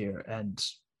work here. And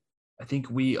I think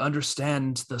we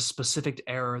understand the specific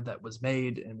error that was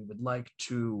made, and we would like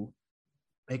to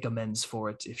make amends for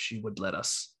it if she would let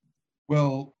us.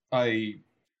 Well, I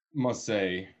must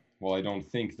say, well, I don't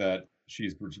think that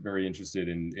she's very interested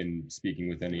in speaking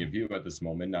with any of you at this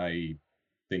moment. I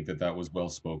think that was well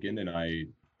spoken, and I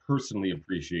personally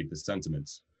appreciate the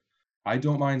sentiments. I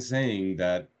don't mind saying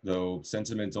that, though,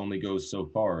 sentiment only goes so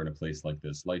far in a place like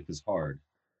this. Life is hard.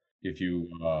 If you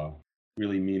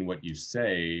really mean what you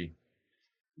say,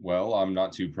 well, I'm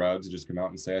not too proud to just come out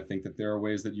and say I think that there are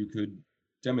ways that you could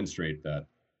demonstrate that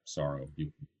sorrow.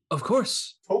 Of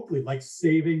course. Totally like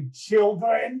saving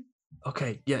children.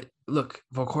 Okay, yeah. Look,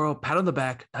 Vorkoro, pat on the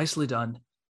back, nicely done.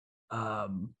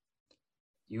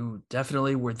 You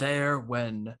definitely were there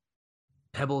when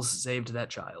Pebbles saved that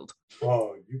child.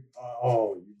 You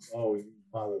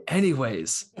mother.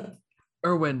 Anyways,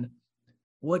 Erwin,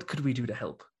 what could we do to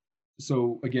help?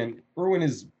 So again, Erwin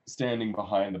is standing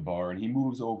behind the bar, and he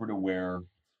moves over to where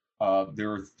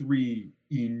there are 3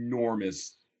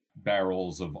 enormous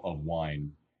barrels of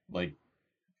wine, like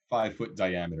 5-foot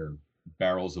diameter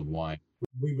barrels of wine.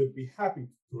 We would be happy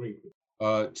to drink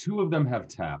it. 2 of them have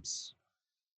taps.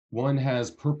 One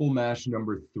has purple mash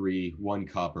number 3, 1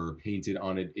 copper, painted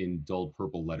on it in dull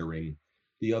purple lettering.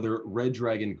 The other, Red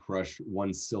Dragon Crush,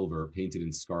 1 silver, painted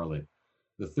in scarlet.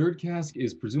 The 3rd cask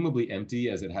is presumably empty,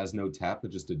 as it has no tap,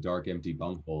 but just a dark, empty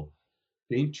bunghole.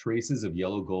 Faint traces of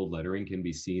yellow gold lettering can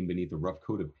be seen beneath a rough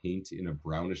coat of paint in a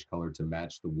brownish color to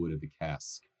match the wood of the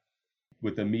cask.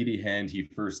 With a meaty hand, he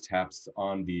first taps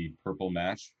on the purple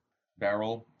mash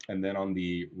barrel and then on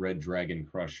the Red Dragon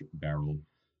Crush barrel,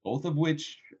 both of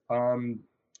which sound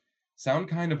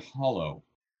kind of hollow.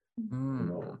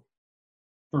 Mm.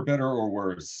 For better or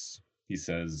worse, he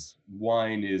says,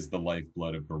 wine is the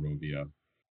lifeblood of Barovia.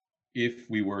 If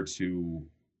we were to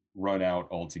run out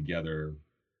altogether,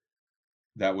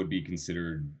 that would be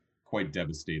considered quite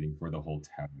devastating for the whole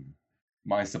town.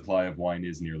 My supply of wine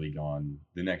is nearly gone.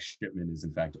 The next shipment is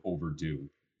in fact overdue.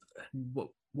 What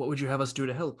would you have us do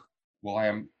to help? Well, I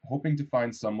am hoping to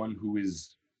find someone who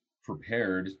is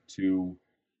prepared to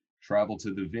travel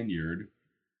to the vineyard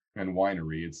and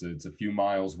winery. It's a few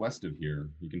miles west of here.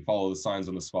 You can follow the signs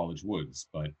on the Svalage Woods,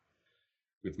 but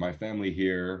with my family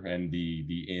here and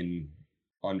the inn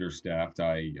understaffed,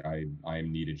 I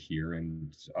am needed here,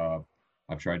 and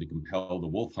I've tried to compel the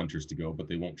wolf hunters to go, but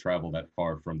they won't travel that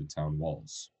far from the town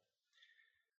walls.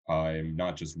 I'm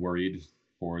not just worried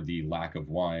for the lack of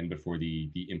wine, but for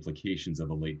the implications of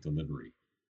a late delivery.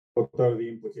 What are the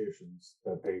implications?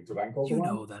 That they drank all the You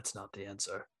wine? know that's not the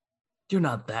answer. You're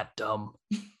not that dumb.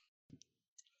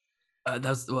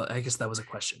 Well, I guess that was a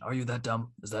question. Are you that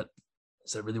dumb? Is that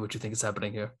really what you think is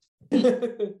happening here? I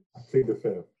plead the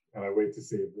fifth, and I wait to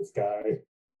see if this guy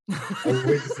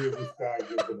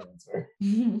gives an answer.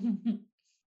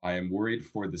 I am worried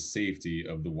for the safety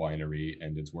of the winery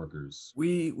and its workers.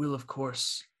 We will, of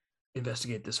course,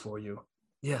 investigate this for you.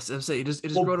 Yes, I say it is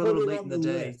We'll grown a put little it late on in the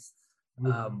day. list.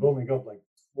 We've only got like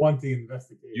 20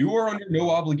 investigations. You are under no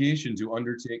obligation to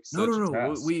undertake such No.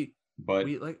 tasks. But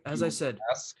We like as I said,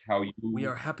 ask how you. we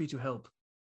are happy to help.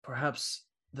 Perhaps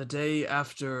the day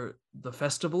after the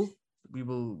festival, we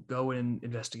will go and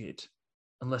investigate.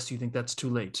 Unless you think that's too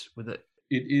late with it.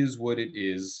 It is what it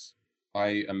is.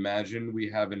 I imagine we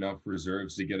have enough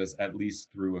reserves to get us at least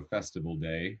through a festival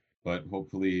day, but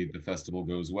hopefully the festival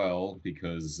goes well,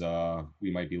 because we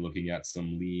might be looking at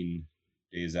some lean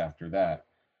days after that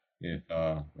if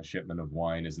a shipment of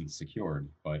wine isn't secured.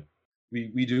 But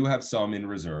we do have some in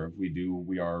reserve.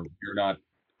 We're not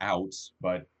out,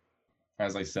 but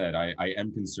as I said, I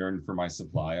am concerned for my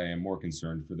supply. I am more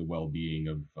concerned for the well-being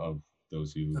of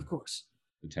those who Of course.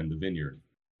 attend the vineyard.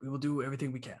 We will do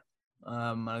everything we can.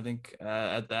 I think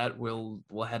at that we'll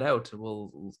head out.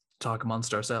 We'll talk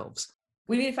amongst ourselves.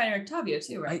 We need to find Octavio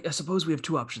too, right? I suppose we have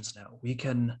two options now. We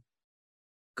can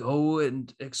go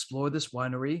and explore this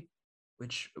winery,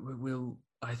 which will,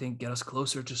 I think, get us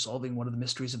closer to solving one of the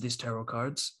mysteries of these tarot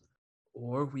cards.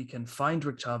 Or we can find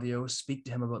Rictavio, speak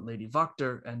to him about Lady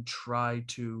Voctor, and try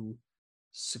to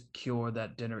secure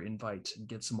that dinner invite and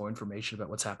get some more information about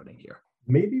what's happening here.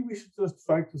 Maybe we should just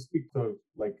try to speak to her,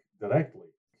 like, directly.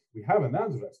 We have an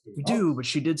address. We do, but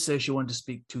she did say she wanted to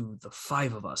speak to the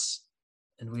five of us,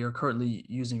 and we are currently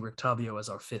using Rictavio as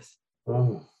our fifth.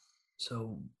 Oh,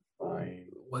 So fine.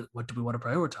 what do we want to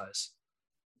prioritize?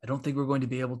 I don't think we're going to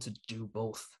be able to do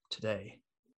both today.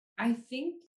 I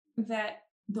think that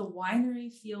the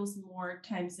winery feels more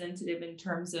time sensitive in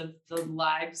terms of the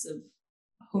lives of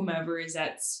whomever is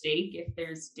at stake if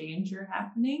there's danger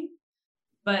happening.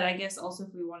 But I guess also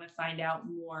if we want to find out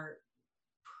more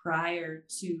prior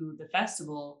to the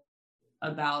festival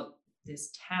about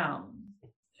this town,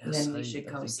 then we should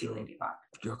go see Lady Bach.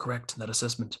 You're correct in that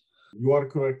assessment. You are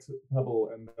correct, Pebble,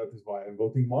 and that is why I'm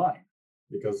voting wine.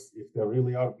 Because if there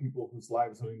really are people whose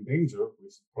lives are in danger, we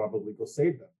should probably go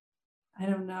save them. I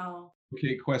don't know.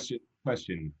 Okay,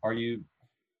 question. Are you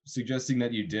suggesting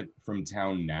that you dip from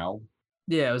town now?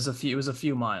 Yeah, it was a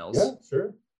few miles. Yeah,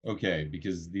 sure. Okay,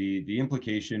 because the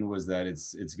implication was that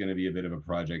it's going to be a bit of a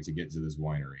project to get to this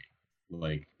winery.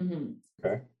 Like,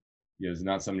 Okay. yeah, it's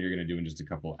not something you're going to do in just a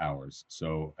couple hours.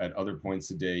 So at other points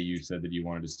today, you said that you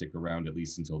wanted to stick around at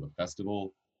least until the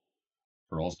festival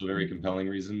for also very compelling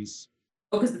reasons.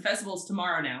 Oh, because the festival's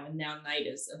tomorrow now, and now night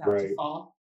is about to Right.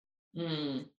 fall.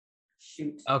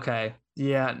 Shoot. Okay.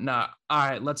 Yeah, no. All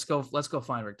right, let's go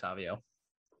find Rictavio.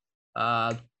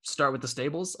 Start with the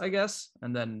stables, I guess,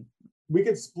 and then We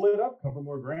could split up, cover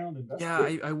more ground, and yeah,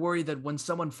 I worry that when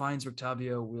someone finds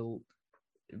Rictavio, we'll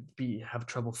have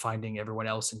trouble finding everyone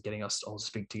else and getting us all to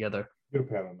speak together. You're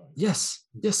paranoid. Yes,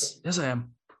 I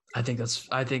am. I think that's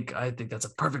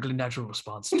a perfectly natural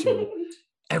response to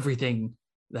everything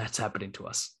that's happening to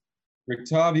us.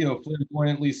 Rictavio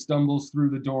flamboyantly stumbles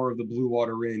through the door of the Blue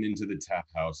Water Inn into the tap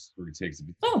house, where he takes a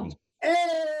Oh.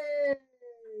 Hey,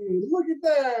 look at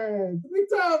that,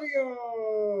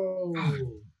 Octavio!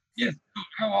 Yes,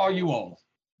 how are you all?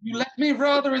 You left me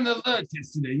rather in the lurch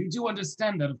yesterday. You do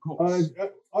understand that, of course.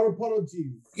 Our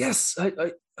apologies. Yes,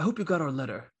 I hope you got our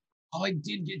letter. I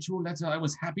did get your letter. I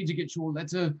was happy to get your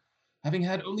letter, having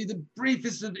had only the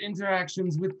briefest of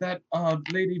interactions with that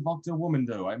Lady Voctor woman,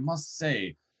 though, I must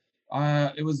say.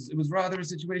 It was rather a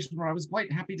situation where I was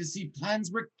quite happy to see plans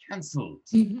were cancelled.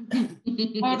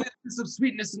 Hardly a piece of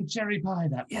sweetness and cherry pie,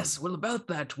 that Yes, one. well, about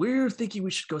that, we're thinking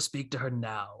we should go speak to her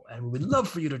now, and we'd love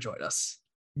for you to join us.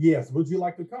 Yes, would you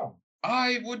like to come?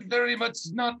 I would very much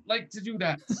not like to do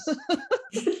that.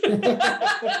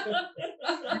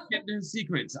 Get no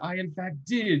secrets. I, in fact,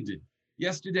 did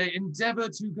yesterday endeavor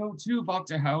to go to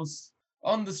Voctor House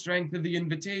on the strength of the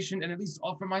invitation and at least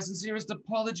offer my sincerest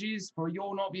apologies for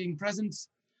your not being present.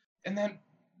 And that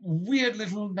weird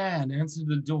little man answered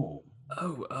the door.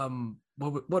 Oh,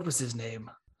 what was his name?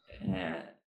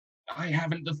 I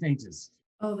haven't the faintest.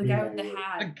 Oh, the guy with the The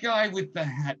hat. guy with the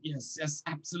hat, yes,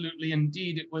 absolutely,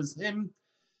 indeed, it was him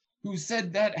who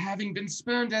said that having been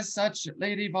spurned as such,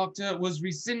 Lady Voctor was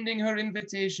rescinding her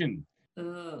invitation.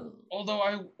 Ugh. Although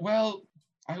I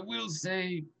will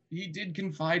say he did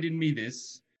confide in me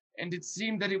this, and it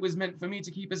seemed that it was meant for me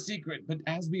to keep a secret, but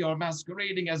as we are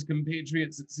masquerading as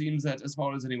compatriots, it seems that as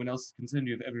far as anyone else is concerned,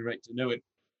 you have every right to know it.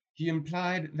 He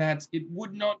implied that it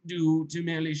would not do to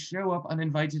merely show up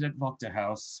uninvited at Voctor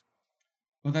House,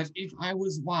 but that if I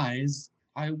was wise,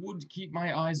 I would keep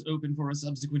my eyes open for a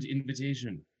subsequent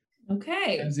invitation.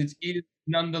 Okay. As it is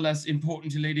nonetheless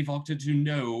important to Lady Voctor to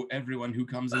know everyone who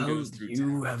comes and goes through You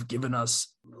town. have given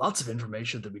us lots of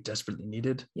information that we desperately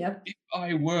needed. Yep. If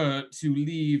I were to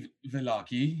leave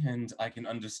Velaki, and I can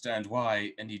understand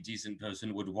why any decent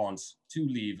person would want to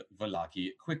leave Velaki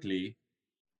quickly,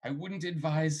 I wouldn't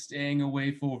advise staying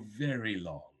away for very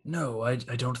long. No, I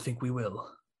don't think we will.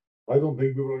 I don't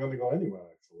think we were going to go anywhere,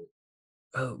 actually.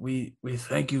 Well, we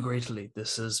thank you greatly.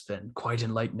 This has been quite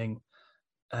enlightening.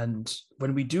 And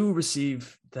when we do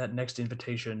receive that next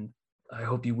invitation, I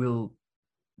hope you will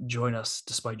join us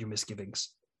despite your misgivings.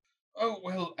 Oh,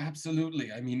 well,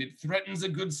 absolutely. I mean, it threatens a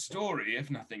good story,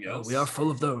 if nothing else. We are full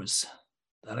of those.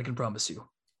 That I can promise you.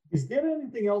 Is there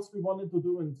anything else we wanted to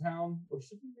do in town, or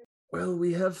should we? Well,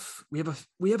 we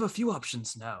have a few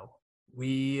options now.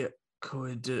 We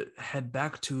could head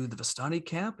back to the Vistani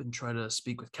camp and try to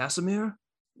speak with Casimir.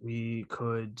 We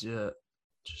could,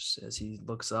 just as he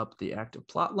looks up the active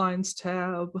plot lines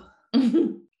tab,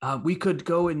 we could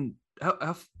go and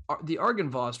the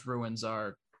Argynvost ruins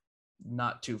are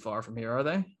not too far from here, are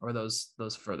they? Or are those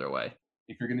further away?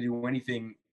 If you're going to do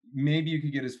anything, maybe you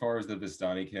could get as far as the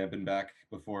Vistani camp and back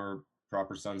before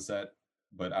proper sunset,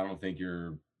 but I don't think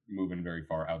you're moving very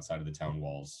far outside of the town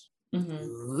walls.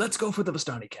 Let's go for the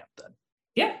Vistani camp then.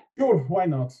 Yeah. Sure, why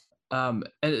not? And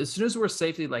as soon as we're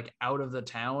safely out of the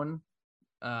town,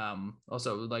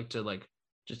 also would like to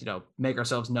just make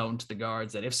ourselves known to the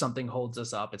guards that if something holds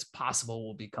us up, it's possible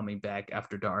we'll be coming back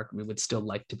after dark. We would still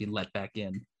like to be let back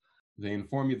in. They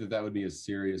inform you that would be a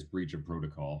serious breach of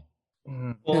protocol.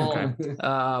 Okay.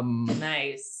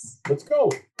 Nice. Let's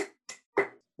go.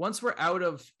 Once we're out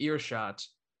of earshot,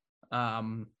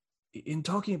 in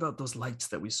talking about those lights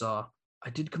that we saw, I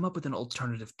did come up with an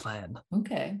alternative plan.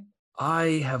 Okay.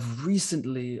 I have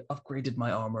recently upgraded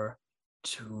my armor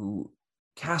to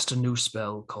cast a new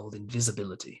spell called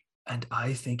Invisibility. And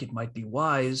I think it might be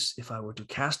wise if I were to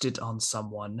cast it on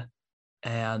someone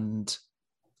and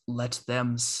let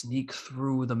them sneak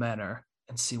through the manor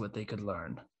and see what they could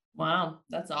learn. Wow,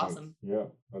 that's awesome. Yeah,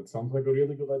 that sounds like a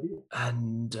really good idea.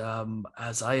 And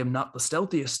as I am not the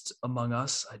stealthiest among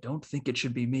us, I don't think it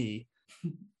should be me.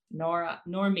 Nor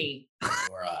me.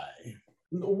 Or I.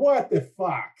 What the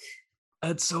fuck?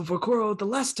 And so, Vokoro, the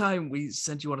last time we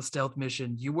sent you on a stealth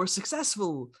mission, you were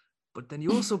successful, but then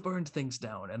you also burned things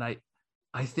down. And I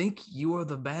think you are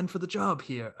the man for the job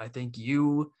here. I think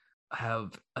you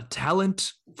have a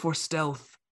talent for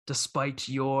stealth despite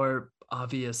your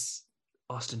obvious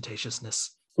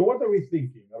ostentatiousness. So what are we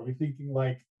thinking? Are we thinking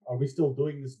are we still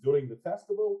doing this during the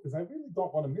festival? Because I really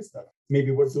don't want to miss that.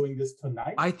 Maybe we're doing this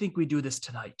tonight? I think we do this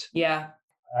tonight. Yeah.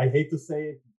 I hate to say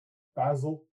it,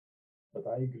 Basil, but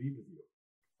I agree with you.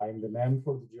 I'm the man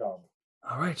for the job.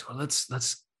 All right. Well, let's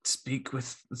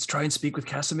try and speak with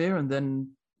Casimir and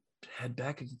then head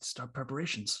back and start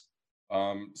preparations.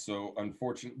 So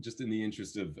unfortunately, just in the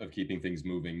interest of keeping things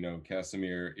moving, no,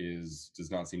 Casimir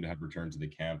does not seem to have returned to the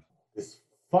camp. This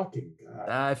fucking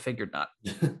guy. I figured not.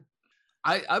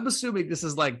 I'm assuming this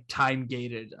is time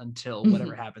gated until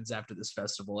whatever happens after this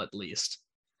festival, at least.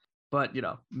 But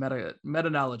meta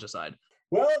knowledge aside.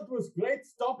 Well, it was great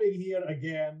stopping here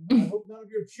again. I hope none of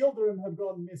your children have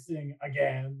gone missing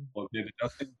again. Well, the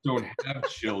Dustins don't have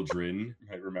children,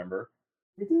 I remember.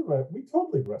 We did. We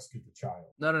totally rescued the child.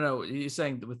 No. You're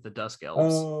saying with the Dusk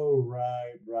Elves. Oh,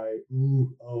 right.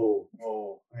 Ooh,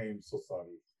 oh, I am so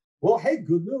sorry. Well, hey,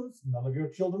 good news. None of your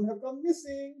children have gone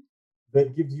missing.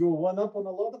 That gives you a one-up on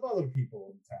a lot of other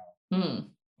people in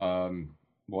town.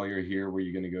 While you're here, were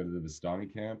you going to go to the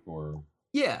Vistani camp, or?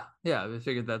 Yeah, I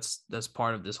figured that's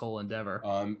part of this whole endeavor.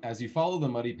 As you follow the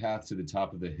muddy path to the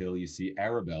top of the hill, you see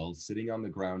Arabelle sitting on the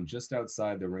ground just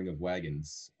outside the ring of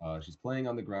wagons. She's playing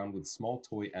on the ground with small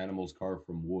toy animals carved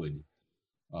from wood.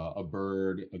 A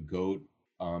bird, a goat,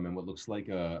 and what looks like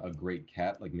a great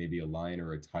cat, like maybe a lion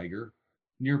or a tiger.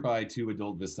 Nearby, two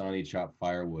adult Vistani chop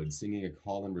firewood, singing a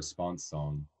call and response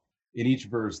song. In each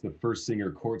verse, the first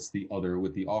singer courts the other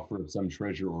with the offer of some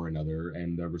treasure or another,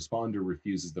 and the responder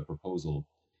refuses the proposal.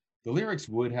 The lyrics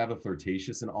would have a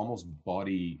flirtatious and almost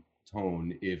bawdy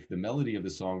tone if the melody of the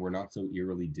song were not so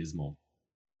eerily dismal.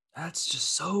 That's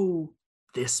just so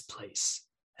this place.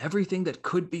 Everything that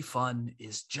could be fun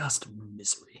is just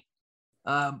misery.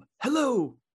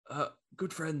 Hello,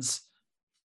 good friends.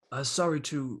 Sorry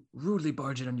to rudely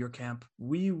barge in on your camp.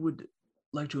 We would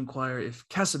like to inquire if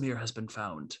Casimir has been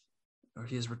found, or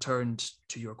he has returned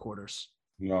to your quarters.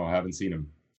 No, I haven't seen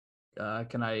him.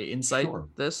 Can I insight Sure.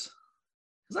 this?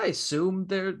 Because I assume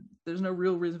there's no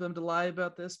real reason for them to lie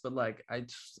about this, but like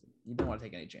you don't want to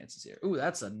take any chances here. Ooh,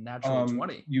 that's a natural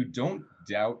 20. You don't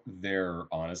doubt their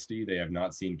honesty. They have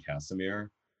not seen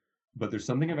Casimir, but there's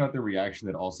something about their reaction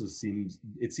that also seems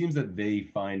that they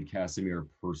find Casimir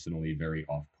personally very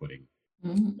off-putting.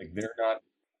 Mhm. Like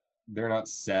they're not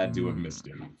sad to have missed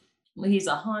him. Well, he's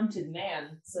a haunted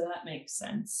man, so that makes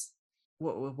sense.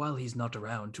 While he's not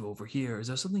around to overhear, is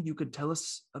there something you could tell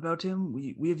us about him?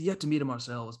 We have yet to meet him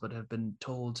ourselves, but have been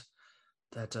told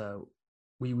that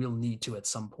we will need to at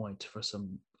some point for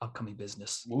some upcoming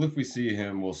business. Well, if we see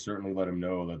him, we'll certainly let him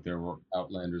know that there were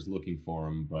outlanders looking for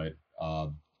him. But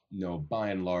no, by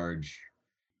and large,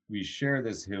 we share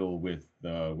this hill with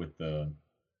the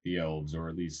elves, or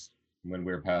at least when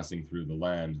we're passing through the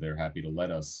land, they're happy to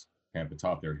let us camp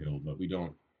atop their hill. But we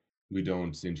don't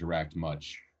interact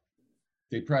much.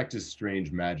 They practice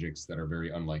strange magics that are very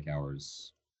unlike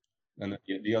ours. And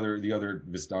the other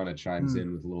Vistana chimes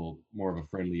in with a little more of a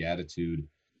friendly attitude.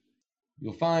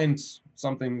 You'll find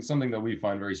something that we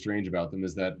find very strange about them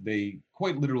is that they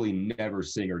quite literally never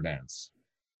sing or dance.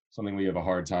 Something we have a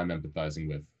hard time empathizing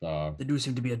with. They do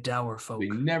seem to be a dour folk. They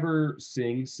never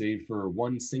sing, save for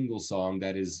one single song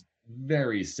that is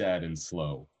very sad and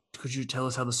slow. Could you tell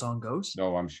us how the song goes?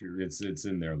 No, I'm sure it's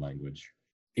in their language.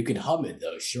 You could hum it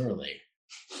though, surely.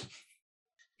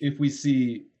 If we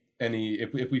see any,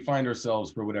 if we find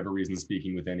ourselves for whatever reason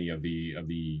speaking with any of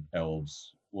the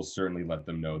elves, we'll certainly let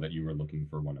them know that you were looking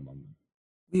for one among them.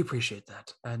 We appreciate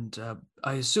that, and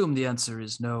I assume the answer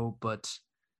is no. But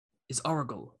is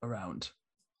Aragol around?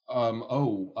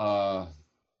 Well,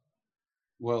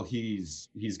 he's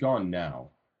gone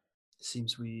now.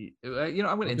 Seems we. I'm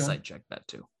going to insight check that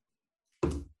too.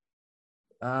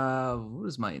 What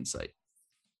is my insight?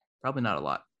 Probably not a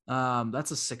lot.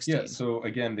 That's a 16. Yeah, so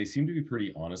again, they seem to be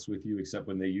pretty honest with you, except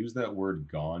when they use that word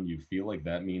gone, you feel like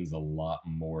that means a lot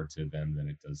more to them than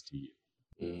it does to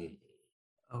you.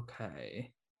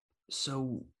 Okay.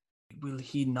 So will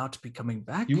he not be coming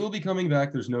back? He will be coming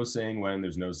back. There's no saying when,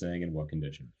 there's no saying in what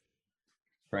condition.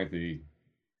 Frankly,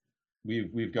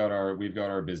 we've got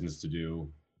our business to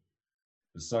do.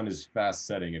 The sun is fast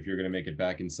setting. If you're going to make it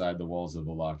back inside the walls of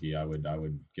Vallaki, I would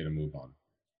get a move on.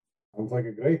 Sounds like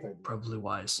a great idea. Probably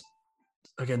wise.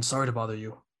 Again, sorry to bother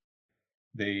you.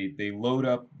 They load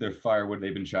up their firewood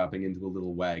they've been chopping into a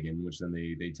little wagon, which then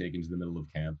they take into the middle of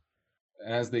camp.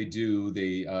 As they do,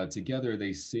 they together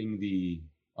they sing the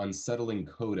unsettling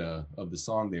coda of the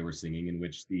song they were singing, in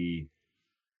which the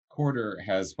quarter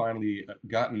has finally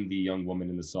gotten the young woman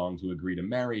in the song to agree to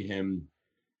marry him,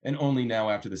 and only now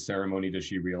after the ceremony does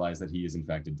she realize that he is in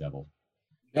fact a devil.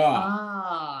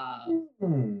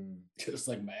 Just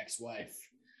like my ex-wife.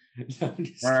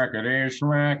 Smackety,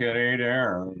 smackety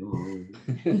down.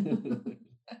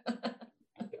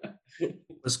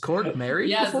 Was Cork married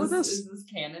before this? Is this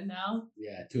canon now?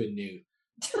 Yeah, to a newt.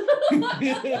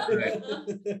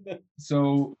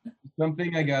 So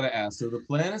something I gotta ask. So the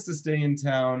plan is to stay in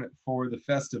town for the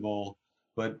festival,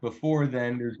 but before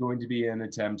then, there's going to be an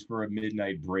attempt for a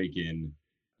midnight break-in.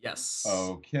 Yes.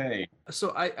 Okay.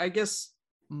 So I guess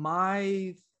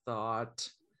my thought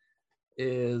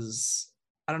is,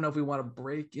 I don't know if we want to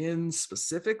break in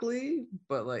specifically,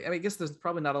 but I guess there's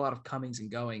probably not a lot of comings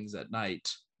and goings at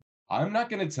night. I'm not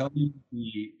going to tell you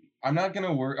I'm not going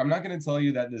to tell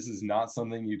you that this is not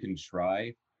something you can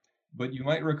try, but you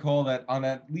might recall that on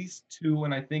at least 2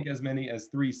 and I think as many as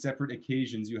 3 separate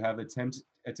occasions you have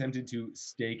attempted to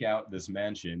stake out this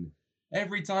mansion.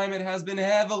 Every time it has been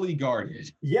heavily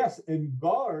guarded. Yes, and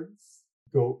guards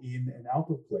go in and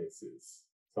out of places.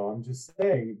 So I'm just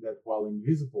saying that while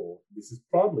invisible, this is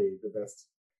probably the best.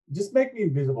 Just make me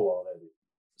invisible already.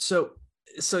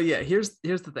 So yeah, here's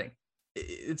the thing.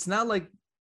 It's not like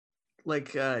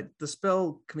the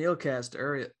spell Camille cast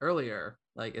earlier,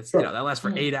 like it's Sure. that lasts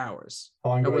for 8 hours.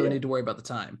 How long Don't do I really get? need to worry about the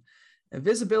time.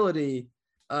 Invisibility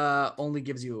only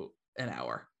gives you an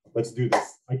hour. Let's do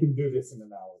this. I can do this in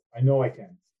an hour. I know I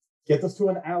can. Get us to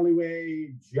an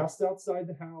alleyway just outside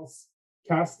the house,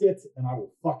 cast it, and I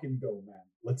will fucking go, man.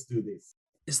 Let's do this.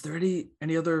 Is there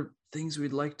any other things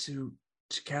we'd like to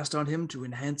cast on him to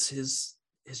enhance his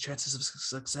chances of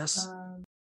success?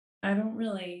 I don't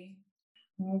really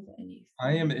have any.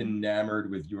 I am enamored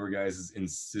with your guys'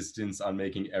 insistence on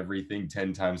making everything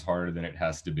 10 times harder than it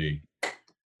has to be.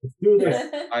 Let's do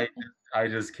this. I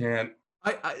just can't.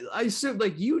 I assume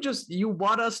like you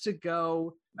want us to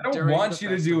go. I don't during want the you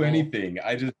to do festival. anything.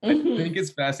 I think it's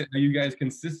fascinating how you guys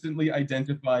consistently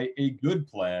identify a good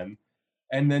plan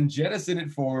and then jettison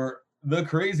it for the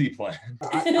crazy plan.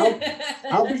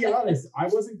 I'll be honest. I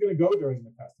wasn't going to go during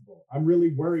the festival. I'm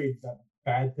really worried that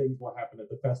bad things will happen at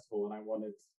the festival, and I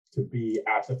wanted to be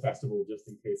at the festival just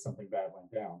in case something bad went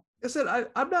down. I said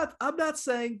I'm not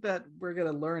saying that we're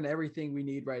gonna learn everything we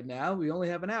need right now. We only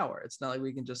have an hour. It's not like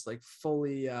we can just like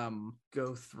fully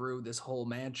go through this whole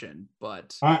mansion.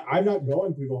 But I'm not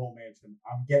going through the whole mansion.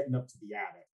 I'm getting up to the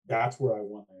attic. That's where I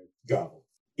want to go.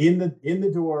 In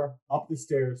the door, up the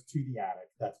stairs to the attic.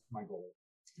 That's my goal.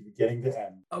 Getting to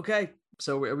end. okay,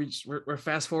 so we're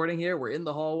fast forwarding here. We're in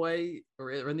the hallway.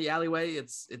 We're in the alleyway.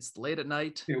 It's late at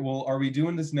night. Okay, well, are we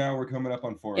doing this now? We're coming up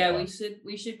on 4 Yeah, o'clock.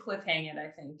 we should cliffhang it, I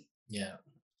think. Yeah.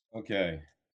 Okay.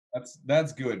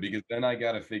 That's good because then I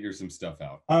gotta figure some stuff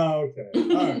out. Oh, okay.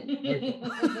 All right. Okay.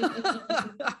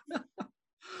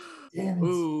 Damn it.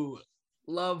 Ooh,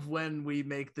 love when we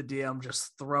make the DM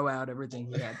just throw out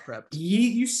everything he had prepped.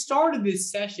 You started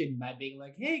this session by being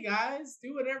like, "Hey guys,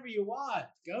 do whatever you want.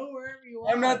 Go wherever you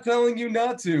want." I'm not telling you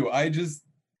not to.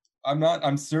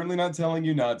 I'm certainly not telling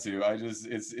you not to.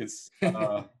 It's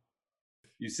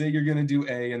you say you're gonna do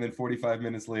A, and then 45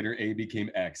 minutes later, A became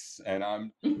X, and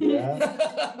I'm.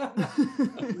 Yeah.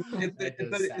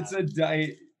 It's a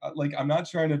diet. Like I'm not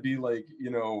trying to be like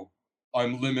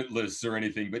I'm limitless or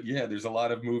anything, but yeah, there's a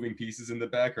lot of moving pieces in the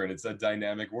background. It's a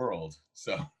dynamic world.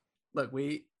 So Look,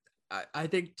 I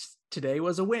think today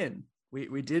was a win.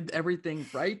 We did everything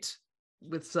right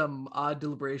with some odd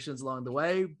deliberations along the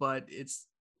way, but it's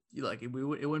like it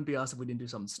wouldn't be us if we didn't do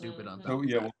something stupid on top. so of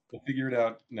yeah, that. we'll figure it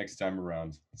out next time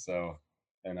around. So,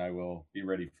 and I will be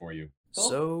ready for you. Cool.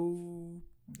 So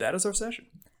that is our session.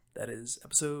 That is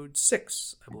episode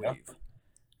 6, I believe. Yep.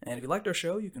 And if you liked our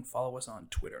show, you can follow us on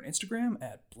Twitter and Instagram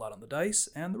at Blood on the Dice,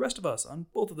 and the rest of us on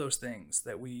both of those things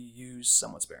that we use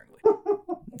somewhat sparingly.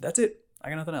 That's it. I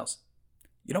got nothing else.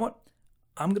 You know what?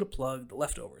 I'm going to plug The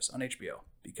Leftovers on HBO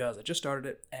because I just started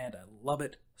it and I love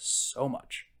it so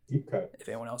much. Deep cut. If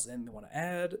anyone else didn't want to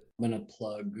add, I'm gonna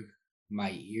plug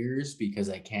my ears because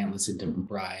I can't listen to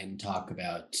Brian talk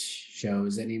about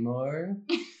shows anymore.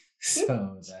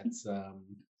 So that's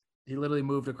He literally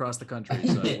moved across the country,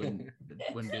 so it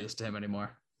wouldn't do this to him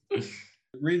anymore.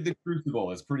 Read The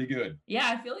Crucible. It's pretty good. Yeah,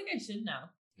 I feel like I should now.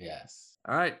 yes.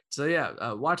 All right, so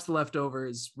yeah, watch The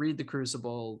Leftovers, read The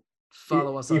Crucible,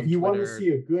 follow us on If you want to Twitter. see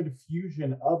a good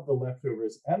fusion of The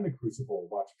Leftovers and The Crucible,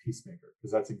 watch Peacemaker,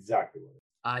 because that's exactly what it is.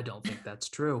 I don't think that's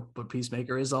true, but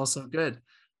Peacemaker is also good.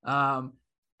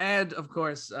 And of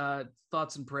course,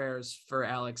 thoughts and prayers for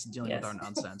Alex dealing with Yes. our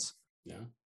nonsense. Yeah.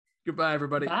 Goodbye,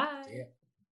 everybody. Bye. Yeah.